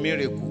taught of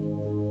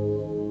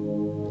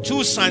miracle.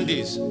 2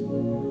 Sundays.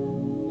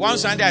 One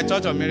Sunday I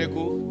taught of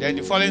miracle. Then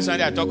the following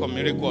Sunday I taught of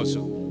miracle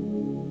also.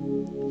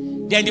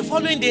 Then the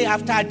following day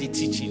after the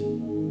teaching,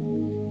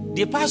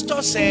 the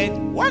pastor said,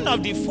 one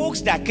of the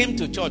folks that came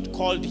to church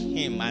called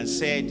him and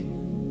said,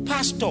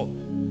 Pastor,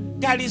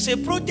 there is a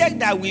project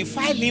that we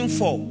filed in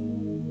for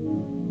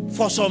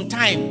some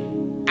time.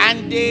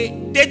 And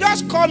they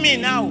just call me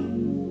now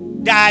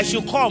that I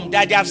should come,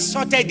 that they have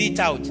sorted it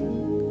out.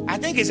 I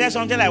think he said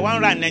something like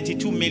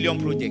 192 million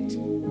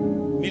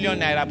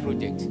naira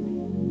project.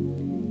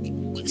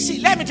 See,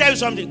 let me tell you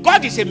something.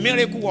 God is a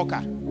miracle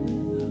worker.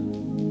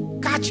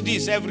 Catch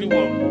this,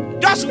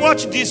 everyone. Just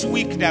watch this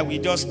week that we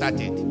just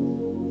started.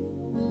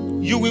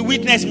 You will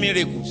witness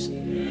miracles.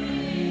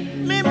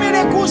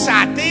 Miracles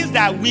are things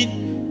that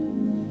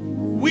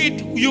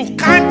you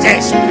can't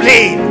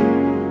explain.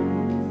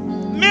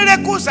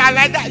 Miracles are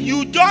like that.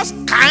 You just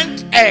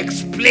can't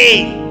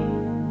explain.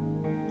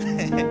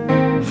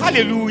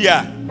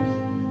 Hallelujah.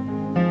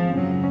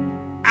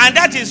 And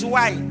that is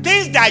why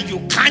things that you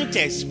can't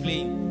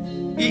explain.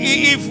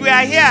 If we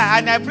are here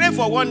and I pray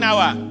for 1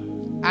 hour,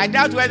 I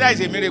doubt whether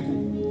it's a miracle.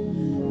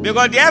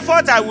 Because the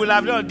effort I will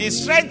have done, the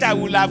strength I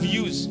will have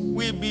used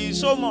will be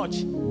so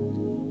much.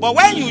 But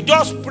when you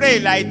just pray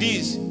like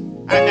this,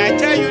 and I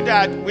tell you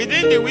that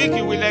within the week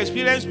you will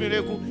experience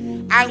miracle.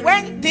 And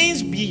when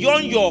things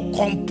beyond your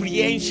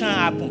comprehension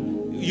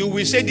happen, you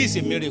will say this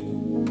is a miracle.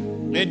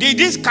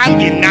 This can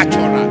be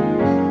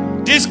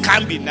natural. This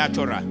can be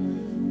natural.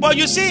 But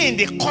you see, in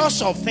the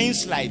course of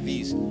things like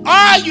this,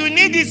 all you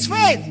need is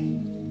faith.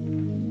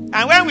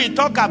 And when we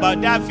talk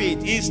about that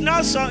faith, it's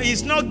not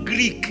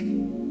Greek.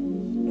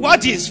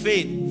 What is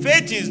faith?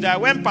 Faith is that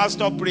when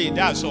pastor prayed,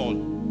 that's all.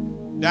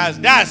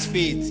 That's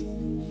faith.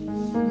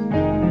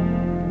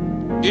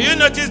 Do you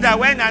notice that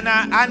when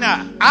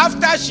Anna,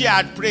 after she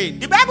had prayed,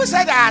 the Bible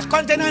said that her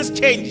countenance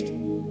changed.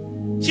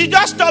 She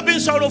just stopped being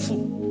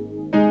sorrowful.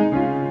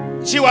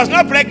 She was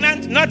not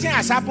pregnant. Nothing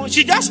has happened.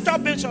 She just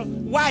stopped being sorrowful.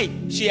 Why?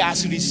 She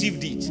has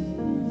received it.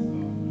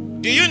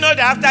 Do you know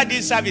that after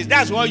this service,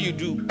 that's what you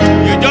do?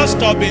 You just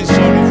stop being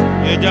sorrowful.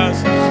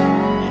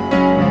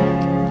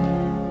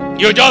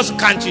 You just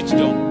can't it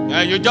down.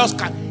 You just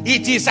can't.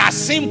 It is as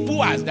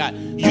simple as that.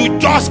 You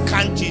just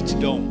can't it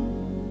down.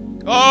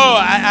 Oh,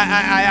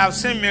 I have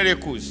seen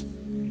miracles.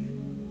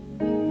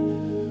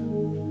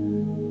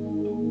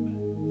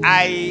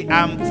 I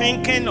am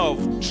thinking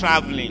of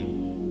traveling.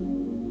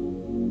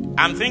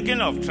 And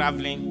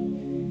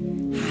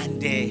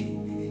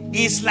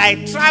is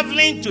like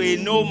traveling to a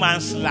no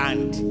man's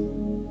land.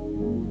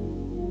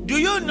 Do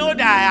you know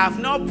that I have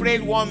not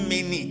prayed 1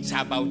 minute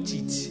about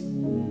it?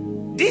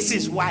 This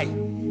is why.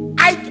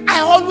 I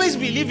always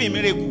believe in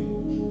miracle.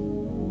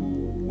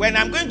 When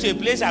I'm going to a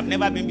place I've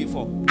never been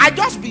before, I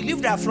just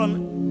believe that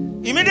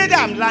from immediately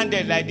I'm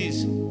landed like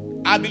this,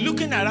 I'll be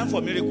looking around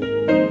for miracle.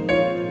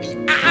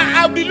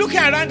 I'll be looking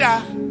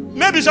around.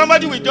 Maybe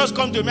somebody will just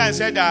come to me and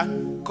say that,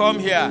 come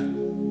here.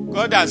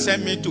 God has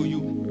sent me to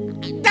you.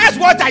 That's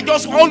what I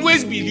just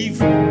always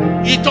believe.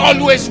 It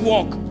always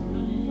works.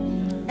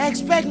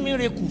 Expect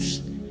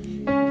miracles.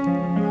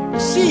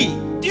 See,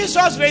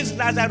 Jesus raised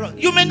Lazarus.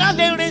 You may not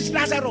raise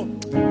Lazarus,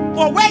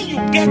 but when you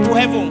get to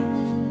heaven,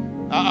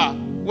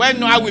 when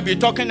Noah will be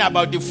talking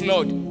about the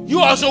flood, you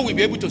also will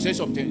be able to say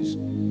some things.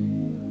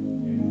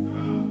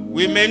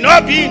 We may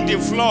not be in the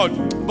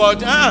flood,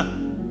 but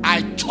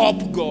I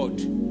chop God.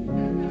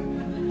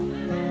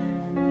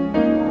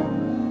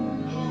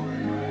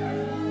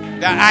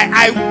 That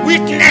I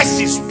witness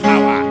his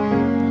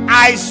power.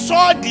 I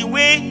saw the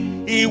way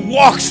he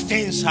works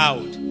things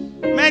out.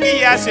 Many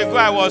years ago,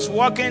 I was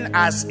working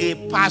as a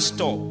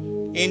pastor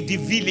in the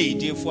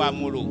village in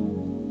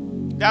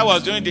Fuamuro. That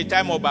was during the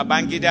time of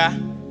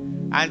Babangida.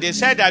 And they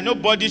said that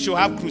nobody should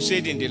have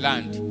crusade in the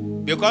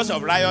land because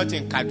of riot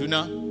in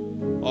Kaduna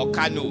or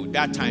Kano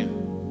that time.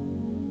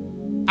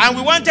 And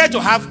we wanted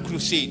to have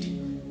crusade.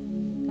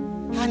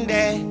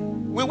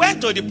 And we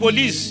went to the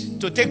police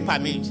to take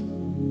permit.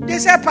 They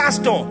said,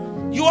 Pastor,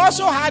 you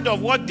also heard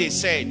of what they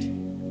said.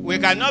 We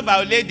cannot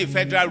violate the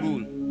federal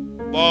rule,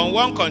 but on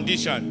one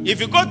condition.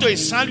 If you go to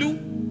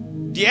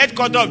Isanlu, the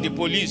headquarters of the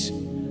police,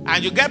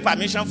 and you get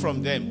permission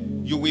from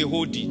them, you will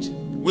hold it.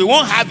 We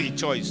won't have a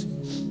choice.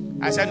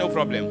 I said, no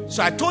problem.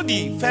 So I told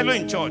the fellow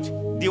in church,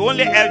 the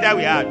only elder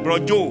we had, Bro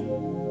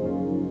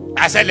Joe,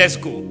 I said, let's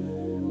go.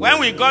 When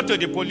we got to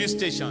the police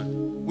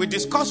station, we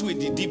discussed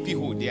with the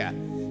DPO there.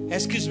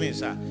 Excuse me,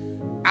 sir.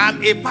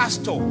 I'm a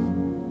pastor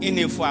in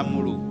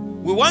Efuamuru.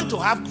 We want to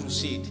have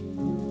crusade.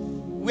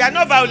 We are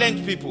not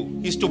violent people.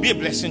 It's to be a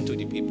blessing to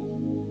the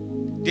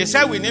people. They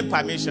said we need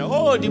permission.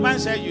 Oh, the man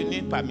said you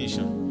need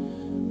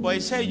permission. But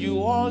he said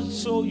you are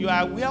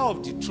aware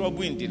of the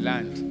trouble in the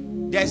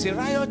land. There's a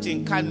riot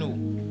in Kano.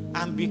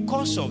 And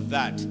because of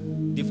that,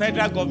 the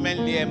federal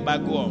government lay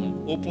embargo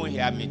on open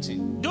air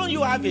meeting. Don't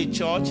you have a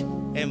church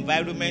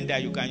environment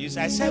that you can use?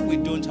 I said we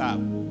don't have.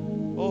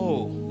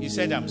 Oh, he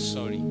said, I'm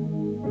sorry.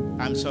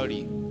 I'm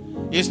sorry.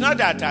 It's not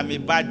that I'm a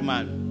bad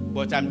man,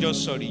 but I'm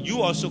just sorry.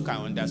 You also can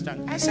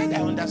understand. I said,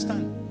 I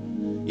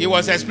understand. He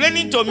was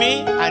explaining to me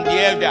and the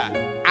elder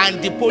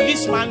and the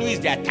policeman who is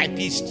their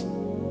typist.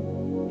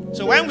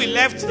 So when we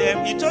left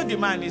them, he told the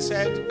man, he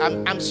said,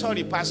 I'm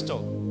sorry, Pastor.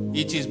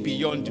 It is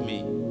beyond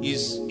me.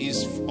 It's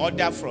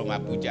order from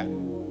Abuja.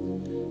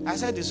 I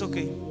said, it's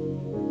okay.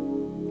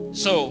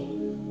 So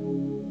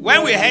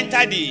when we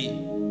entered the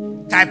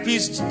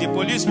typist, the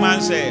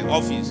policeman's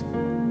office,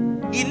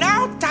 he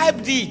now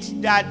typed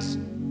it that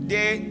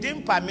they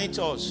didn't permit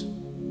us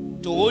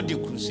to hold the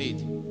crusade.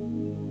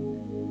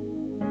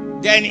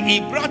 Then he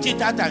brought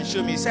it out and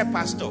showed me. He said,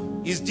 Pastor,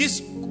 is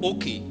this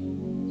okay?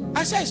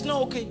 I said, it's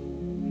not okay.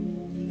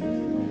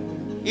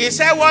 He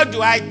said, what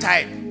do I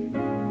type?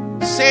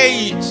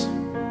 Say it.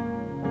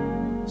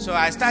 So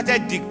I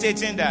started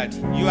dictating that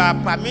you are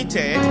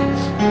permitted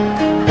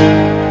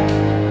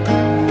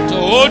to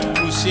hold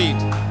crusade.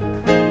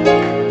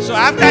 So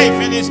after he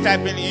finished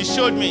typing, he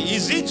showed me,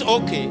 is it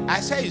okay? I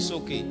said, it's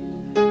okay.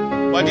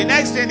 But the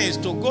next thing is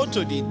to go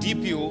to the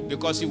DPO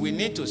because he will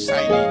need to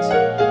sign it.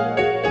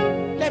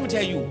 Let me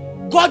tell you,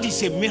 God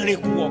is a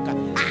miracle worker.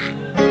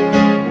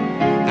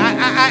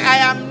 I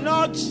am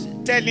not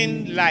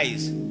telling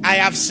lies. I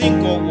have seen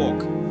God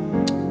work.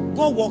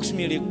 God works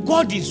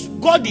miracles.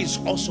 God is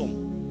awesome.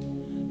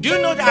 Do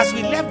you know that as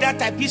we left that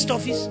typist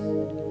office,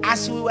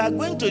 as we were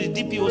going to the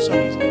DPO's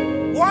office,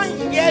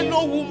 one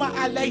yellow woman,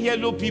 I like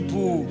yellow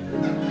people.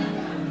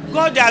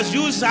 God has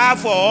used her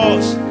for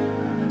us.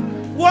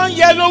 One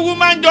yellow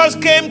woman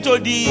just came to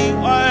the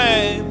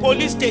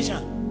police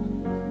station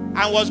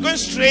and was going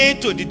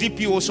straight to the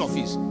DPO's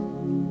office.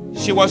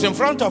 She was in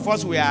front of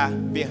us, we are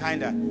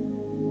behind her.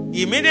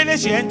 Immediately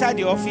she entered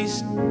the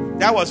office.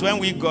 That was when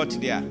we got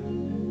there.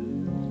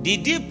 The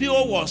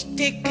DPO was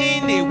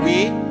taken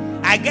away.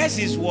 I guess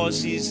it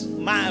was his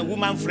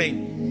woman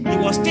friend. He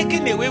was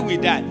taken away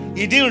with that.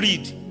 He didn't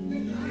read.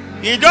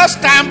 He just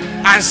stamped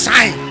and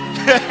signed.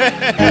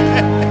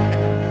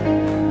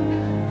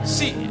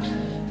 See,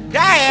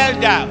 that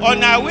elder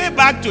on our way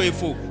back to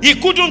Efo, he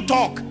couldn't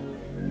talk.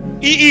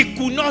 He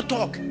could not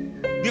talk.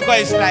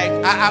 Because it's like,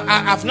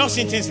 I've not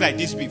seen things like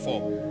this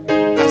before.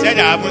 I said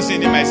I haven't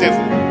seen it myself.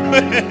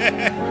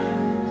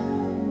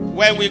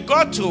 When we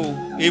got to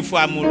Efo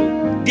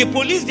Amuru, the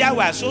police there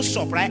were so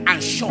surprised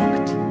and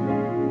shocked.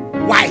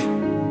 Why?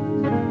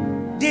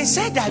 They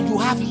said that you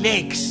have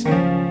legs.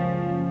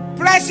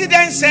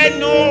 President said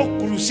no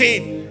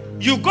crusade.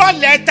 You got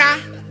letter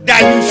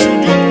that you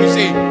should do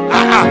crusade.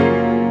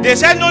 They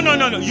said no.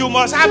 You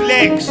must have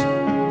legs.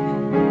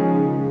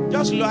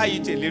 Just lower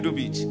it a little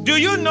bit. Do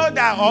you know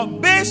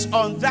that based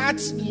on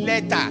that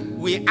letter,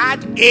 we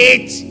had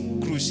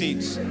 8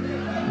 crusades?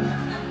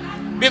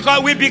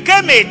 Because we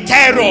became a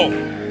terror.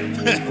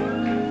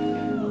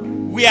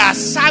 We are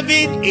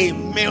serving a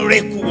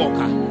miracle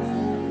worker.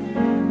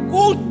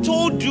 Who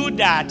told you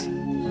that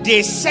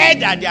they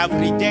said that they have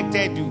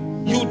rejected you?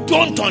 You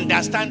don't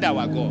understand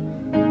our God.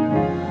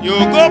 You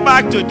will go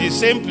back to the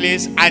same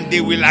place and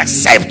they will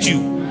accept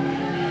you.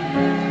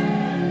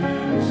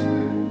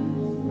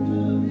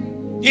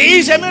 He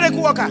is a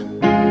miracle worker.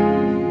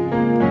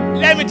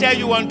 Let me tell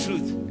you one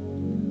truth.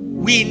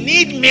 We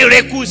need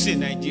miracles in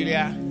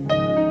Nigeria.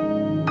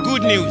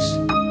 Good news.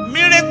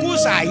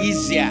 Miracles are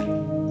easier,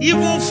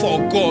 even for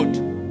God,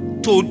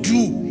 to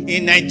do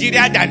in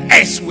Nigeria than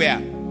elsewhere.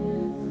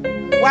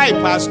 Why,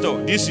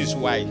 Pastor? This is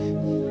why.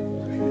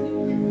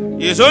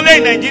 It's only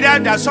in Nigeria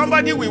that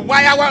somebody will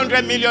wire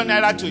 100 million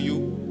naira to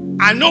you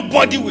and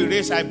nobody will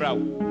raise eyebrow.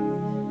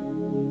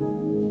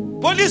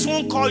 Police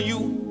won't call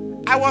you.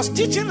 I was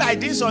teaching like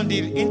this on the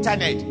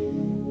internet.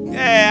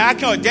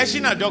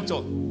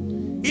 Doctor.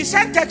 He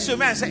sent text to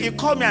me and said, he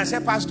called me and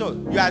said, Pastor,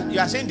 you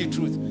are saying the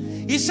truth.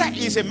 He said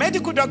he's a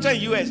medical doctor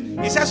in US.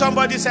 He said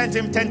somebody sent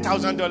him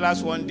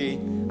 $10,000 one day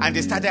and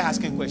they started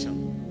asking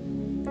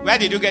questions. Where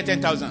did you get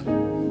 10,000?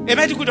 A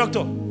medical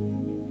doctor.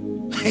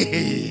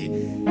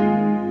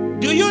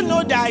 Do you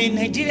know that in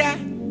Nigeria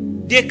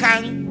they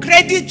can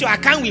credit your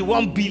account with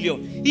 1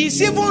 billion?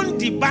 It's even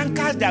the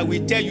bankers that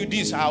will tell you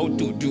this how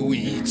to do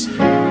it.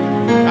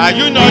 Are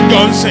you not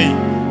dancing?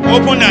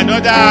 Open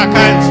another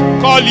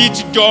account, call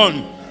it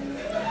John.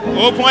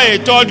 Open a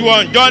third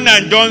one, John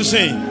and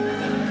Johnson.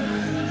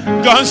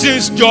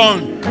 Johnson's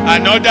John,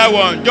 another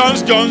one.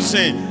 John's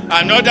Johnson,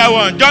 another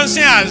one.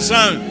 Johnson and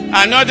Son,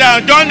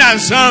 another. John and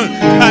Son.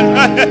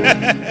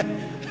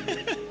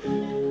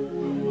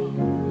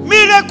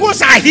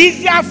 Miracles are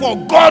easier for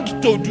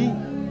God to do.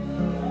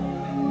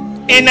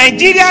 In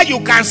Nigeria, you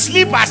can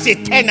sleep as a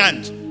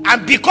tenant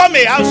and become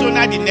a house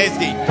owner the next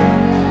day.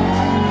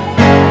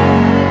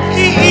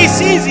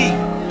 It's easy.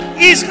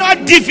 It's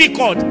not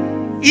difficult.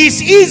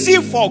 It's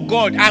easy for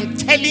God. I'm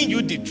telling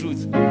you the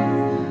truth.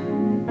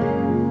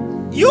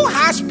 You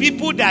ask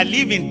people that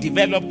live in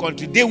developed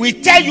countries, they will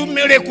tell you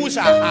miracles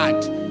are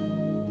hard.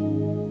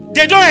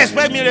 They don't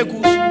expect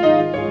miracles.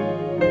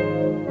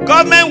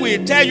 Government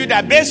will tell you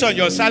that based on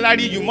your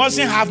salary, you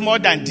mustn't have more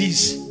than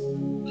this.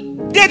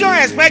 They don't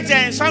expect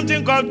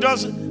something God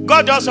does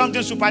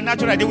something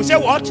supernatural. They will say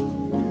what?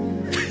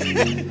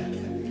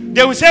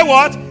 They will say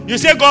what? You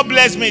say God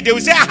bless me. They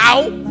will say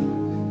how?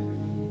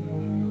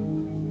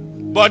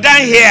 But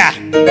down here,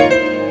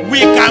 we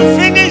can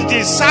finish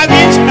the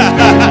service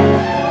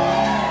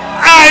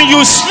and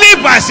you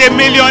sleep as a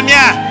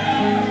millionaire.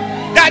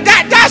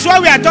 That's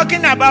what we are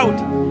talking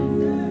about.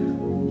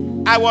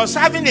 I was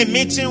having a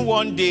meeting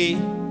one day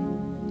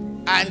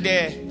and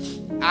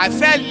I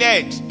felt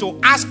led to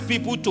ask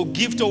people to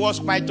give towards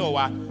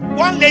Kwaitowa.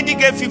 One lady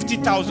gave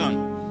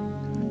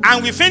 50,000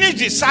 and we finished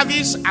the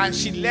service and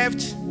she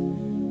left.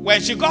 When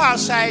she got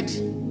outside,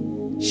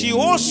 she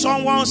owes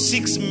someone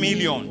 6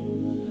 million.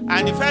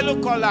 And the fellow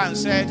called her and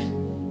said,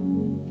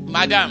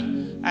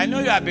 Madam, I know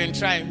you have been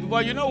trying,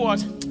 but you know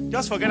what?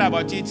 Just forget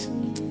about it.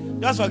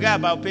 Just forget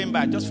about paying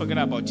back. Just forget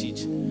about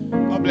it.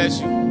 God bless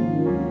you.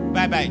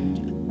 Bye-bye.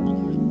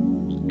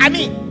 I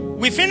mean,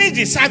 we finished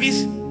the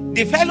service.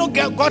 The fellow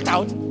got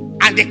out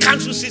and they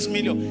canceled 6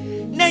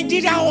 million.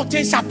 Nigeria, all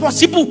things are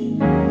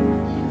possible.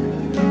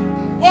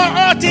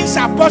 All things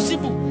are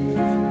possible.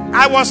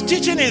 I was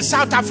teaching in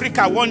South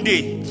Africa one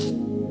day.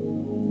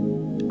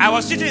 I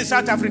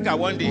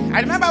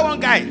remember one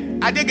guy,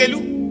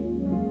 Adegelu.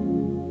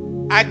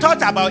 I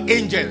thought about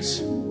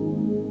angels.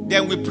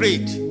 Then we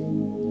prayed.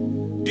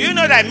 Do you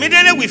know that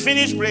immediately we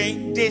finished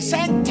praying, they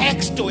sent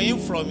text to him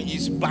from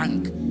his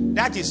bank.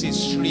 That is a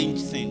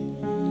strange thing.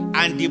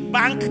 And the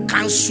bank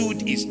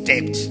cancelled his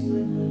debt.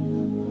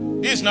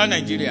 This is not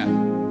Nigeria.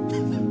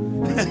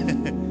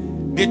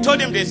 They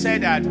told him, they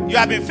said that you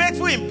have been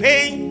faithful in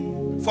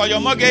paying for your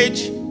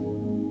mortgage.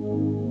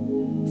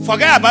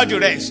 Forget about the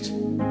rest.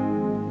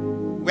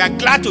 We are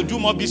glad to do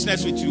more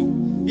business with you.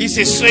 It's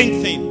a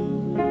strange thing.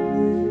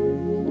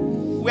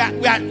 We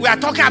are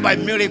talking about a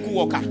miracle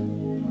worker.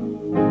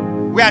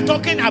 We are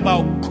talking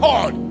about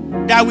God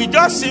that we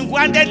just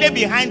single-handedly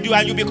behind you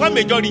and you become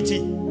majority.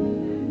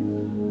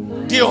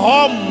 The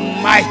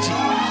Almighty.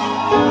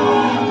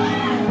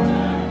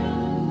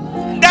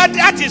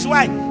 That is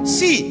why.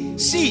 See,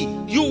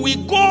 you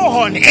will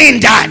go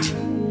unhindered.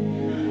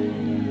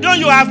 Don't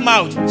you have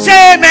mouth?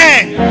 Say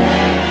amen.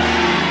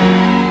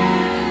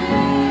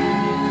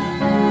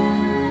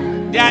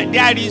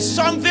 There is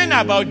something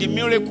about the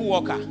miracle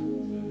worker.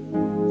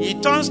 He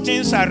turns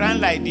things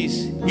around like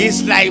this.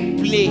 It's like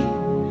play.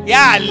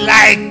 Yeah,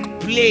 like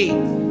play.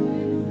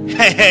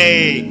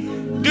 Hey,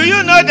 do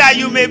you know that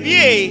you may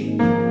be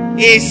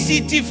a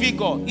city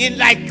figure? In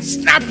like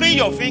snapping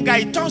your finger,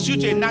 it turns you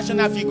to a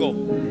national figure.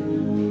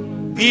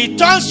 It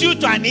turns you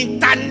to an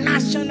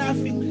international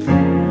figure.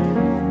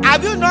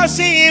 Have you not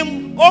seen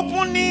him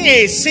opening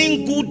a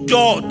single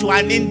door to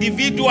an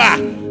individual,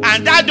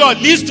 and that door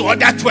leads to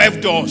other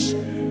 12 doors.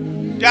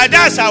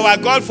 That's our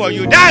God for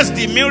you. That's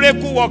the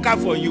miracle worker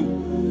for you.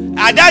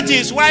 And that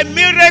is why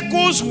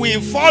miracles will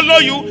follow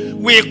you,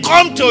 will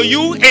come to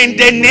you in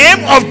the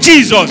name of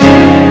Jesus.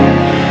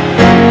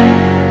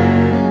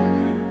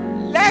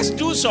 Let's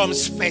do some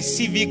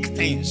specific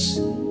things,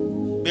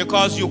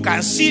 because you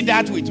can see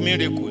that with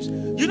miracles.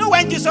 You know,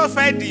 when Jesus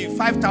fed the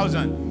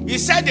 5,000, he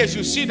said they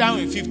should sit down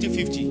in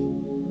 50-50.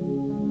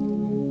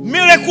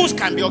 Miracles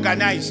can be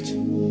organized.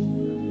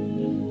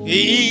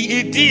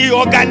 He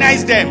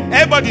organized them.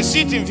 Everybody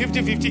sit in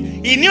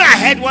 50-50. He knew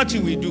ahead what he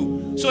will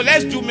do. So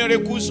let's do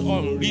miracles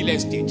on real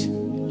estate.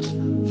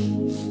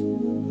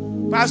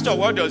 Pastor,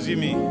 what does it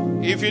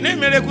mean? If you need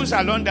miracles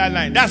along that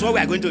line, that's what we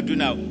are going to do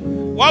now.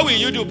 What will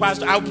you do,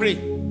 Pastor? I'll pray.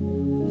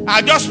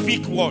 I'll just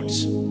speak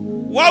words.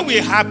 What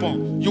will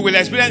happen? You will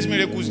experience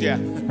miracles there.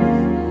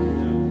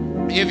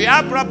 If you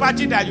have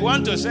property that you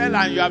want to sell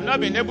and you have not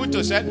been able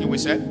to sell, you will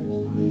sell.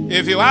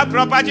 If you have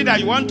property that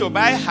you want to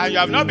buy and you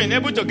have not been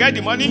able to get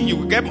the money, you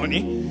will get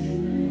money.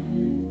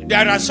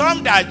 There are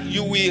some that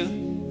you will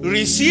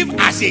receive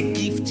as a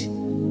gift.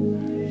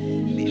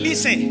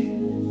 Listen,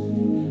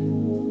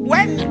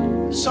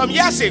 when some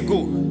years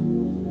ago,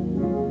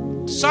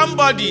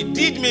 somebody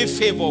did me a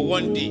favor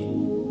one day.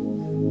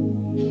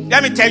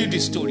 Let me tell you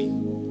this story.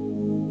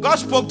 God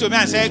spoke to me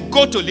and said,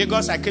 go to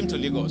Lagos. I came to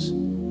Lagos.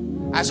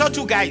 I saw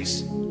two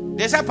guys.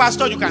 They said,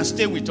 Pastor, you can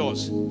stay with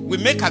us. We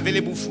make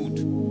available food.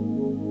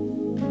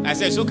 I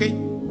said, it's okay.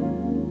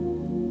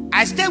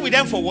 I stayed with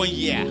them for 1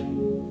 year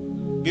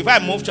before I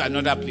moved to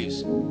another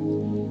place.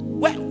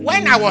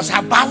 When I was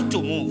about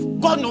to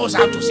move, God knows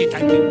how to say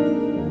thank you.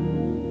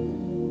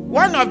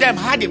 One of them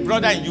had a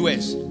brother in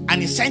US,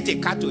 and he sent a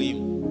car to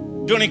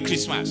him during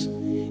Christmas.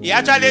 He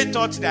actually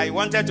thought that he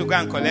wanted to go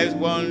and collect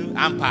one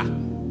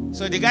amper.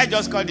 So the guy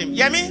just called him,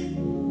 Yemi,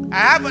 I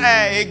have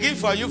a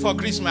gift for you for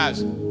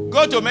Christmas.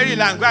 Go to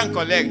Maryland, go and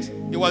collect.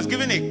 He was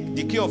given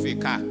the key of a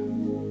car.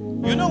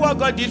 You know what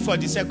God did for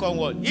the second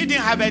one? He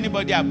didn't have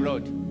anybody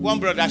abroad. One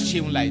brother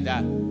shame like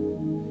that.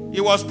 He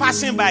was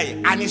passing by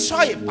and he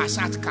saw a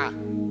Passat car.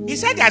 He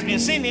said he has been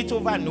seeing it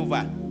over and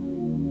over.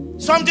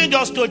 Something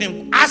just told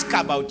him, ask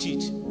about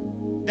it.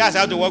 That's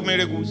how the work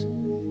miracles.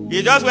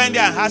 He just went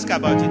there and asked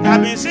about it.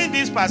 I've been seeing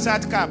this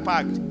Passat car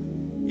parked.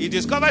 He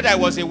discovered that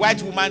it was a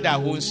white woman that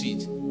owns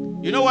it.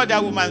 You know what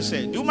that woman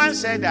said? The woman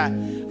said that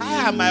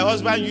I and my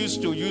husband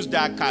used to use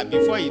that car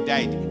before he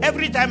died.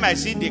 Every time I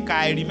see the car,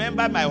 I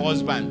remember my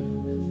husband.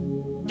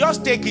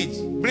 Just take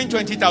it. Bring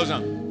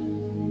 20,000.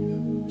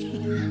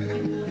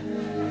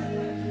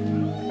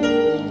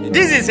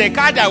 This is a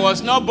car that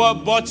was not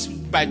bought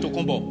by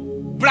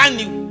Tokumbo. Brand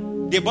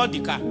new. They bought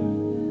the car.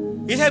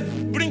 He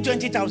said, bring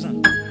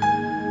 20,000.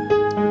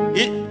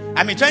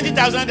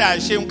 20,000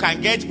 that Shem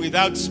can get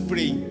without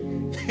spraying.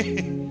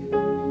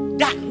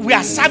 That we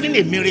are serving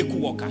a miracle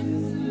worker.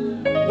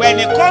 When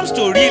it comes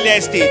to real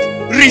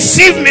estate,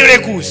 receive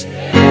miracles.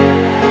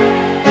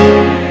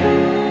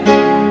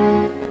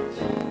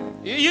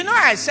 You know,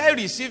 I say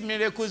receive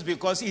miracles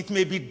because it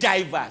may be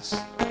diverse.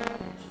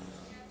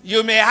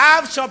 You may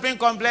have shopping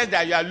complex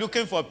that you are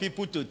looking for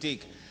people to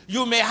take.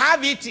 You may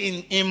have it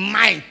in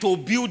mind to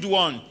build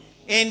one.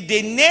 In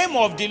the name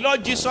of the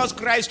Lord Jesus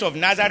Christ of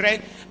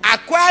Nazareth,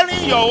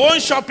 acquiring your own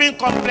shopping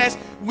complex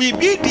will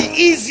be the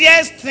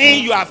easiest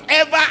thing you have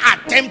ever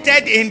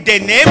attempted in the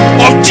name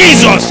of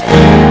Jesus.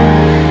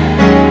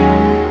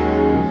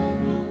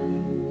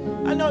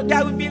 I know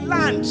there will be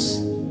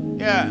lands.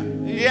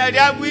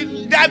 There will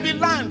be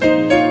land.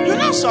 You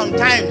know,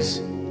 sometimes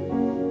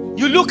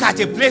you look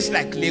at a place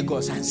like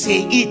Lagos and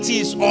say it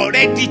is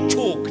already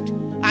choked.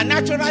 And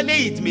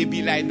naturally it may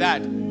be like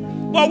that.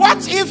 But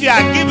what if you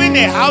are given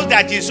a house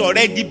that is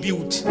already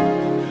built?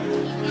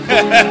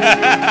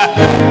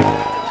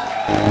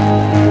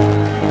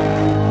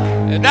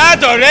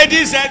 That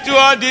already said to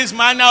all this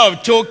manner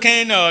of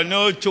choking or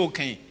no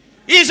choking.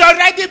 It's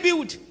already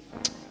built.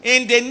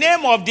 In the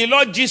name of the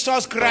Lord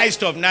Jesus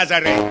Christ of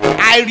Nazareth,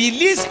 I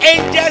release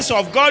angels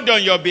of God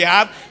on your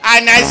behalf,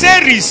 and I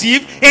say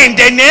receive in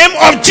the name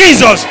of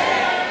Jesus.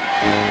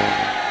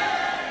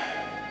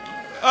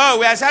 Oh,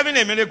 we are serving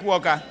a miracle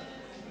worker.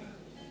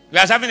 We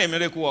are serving a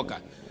miracle worker.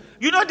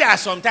 You know, there are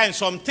sometimes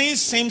some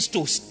things seems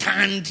to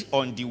stand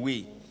on the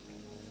way.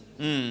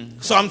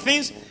 Some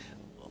things.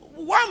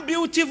 One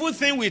beautiful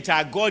thing with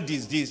our God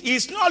is this.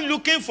 He's not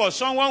looking for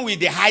someone with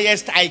the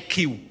highest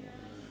IQ.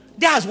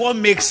 That's what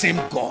makes him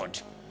God.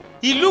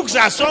 He looks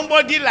at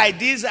somebody like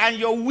this and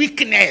your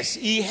weakness,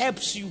 he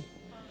helps you.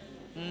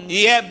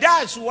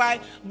 That's why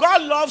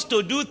God loves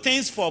to do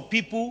things for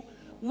people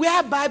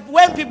whereby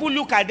when people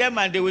look at them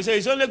and they will say,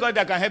 it's only God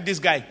that can help this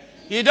guy.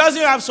 He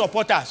doesn't have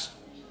supporters.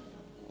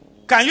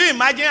 Can you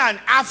imagine an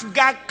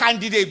Afghan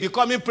candidate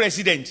becoming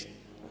president?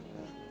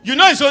 You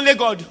know it's only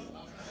God.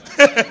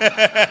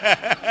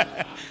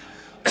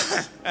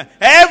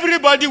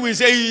 Everybody will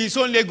say it's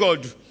only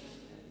God.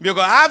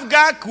 Because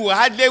Afghan could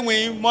hardly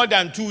win more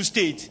than 2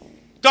 states.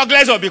 Talk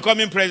less of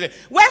becoming president.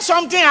 When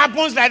something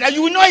happens like that,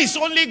 you know it's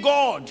only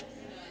God.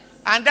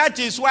 And that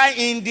is why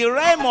in the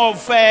realm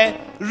of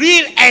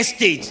real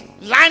estate,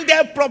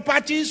 landed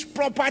properties,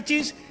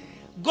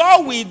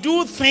 God will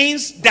do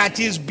things that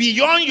is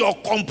beyond your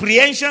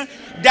comprehension,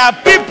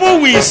 that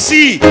people will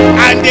see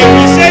and they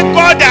will say,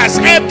 God has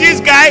helped this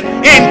guy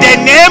in the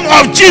name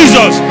of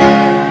Jesus.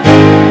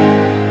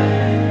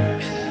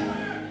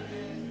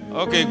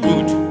 Okay,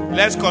 good.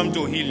 Let's come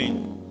to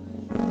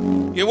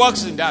healing. It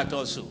works in that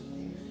also.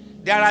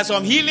 There are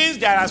some healings,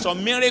 there are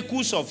some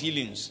miracles of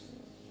healings.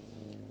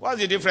 What's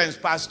the difference,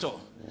 Pastor?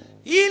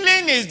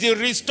 Healing is the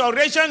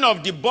restoration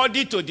of the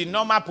body to the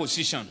normal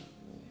position.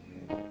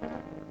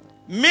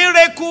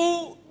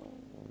 Miracle,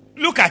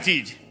 look at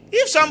it.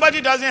 If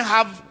somebody doesn't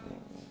have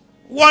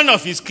one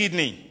of his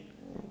kidney,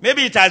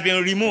 maybe it has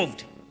been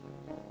removed,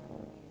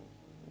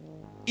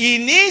 he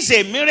needs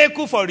a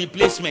miracle for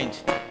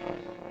replacement.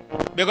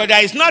 Because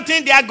there is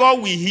nothing there God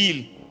will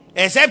heal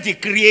except he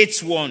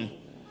creates one.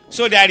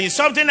 So there is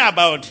something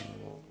about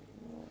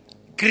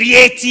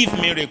creative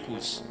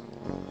miracles.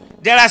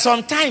 There are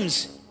some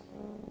times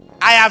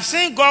I have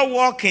seen God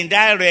walk in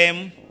that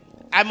realm.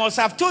 I must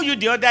have told you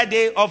the other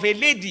day of a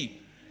lady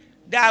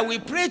that we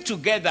prayed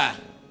together.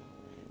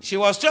 She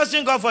was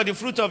trusting God for the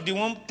fruit of the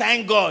womb.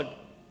 Thank God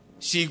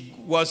she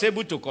was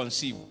able to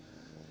conceive.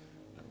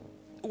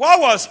 What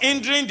was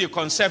hindering the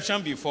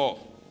conception before?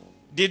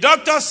 The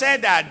doctor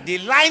said that the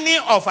lining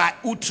of her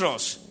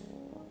uterus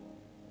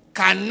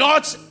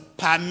cannot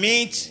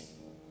permit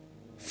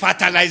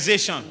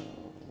fertilization.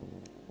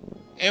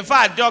 In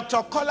fact, Dr.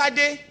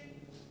 Kolade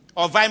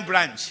of Vine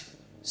Branch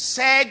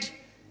said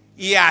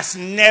he has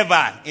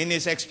never, in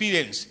his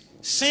experience,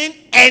 seen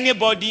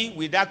anybody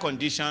with that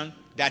condition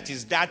that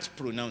is that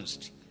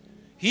pronounced.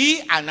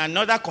 He and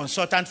another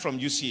consultant from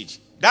UCH.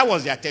 That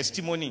was their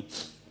testimony.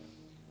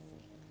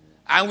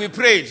 And we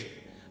prayed.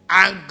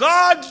 And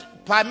God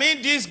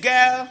permitted this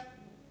girl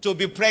to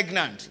be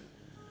pregnant.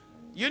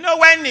 You know,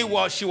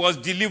 when she was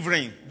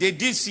delivering, they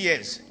did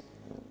CS.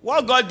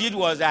 What God did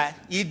was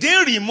that he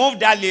didn't remove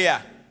that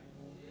layer.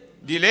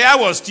 The layer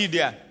was still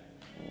there.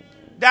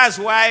 That's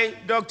why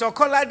Dr.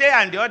 Kolade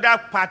and the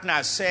other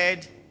partners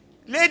said,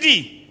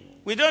 lady,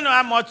 we don't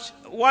know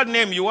what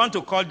name you want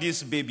to call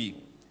this baby,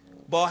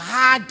 but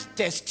had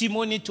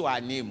testimony to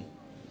her name.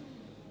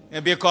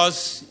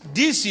 Because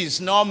this is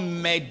not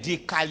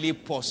medically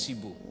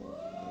possible.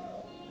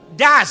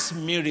 That's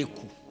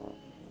miracle.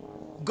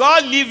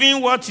 God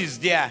leaving what is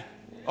there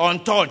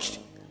untouched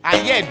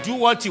and yet do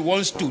what he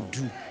wants to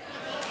do.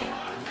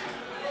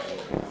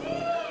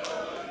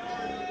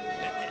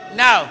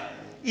 Now,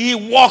 he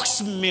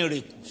works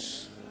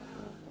miracles.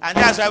 And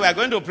that's why we are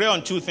going to pray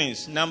on two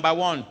things. Number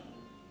one,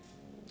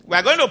 we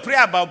are going to pray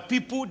about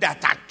people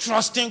that are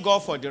trusting God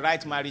for the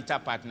right marital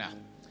partner.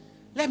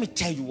 Let me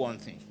tell you one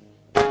thing.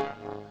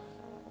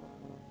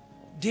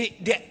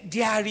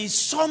 There is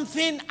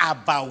something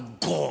about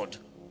God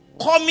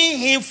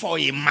coming in for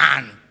a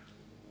man,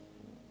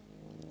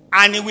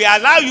 and he will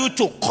allow you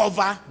to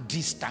cover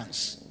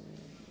distance.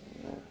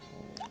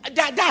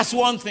 That's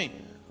one thing.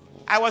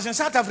 I was in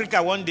South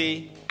Africa one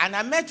day, and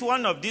I met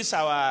one of these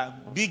our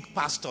big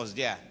pastors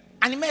there,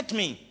 and he met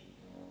me.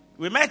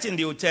 We met in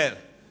the hotel.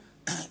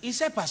 He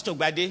said, Pastor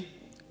Gbade,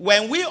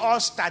 when we all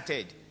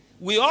started,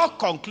 we all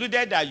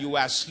concluded that you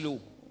were slow.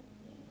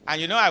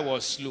 And you know I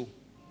was slow.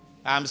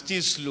 I'm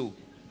still slow.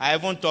 I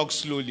haven't talked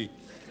slowly.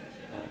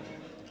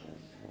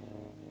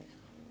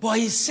 But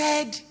he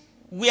said,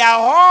 we are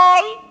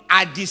all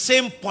at the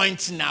same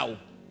point now.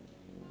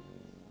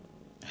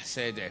 I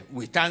said,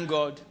 we thank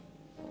God.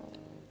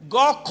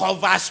 God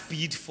covers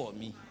speed for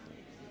me.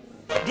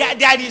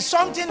 There is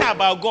something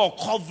about God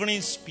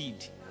covering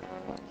speed.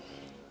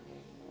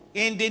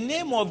 In the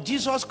name of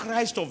Jesus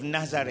Christ of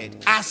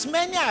Nazareth, as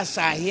many as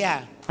are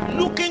here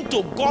looking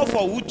to God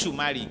for who to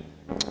marry,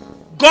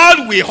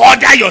 God will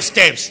order your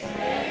steps.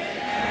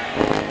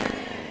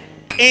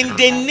 In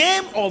the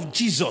name of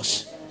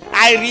Jesus,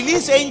 I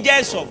release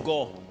angels of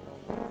God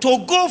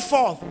to go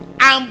forth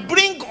and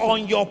bring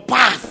on your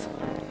path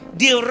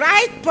the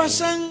right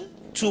person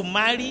to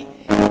marry,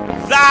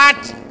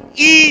 that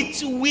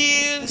it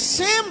will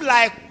seem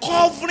like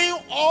covering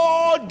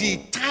all the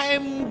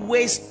time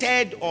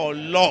wasted or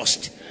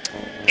lost.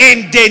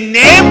 In the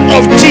name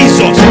of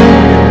Jesus.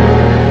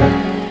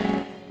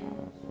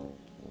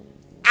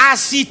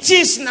 As it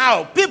is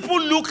now, people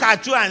look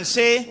at you and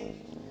say,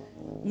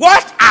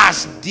 what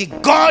has the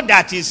God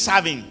that is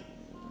serving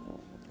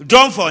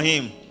done for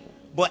him?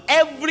 But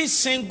every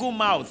single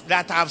mouth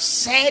that have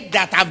said,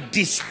 that have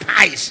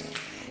despised,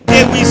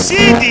 they will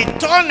see the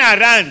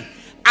turnaround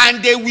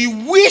and they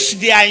will wish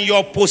they are in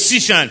your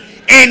position.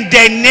 In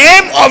the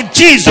name of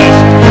Jesus.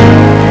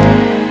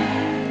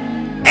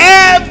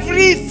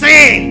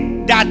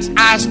 Everything that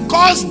has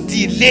caused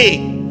delay,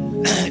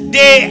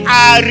 they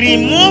are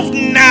removed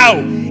now.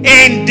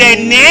 In the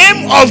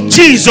name of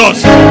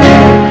Jesus.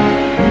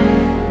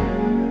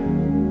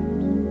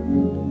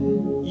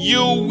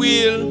 You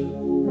will,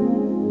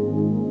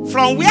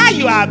 from where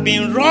you have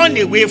been run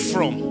away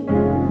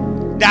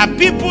from, that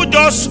people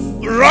just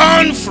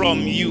run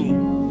from you.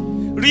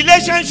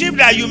 Relationship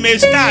that you may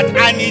start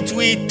and it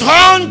will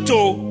turn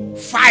to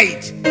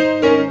fight.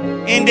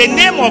 In the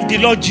name of the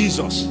Lord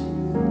Jesus,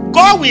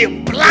 God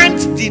will plant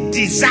the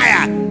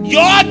desire,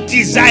 your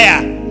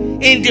desire,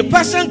 in the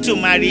person to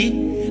marry,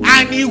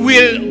 and He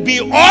will be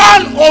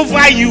all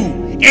over you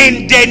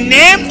in the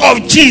name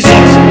of Jesus.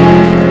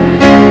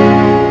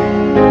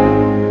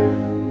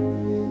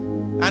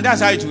 And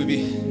that's how it will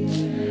be.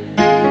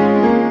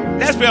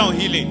 Let's pray on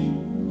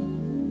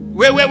healing.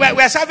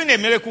 We're serving a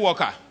miracle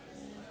worker.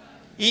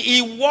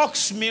 He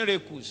works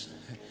miracles.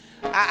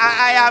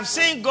 I have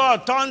seen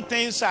God turn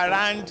things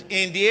around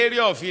in the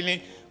area of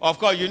healing. Of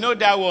course, you know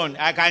that one.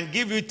 I can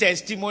give you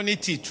testimony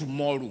till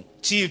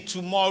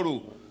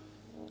tomorrow.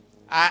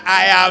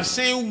 I have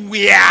seen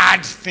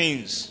weird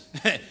things.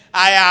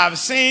 I have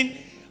seen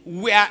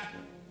where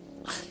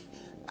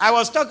I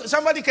was talking.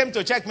 Somebody came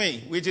to check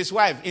me with his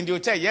wife in the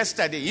hotel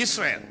yesterday,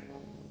 Israel.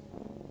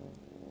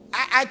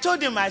 I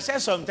told him, I said,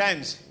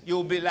 sometimes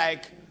you'll be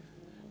like,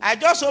 I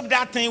just hope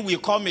that thing will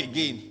come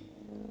again.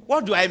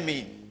 What do I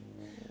mean?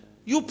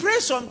 You pray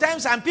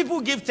sometimes and people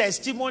give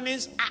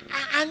testimonies,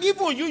 and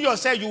even you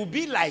yourself, you'll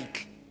be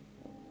like,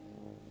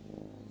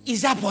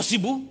 is that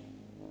possible?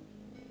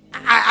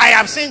 I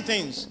have seen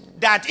things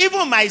that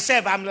even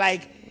myself, I'm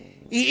like,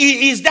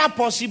 is that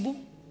possible?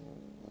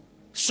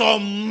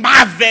 Some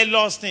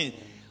marvelous things.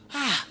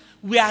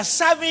 We are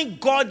serving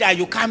God that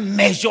you can't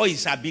measure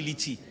His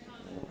ability.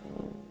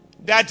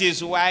 That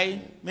is why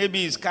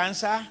maybe it's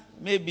cancer,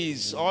 maybe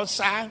it's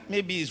ulcer,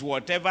 maybe it's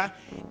whatever.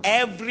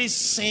 Every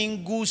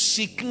single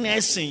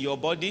sickness in your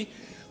body,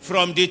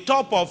 from the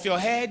top of your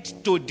head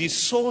to the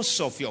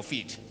soles of your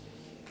feet,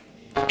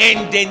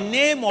 in the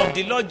name of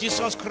the Lord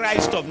Jesus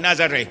Christ of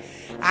Nazareth,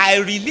 I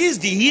release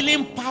the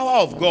healing power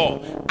of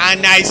God,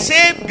 and I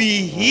say,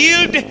 be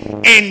healed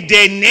in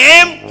the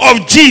name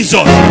of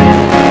Jesus.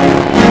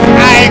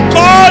 I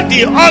call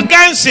the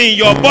organs in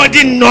your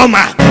body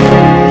normal.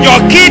 Your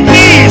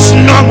kidney is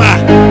normal.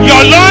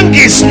 Your lung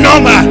is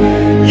normal.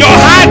 Your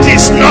heart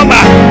is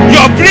normal.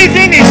 Your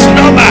breathing is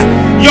normal.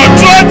 Your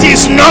throat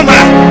is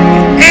normal.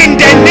 In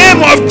the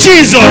name of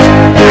Jesus,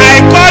 I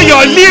call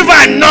your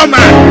liver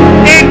normal.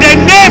 In the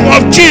name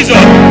of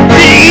Jesus,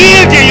 be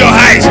healed in your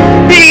eyes.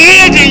 Be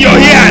healed in your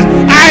ears.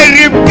 I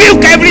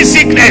rebuke every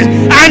sickness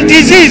and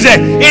disease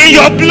in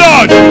your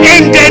blood.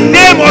 In the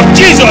name of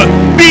Jesus,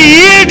 be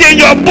healed in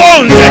your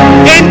bones.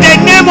 In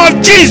the name of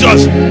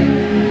Jesus.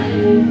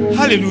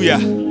 Hallelujah.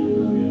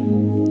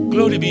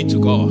 Glory be to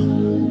God.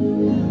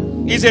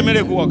 He's a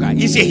miracle worker.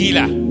 He's a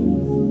healer.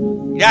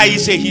 Yeah,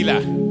 he's a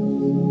healer.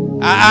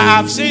 I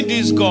have seen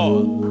this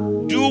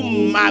God do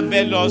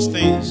marvelous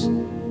things.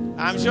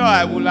 I'm sure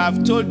I will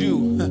have told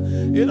you.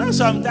 You know,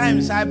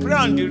 sometimes I pray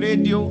on the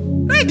radio.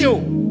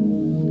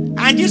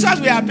 And Jesus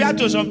will appear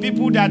to some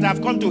people that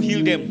have come to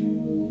heal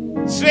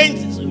them. Strange,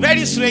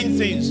 very strange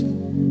things.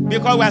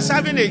 Because we are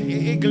serving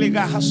a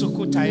Glega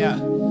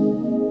Hasokutaya.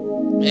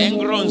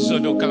 Engronzo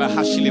do kala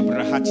hashile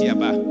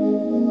brahatiaba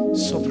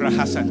sopra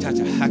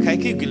hasantata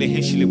hakaiki gile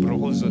heshile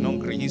brohozo non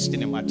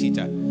grehistine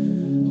matita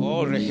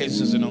or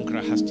rehezo non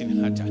grahastine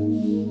hata.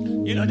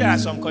 You know, there are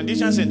some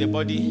conditions in the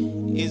body.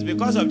 It's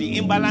because of the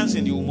imbalance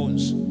in the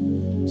hormones.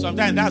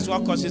 Sometimes that's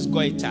what causes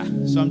goiter.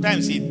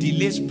 Sometimes it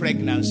delays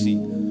pregnancy.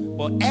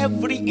 But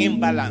every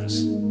imbalance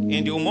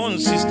in the hormone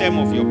system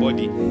of your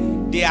body,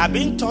 they are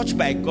being touched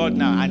by God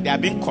now, and they are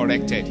being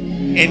corrected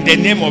in the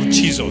name of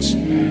Jesus.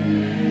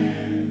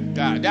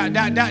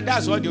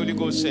 That's what the Holy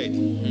Ghost said.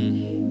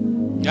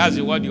 That's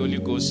what the Holy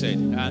Ghost said.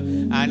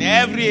 And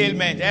every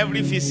ailment,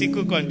 every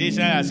physical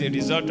condition as a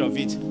result of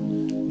it,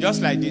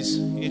 just like this,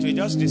 it will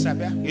just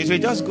disappear. It will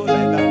just go like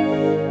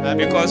that.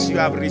 Because you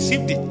have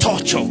received the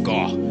touch of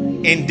God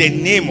in the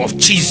name of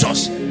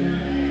Jesus.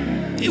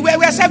 We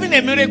are serving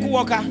a miracle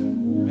worker.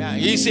 Yeah,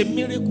 he's a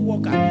miracle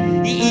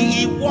worker.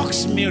 He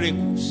works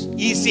miracles.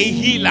 He's a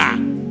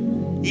healer.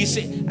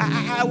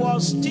 I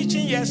was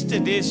teaching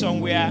yesterday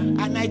somewhere,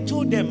 and I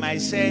told them, I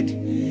said,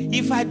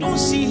 if I don't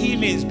see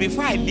healings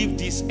before I leave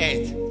this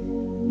earth,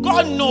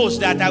 God knows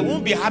that I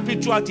won't be happy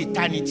throughout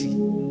eternity.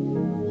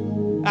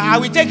 I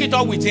will take it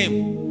up with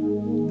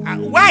Him.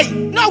 Why?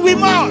 No, we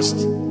must.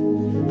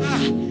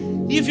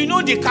 If you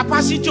know the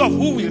capacity of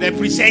who we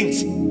represent,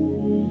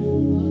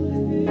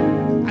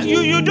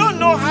 you don't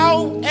know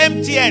how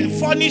MTN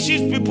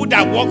furnishes people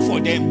that work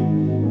for them.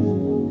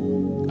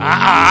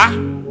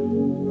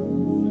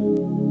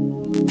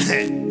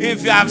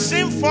 If you have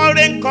seen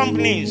foreign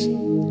companies,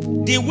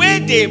 the way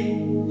they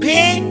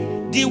pay,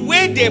 the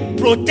way they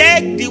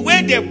protect, the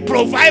way they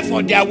provide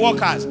for their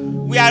workers,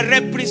 we are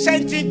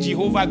representing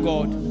Jehovah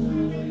God.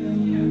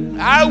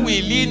 How will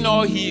He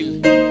not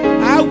heal?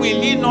 How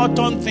will He not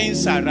turn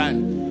things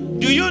around?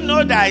 Do you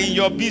know that in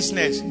your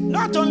business,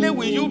 not only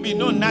will you be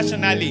known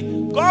nationally,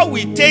 God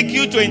will take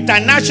you to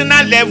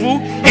international level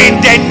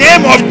in the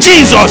name of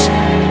Jesus.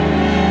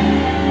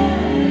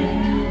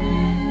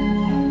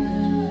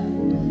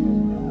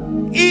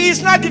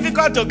 It's not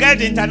difficult to get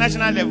the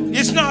international level.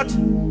 It's not.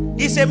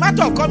 It's a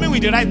matter of coming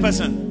with the right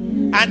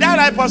person. And that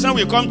right person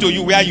will come to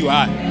you where you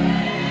are.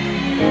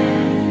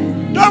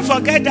 Don't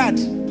forget that.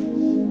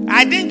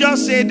 I didn't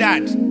just say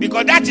that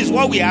because that is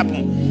what will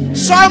happen.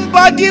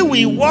 Somebody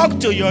will walk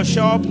to your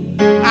shop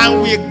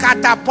and will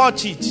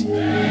catapult it.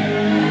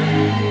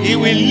 He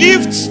will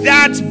lift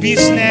that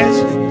business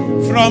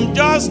from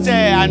just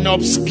an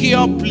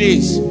obscure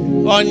place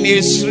on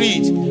a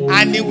street,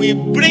 and he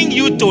will bring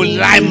you to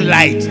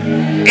limelight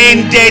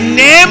in the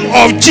name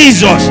of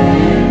Jesus.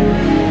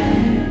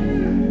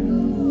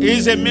 He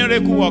is a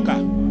miracle worker.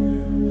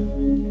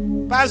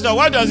 Pastor,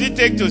 what does it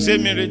take to say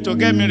to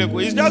get miracle?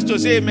 It's just to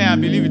say amen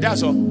and believe it.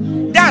 That's all.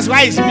 That's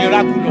why it's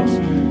miraculous.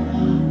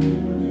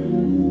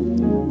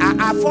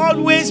 I've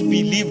always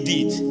believed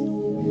it.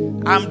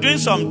 I'm doing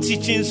some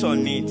teachings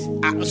on it,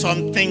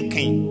 some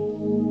thinking.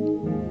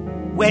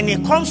 When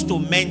it comes to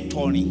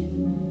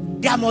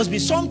mentoring, there must be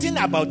something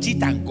about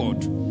it and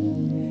God.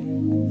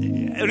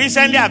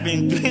 Recently, I've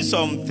been doing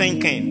some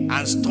thinking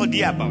and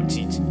study about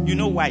it. You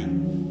know why?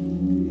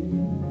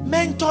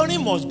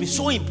 Mentoring must be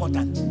so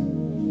important.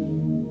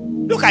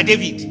 Look at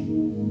David.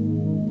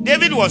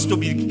 David was to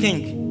be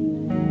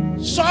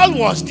king. Saul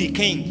was the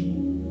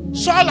king.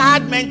 Saul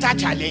had mental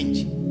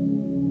challenge.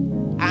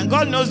 And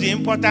God knows the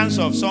importance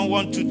of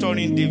someone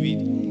tutoring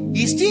David.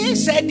 He still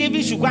said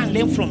David should go and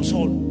learn from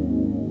Saul.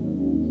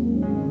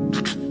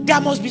 There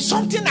must be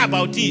something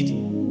about it.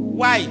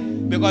 Why?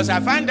 Because I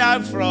found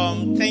out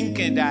from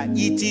thinking that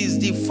it is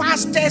the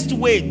fastest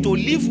way to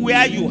live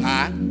where you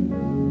are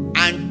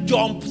and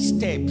jump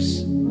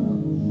steps.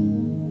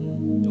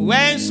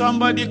 When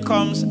somebody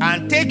comes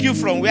and take you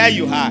from where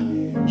you are,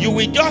 you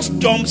will just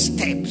jump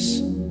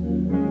steps.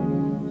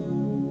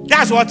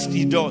 That's what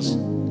he does.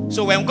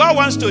 So when God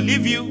wants to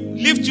lift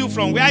you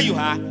from where you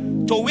are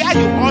to where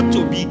you ought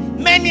to be,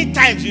 many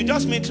times you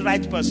just meet the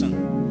right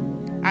person.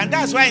 And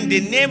that's why in the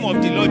name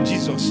of the Lord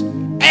Jesus,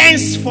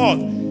 henceforth,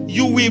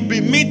 you will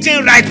be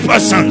meeting right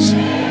persons.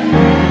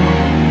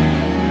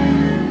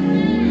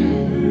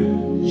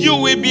 You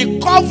will be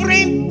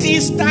covering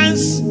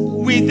distance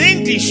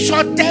within the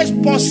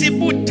shortest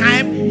possible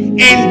time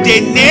in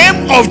the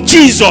name of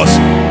Jesus.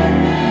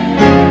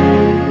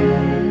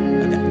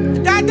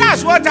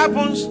 That's what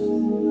happens.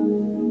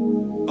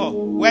 Oh,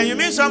 when you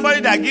meet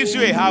somebody that gives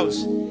you a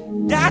house,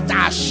 that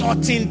are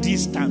shorting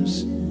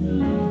distance.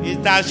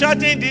 It's a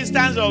shorting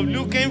distance of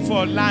looking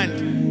for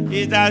land.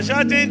 It's a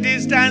shorting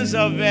distance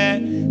of go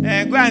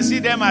and see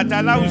them at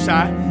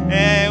Alausa.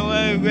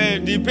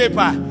 The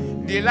paper.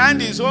 The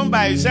land is owned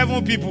by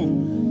 7 people.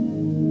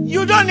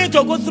 You don't need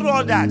to go through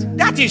all that.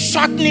 That is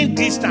shortening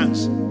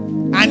distance.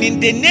 And in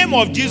the name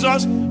of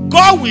Jesus,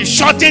 God will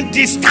shorten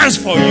distance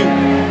for you.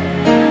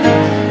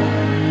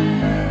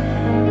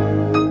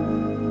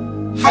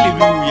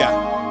 Hallelujah.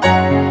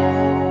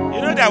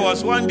 You know, there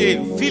was one day,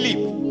 Philip,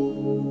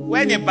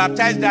 when he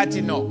baptized that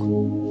Enoch,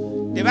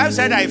 the Bible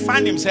said that he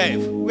found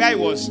himself where he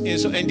was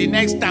in the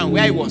next town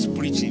where he was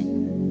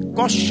preaching.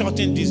 God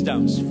shortened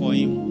distance for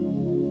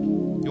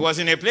him. He was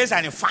in a place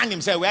and he found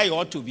himself where he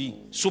ought to be,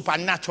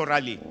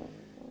 supernaturally.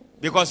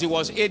 Because he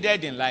was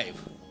aided in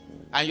life.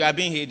 And you are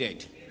being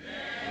aided.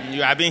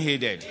 You are being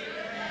aided.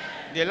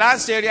 The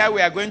last area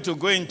we are going to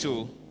go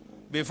into,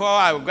 before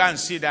I will go and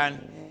sit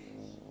down,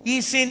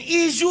 is in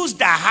issues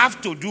that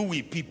have to do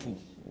with people.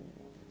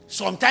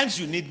 Sometimes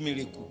you need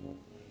miracle.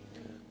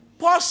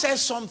 Paul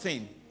says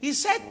something. He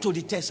said to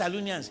the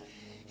Thessalonians,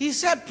 he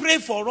said, pray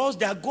for us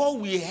that God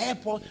will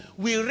help us,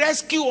 will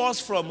rescue us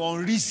from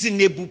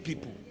unreasonable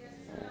people.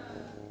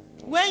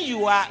 When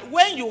you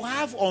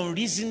have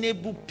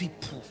unreasonable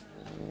people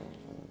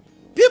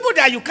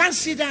that you can't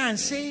sit down and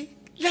say,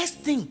 let's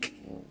think.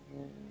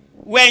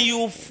 When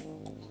you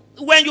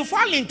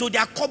fall into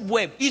their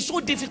cobweb, it's so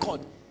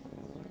difficult.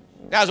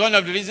 That's one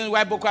of the reasons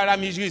why Boko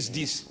Haram issue is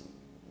this.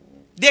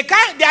 They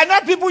are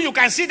not people you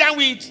can sit down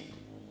with.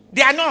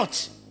 They are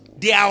not.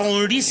 They are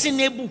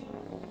unreasonable.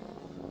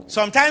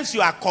 Sometimes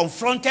you are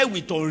confronted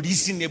with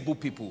unreasonable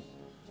people.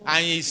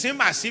 And it seems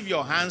as if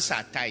your hands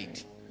are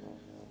tied.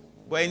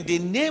 But in the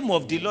name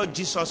of the Lord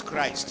Jesus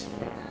Christ,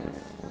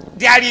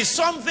 there is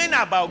something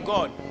about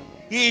God.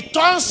 He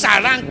turns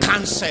around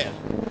counsel.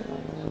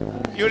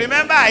 You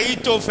remember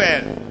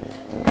Ahithophel?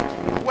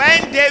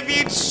 When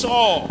David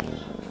saw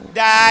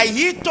that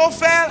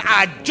Ahithophel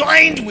had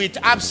joined with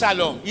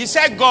Absalom, he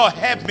said, God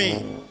help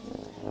me.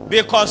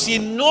 Because he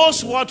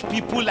knows what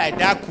people like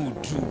that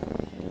could do.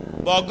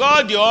 But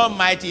God the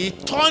Almighty, he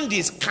turned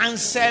his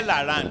counsel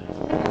around.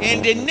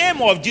 In the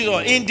name of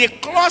Jesus, in the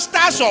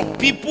clusters of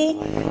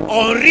people,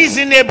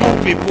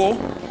 unreasonable people,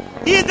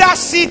 either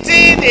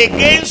sitting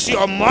against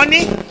your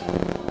money,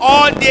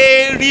 or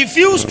they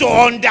refuse to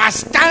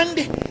understand,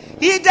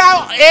 either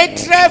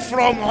hatred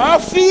from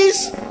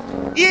office,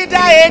 either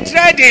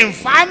hatred in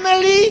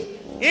family,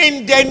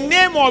 in the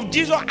name of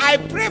Jesus, I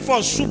pray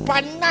for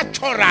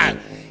supernatural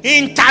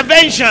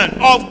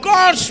intervention of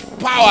God's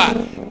power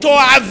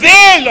to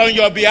avail on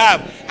your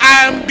behalf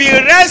and be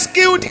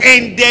rescued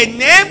in the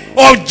name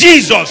of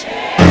Jesus.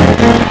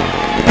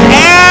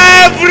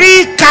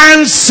 Every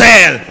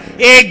counsel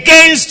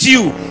against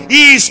you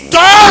is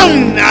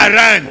turned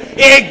around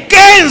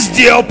against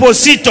the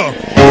oppositor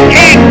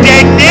in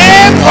the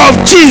name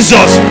of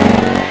Jesus.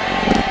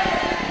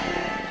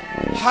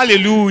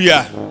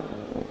 Hallelujah.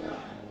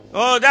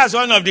 Oh, that's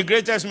one of the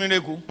greatest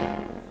miracles.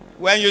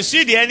 When you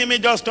see the enemy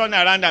just turn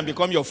around and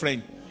become your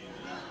friend.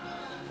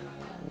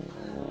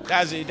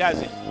 That's it.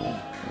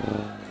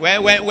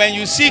 When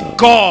you see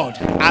God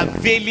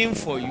availing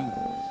for you,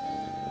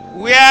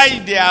 where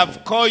they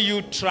have called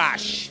you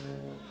trash,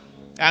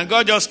 and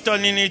God just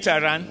turning it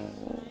around,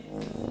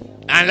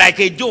 and like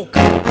a joke,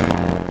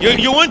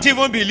 you won't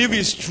even believe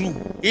it's true.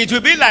 It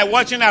will be like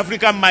watching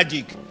African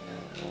magic.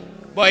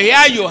 But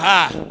here you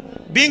are,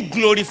 being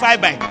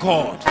glorified by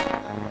God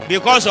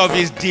because of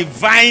his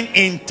divine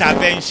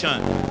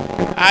intervention.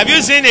 Have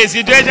you seen a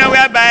situation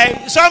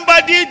whereby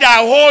somebody that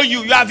hold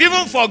you have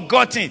even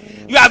forgotten,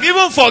 you have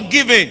even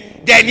forgiven,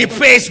 then he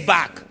pays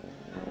back?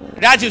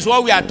 That is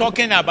what we are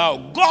talking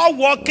about. God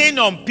working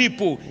on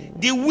people.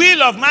 The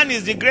will of man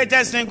is the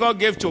greatest thing God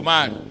gave to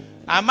man.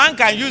 And man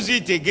can use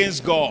it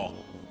against God.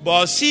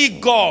 But see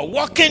God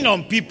working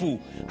on people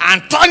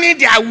and turning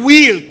their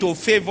will to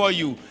favor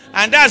you.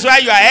 And that's why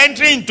you are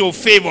entering into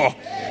favor.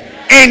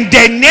 In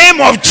the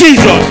name of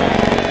Jesus.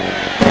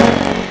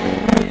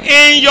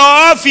 In your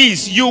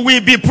office, you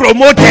will be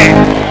promoted.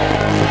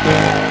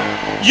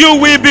 You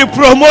will be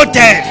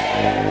promoted.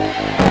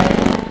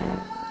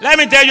 Let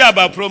me tell you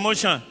about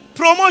promotion.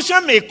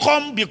 Promotion may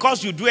come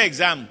because you do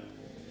exam.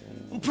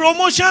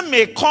 Promotion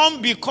may come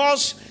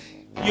because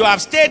you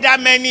have stayed that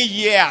many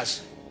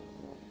years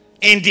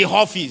in the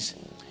office.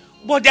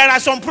 But there are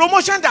some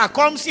promotion that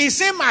comes, it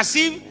seems as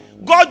if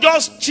God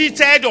just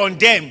cheated on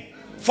them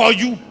for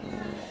you.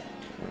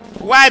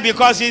 Why?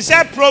 Because he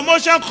said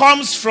promotion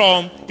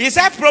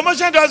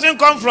doesn't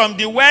come from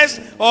the west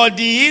or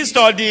the east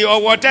or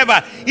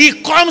whatever.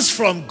 It comes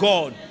from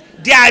God.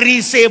 There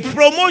is a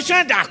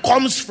promotion that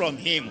comes from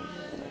him.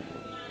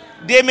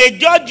 They may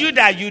judge you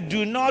that you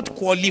do not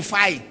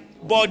qualify,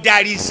 but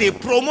there is a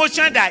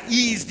promotion that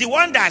he is the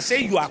one that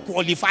says you are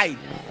qualified.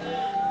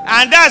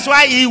 And that's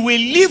why he will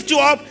lift you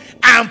up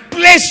and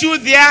place you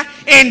there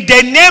in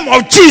the name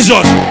of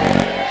Jesus.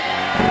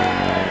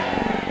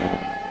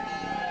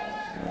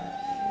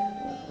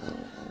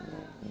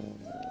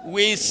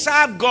 We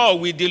serve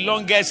God with the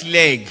longest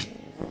leg.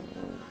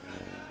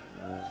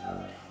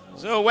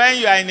 So when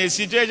you are in a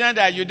situation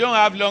that you don't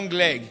have long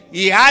leg,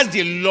 he has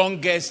the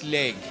longest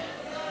leg.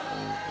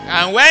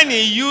 And when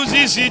he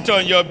uses it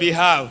on your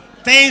behalf,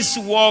 things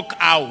work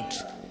out.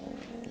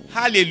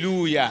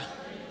 Hallelujah.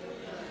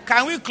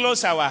 Can we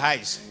close our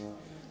eyes?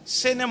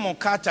 Sene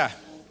mokata.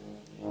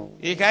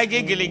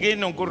 Ikaige gelege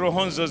no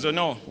gorohonzo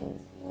zono.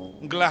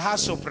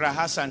 Glahaso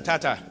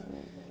prahasantata.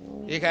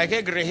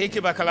 Ikaige grehiki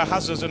bakala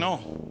hazo zono.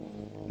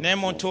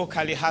 Nemonto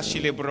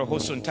kalihashi le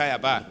brohosuntaya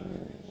ba.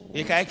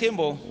 Ikaige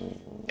mbo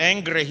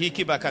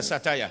engrehiki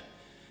bakasataya.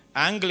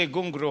 Angle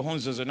gungro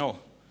honzo zono.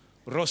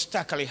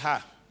 Rosta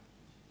kaliha.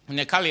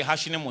 Nekali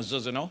hashine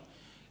mozozono.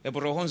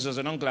 Ebrohon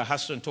zozono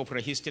glahasun to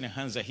prehistine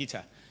hanza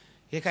hita.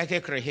 Ikaike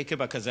krehiki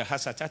bakaza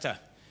hasatata.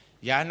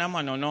 Yana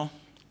manono.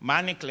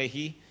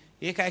 Maniklehi.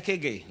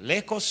 Ikaikege.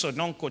 Leko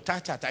sonon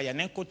kotata.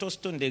 Tayanenko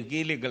tostun de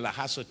gili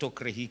glahaso to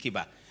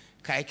krehikiba.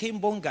 Kaike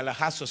mbon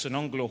galahaso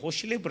sonon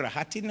glohoshile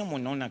brahati no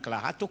monona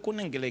glahato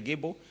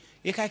kunengelegebo.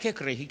 Ikaike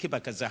krehiki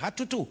bakaza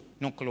hatutu.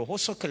 No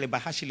klohoso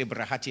kelebahashi le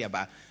brahati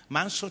aba.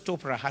 Mansoto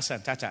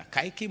prahasantata.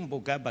 Kaike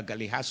mboga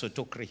bagalihaso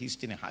to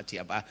krehistine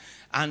hatiaba.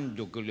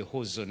 Ando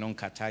glehozo non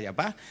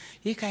katayaba.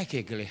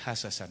 Ikaike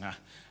glehasa sana.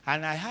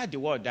 And I heard the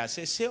word that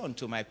says, say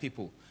unto my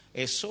people,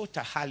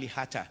 Esota hali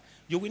hata.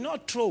 You will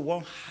not throw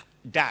one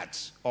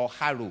dart or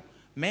harrow.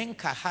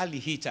 Menka hali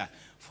hita.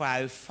 For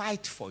I'll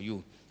fight for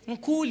you.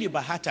 Nkuli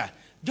bahata.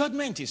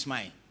 Judgment is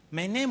mine.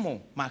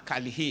 Menemo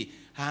makalihi.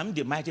 I am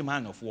the mighty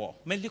man of war.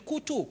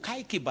 Melikutu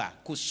kaikiba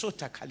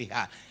kusota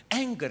kaliha.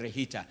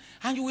 Engerehita.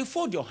 And you will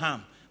fold your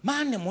hand.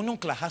 Mane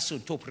mononkla hasu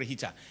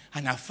toprehita.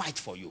 And I'll fight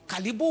for you.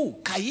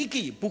 Kalibu,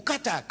 kaiki,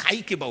 bukata,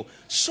 kaikibo.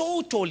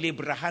 So to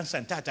librahan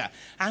santata.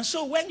 And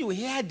so when you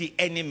hear the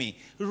enemy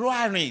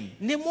roaring,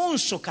 nemon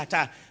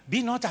sokata,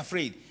 be not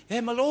afraid.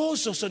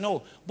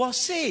 No. But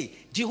say,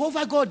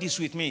 Jehovah God is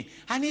with me.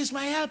 And he's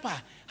my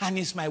helper. And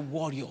he's my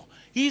warrior.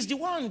 He's the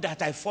one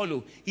that I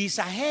follow. He's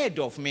ahead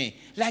of me,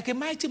 like a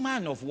mighty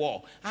man of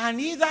war. And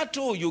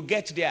hitherto you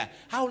get there,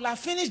 I will have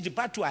finished the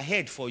battle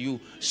ahead for you.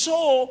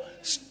 So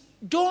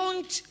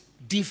don't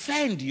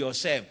defend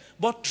yourself,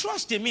 but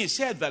trust in me,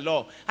 said the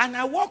Lord. And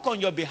I walk on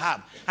your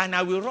behalf, and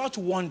I will wrought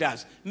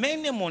wonders.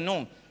 Mene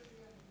mono,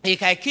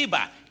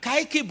 ekaikiba,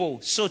 kaikibo,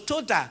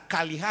 sotota,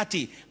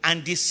 kalihati,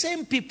 and the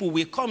same people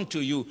will come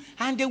to you,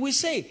 and they will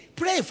say,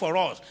 pray for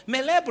us.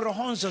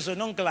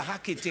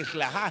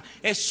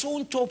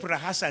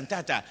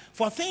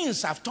 For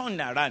things have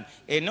turned around.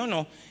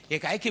 No,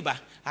 ekaikiba,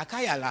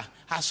 akayala,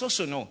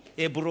 asosono,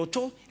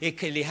 ebroto,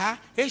 ekeliha,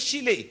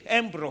 eshile,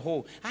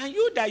 embroho. And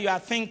you that you are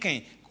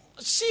thinking,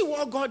 see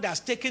what God has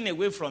taken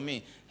away from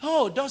me.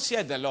 Oh, thus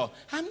saith the Lord.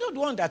 I'm not the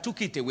one that took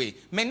it away.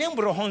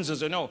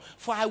 No,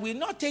 for I will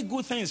not take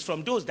good things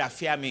from those that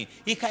fear me.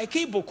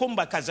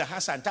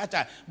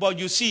 But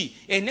you see,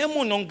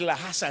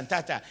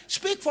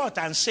 speak forth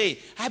and say,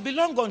 I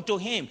belong unto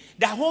him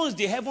that owns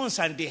the heavens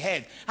and the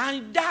earth,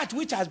 and that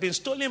which has been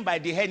stolen by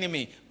the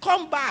enemy.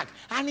 Come back,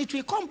 and it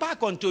will come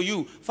back unto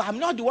you. For I'm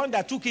not the one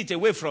that took it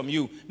away from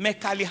you.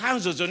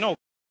 No.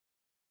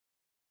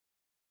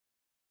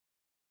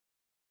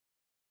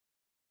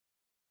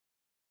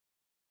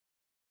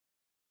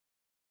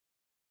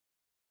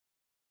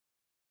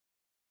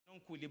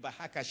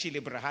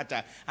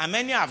 And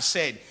many have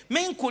said,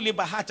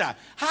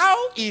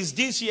 how is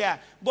this year?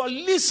 But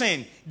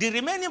listen, the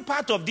remaining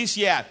part of this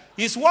year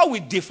is what we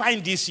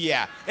define this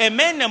year.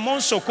 Amen.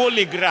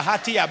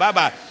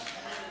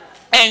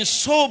 And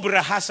so,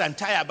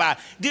 the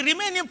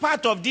remaining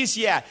part of this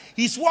year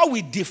is what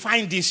we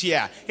define this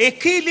year.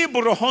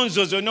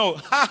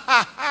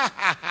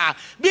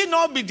 Be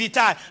not be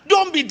deterred.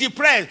 Don't be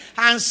depressed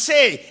and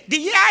say, the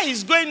year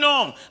is going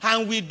on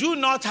and we do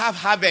not have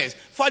harvest.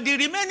 For the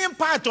remaining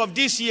part of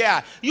this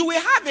year, you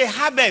will have a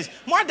harvest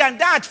more than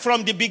that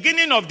from the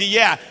beginning of the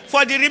year.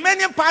 For the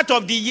remaining part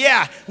of the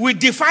year, we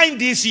define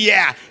this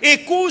year. And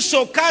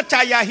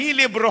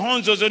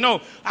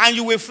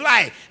you will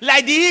fly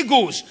like the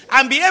eagles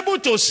and be able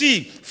to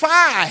see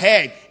far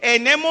ahead.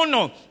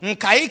 Enemono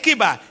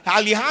nkaikiba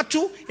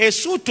alihatu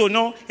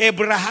esutono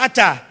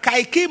ebrahata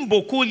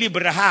kaikimboku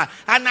libraha.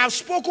 And I've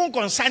spoken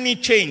concerning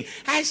change.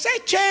 I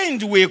said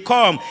change will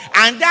come,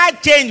 and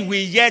that change will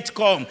yet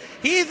come.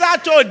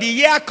 Hitherto the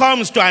year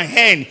comes to an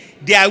end,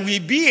 there will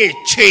be a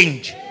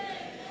change.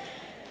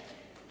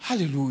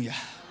 Hallelujah.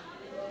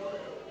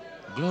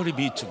 Glory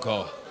be to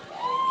God.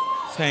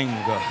 Thank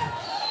God.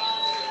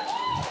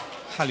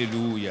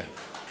 Hallelujah.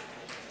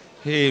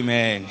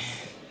 Amen.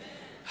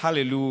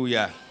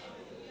 Hallelujah.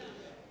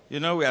 You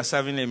know, we are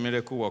serving a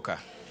miracle worker.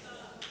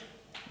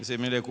 He's a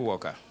miracle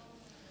worker.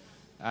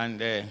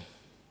 And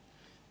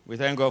we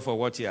thank God for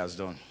what he has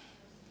done.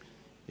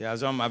 He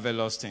has done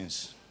marvelous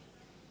things.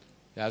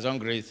 He has done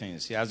great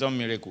things. He has done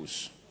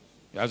miracles.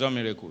 He has done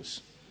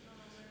miracles.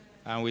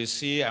 And we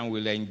see and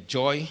will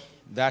enjoy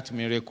that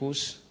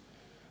miracles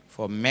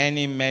for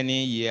many,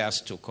 many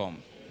years to come.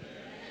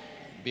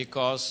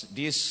 Because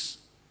this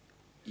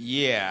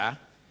year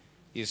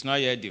is not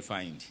yet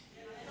defined.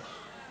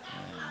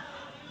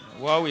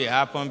 What will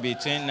happen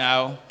between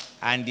now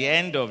and the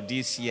end of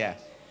this year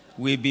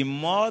will be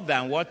more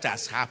than what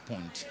has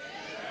happened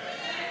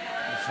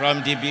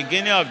from the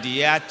beginning of the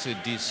year to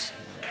this.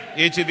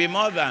 It will be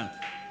more than.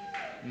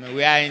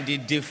 We are in the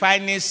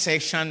defining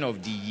section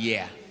of the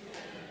year.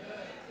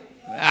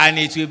 And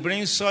it will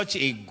bring such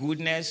a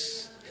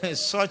goodness,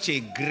 such a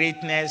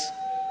greatness,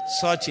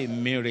 such a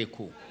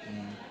miracle.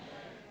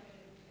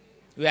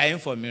 We are in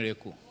for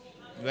miracle.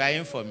 We are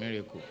in for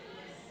miracle.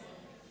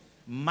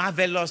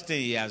 Marvelous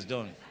thing he has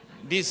done.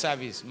 This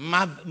service,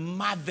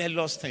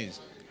 marvelous things.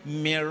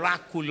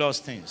 Miraculous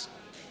things.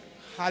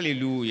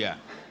 Hallelujah.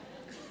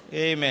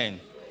 Amen.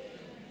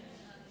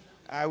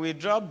 I will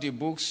drop the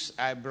books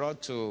I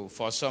brought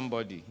for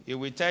somebody. He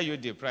will tell you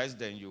the price,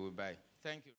 then you will buy. Thank you.